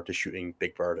looking forward to shooting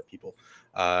Big Bird at people.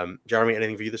 Jeremy,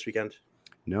 anything for you this weekend?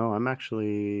 No,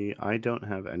 I don't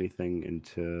have anything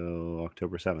until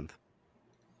October 7th.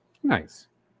 Nice.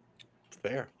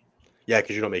 Fair. Yeah,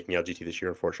 because you're not making LGT this year,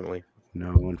 unfortunately.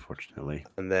 No, unfortunately.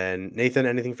 And then Nathan,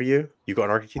 anything for you? You got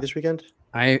an RTT this weekend?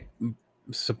 I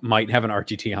might have an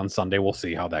RTT on Sunday. We'll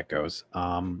see how that goes.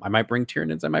 I might bring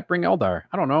Tyranids. I might bring Eldar.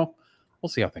 I don't know. We'll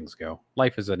see how things go.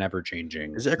 Life is an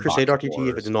ever-changing. Is it a Crusade RTT?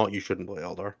 If it's not, you shouldn't play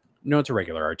Eldar. No, it's a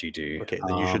regular RTT. Okay,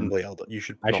 then you shouldn't play Eldar. You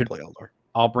should not play Eldar.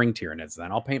 I'll bring Tyranids then.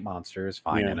 I'll paint monsters.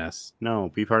 Fine, NS. No,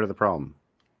 be part of the problem.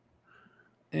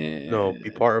 No, be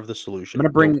part of the solution.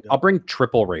 I'll bring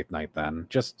triple Wraith Knight then.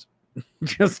 Just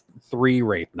 3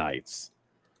 Wraith Knights.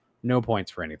 No points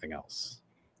for anything else.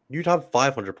 You'd have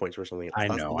 500 points for something else. I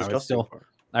know.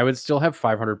 I would still have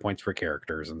 500 points for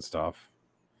characters and stuff.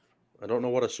 I don't know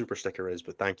what a super sticker is,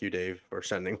 but thank you, Dave, for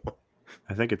sending one.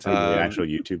 I think it's in the actual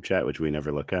YouTube chat, which we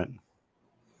never look at.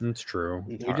 That's true.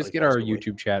 We just get our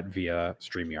YouTube chat via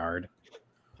StreamYard.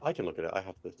 I can look at it. I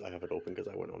have it open because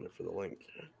I went on it for the link.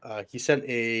 He sent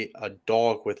a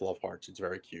dog with love hearts. It's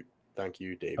very cute. Thank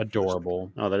you, Dave.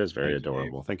 Adorable. Oh, that is very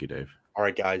adorable. Thank you, Dave. All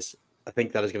right, guys. I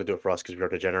think that is going to do it for us because we are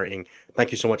degenerating.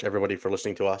 Thank you so much, everybody, for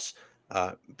listening to us.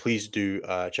 please do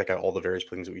check out all the various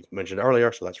things that we mentioned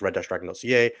earlier. So that's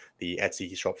red-dragon.ca, the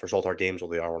Etsy shop for Saltar Games,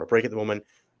 although they are on a break at the moment,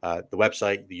 the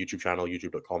website, the YouTube channel,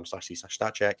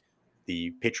 youtube.com/c/statcheck,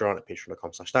 the Patreon at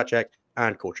patreon.com/statcheck,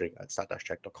 and coaching at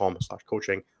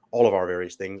stat-check.com/coaching. All of our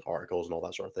various things, articles and all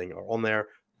that sort of thing are on there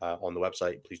on the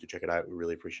website. Please do check it out. We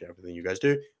really appreciate everything you guys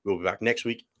do. We'll be back next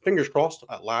week, fingers crossed,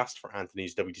 at last, for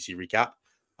Anthony's WTC recap.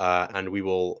 And we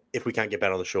will, if we can't get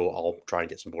Ben on the show, I'll try and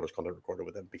get some bonus content recorded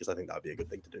with him, because I think that would be a good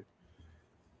thing to do.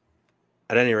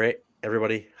 At any rate,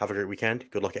 everybody, have a great weekend.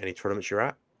 Good luck at any tournaments you're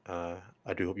at.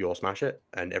 I do hope you all smash it.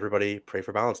 And everybody, pray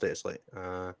for balance day slate.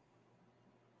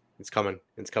 It's coming.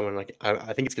 It's coming. Like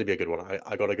I think it's going to be a good one.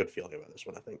 I got a good feeling about this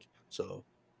one, I think. So,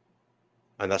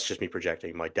 and that's just me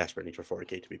projecting my desperate need for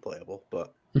 40k to be playable.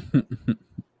 But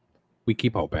we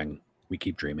keep hoping. We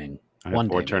keep dreaming. I have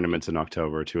 4 tournaments in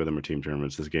October. 2 of them are team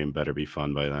tournaments. This game better be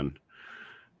fun by then.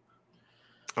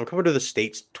 I'm coming to the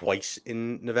States twice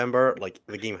in November. Like,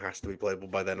 the game has to be playable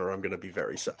by then, or I'm going to be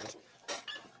very sad.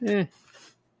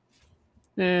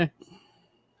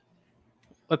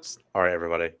 Let's. All right,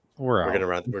 everybody. We're gonna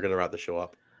wrap the show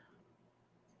up.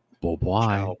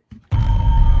 Bye.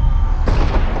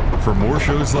 For more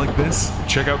shows like this,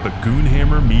 check out the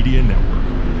Goonhammer Media Network.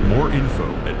 More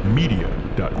info at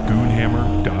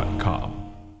media.goonhammer.com.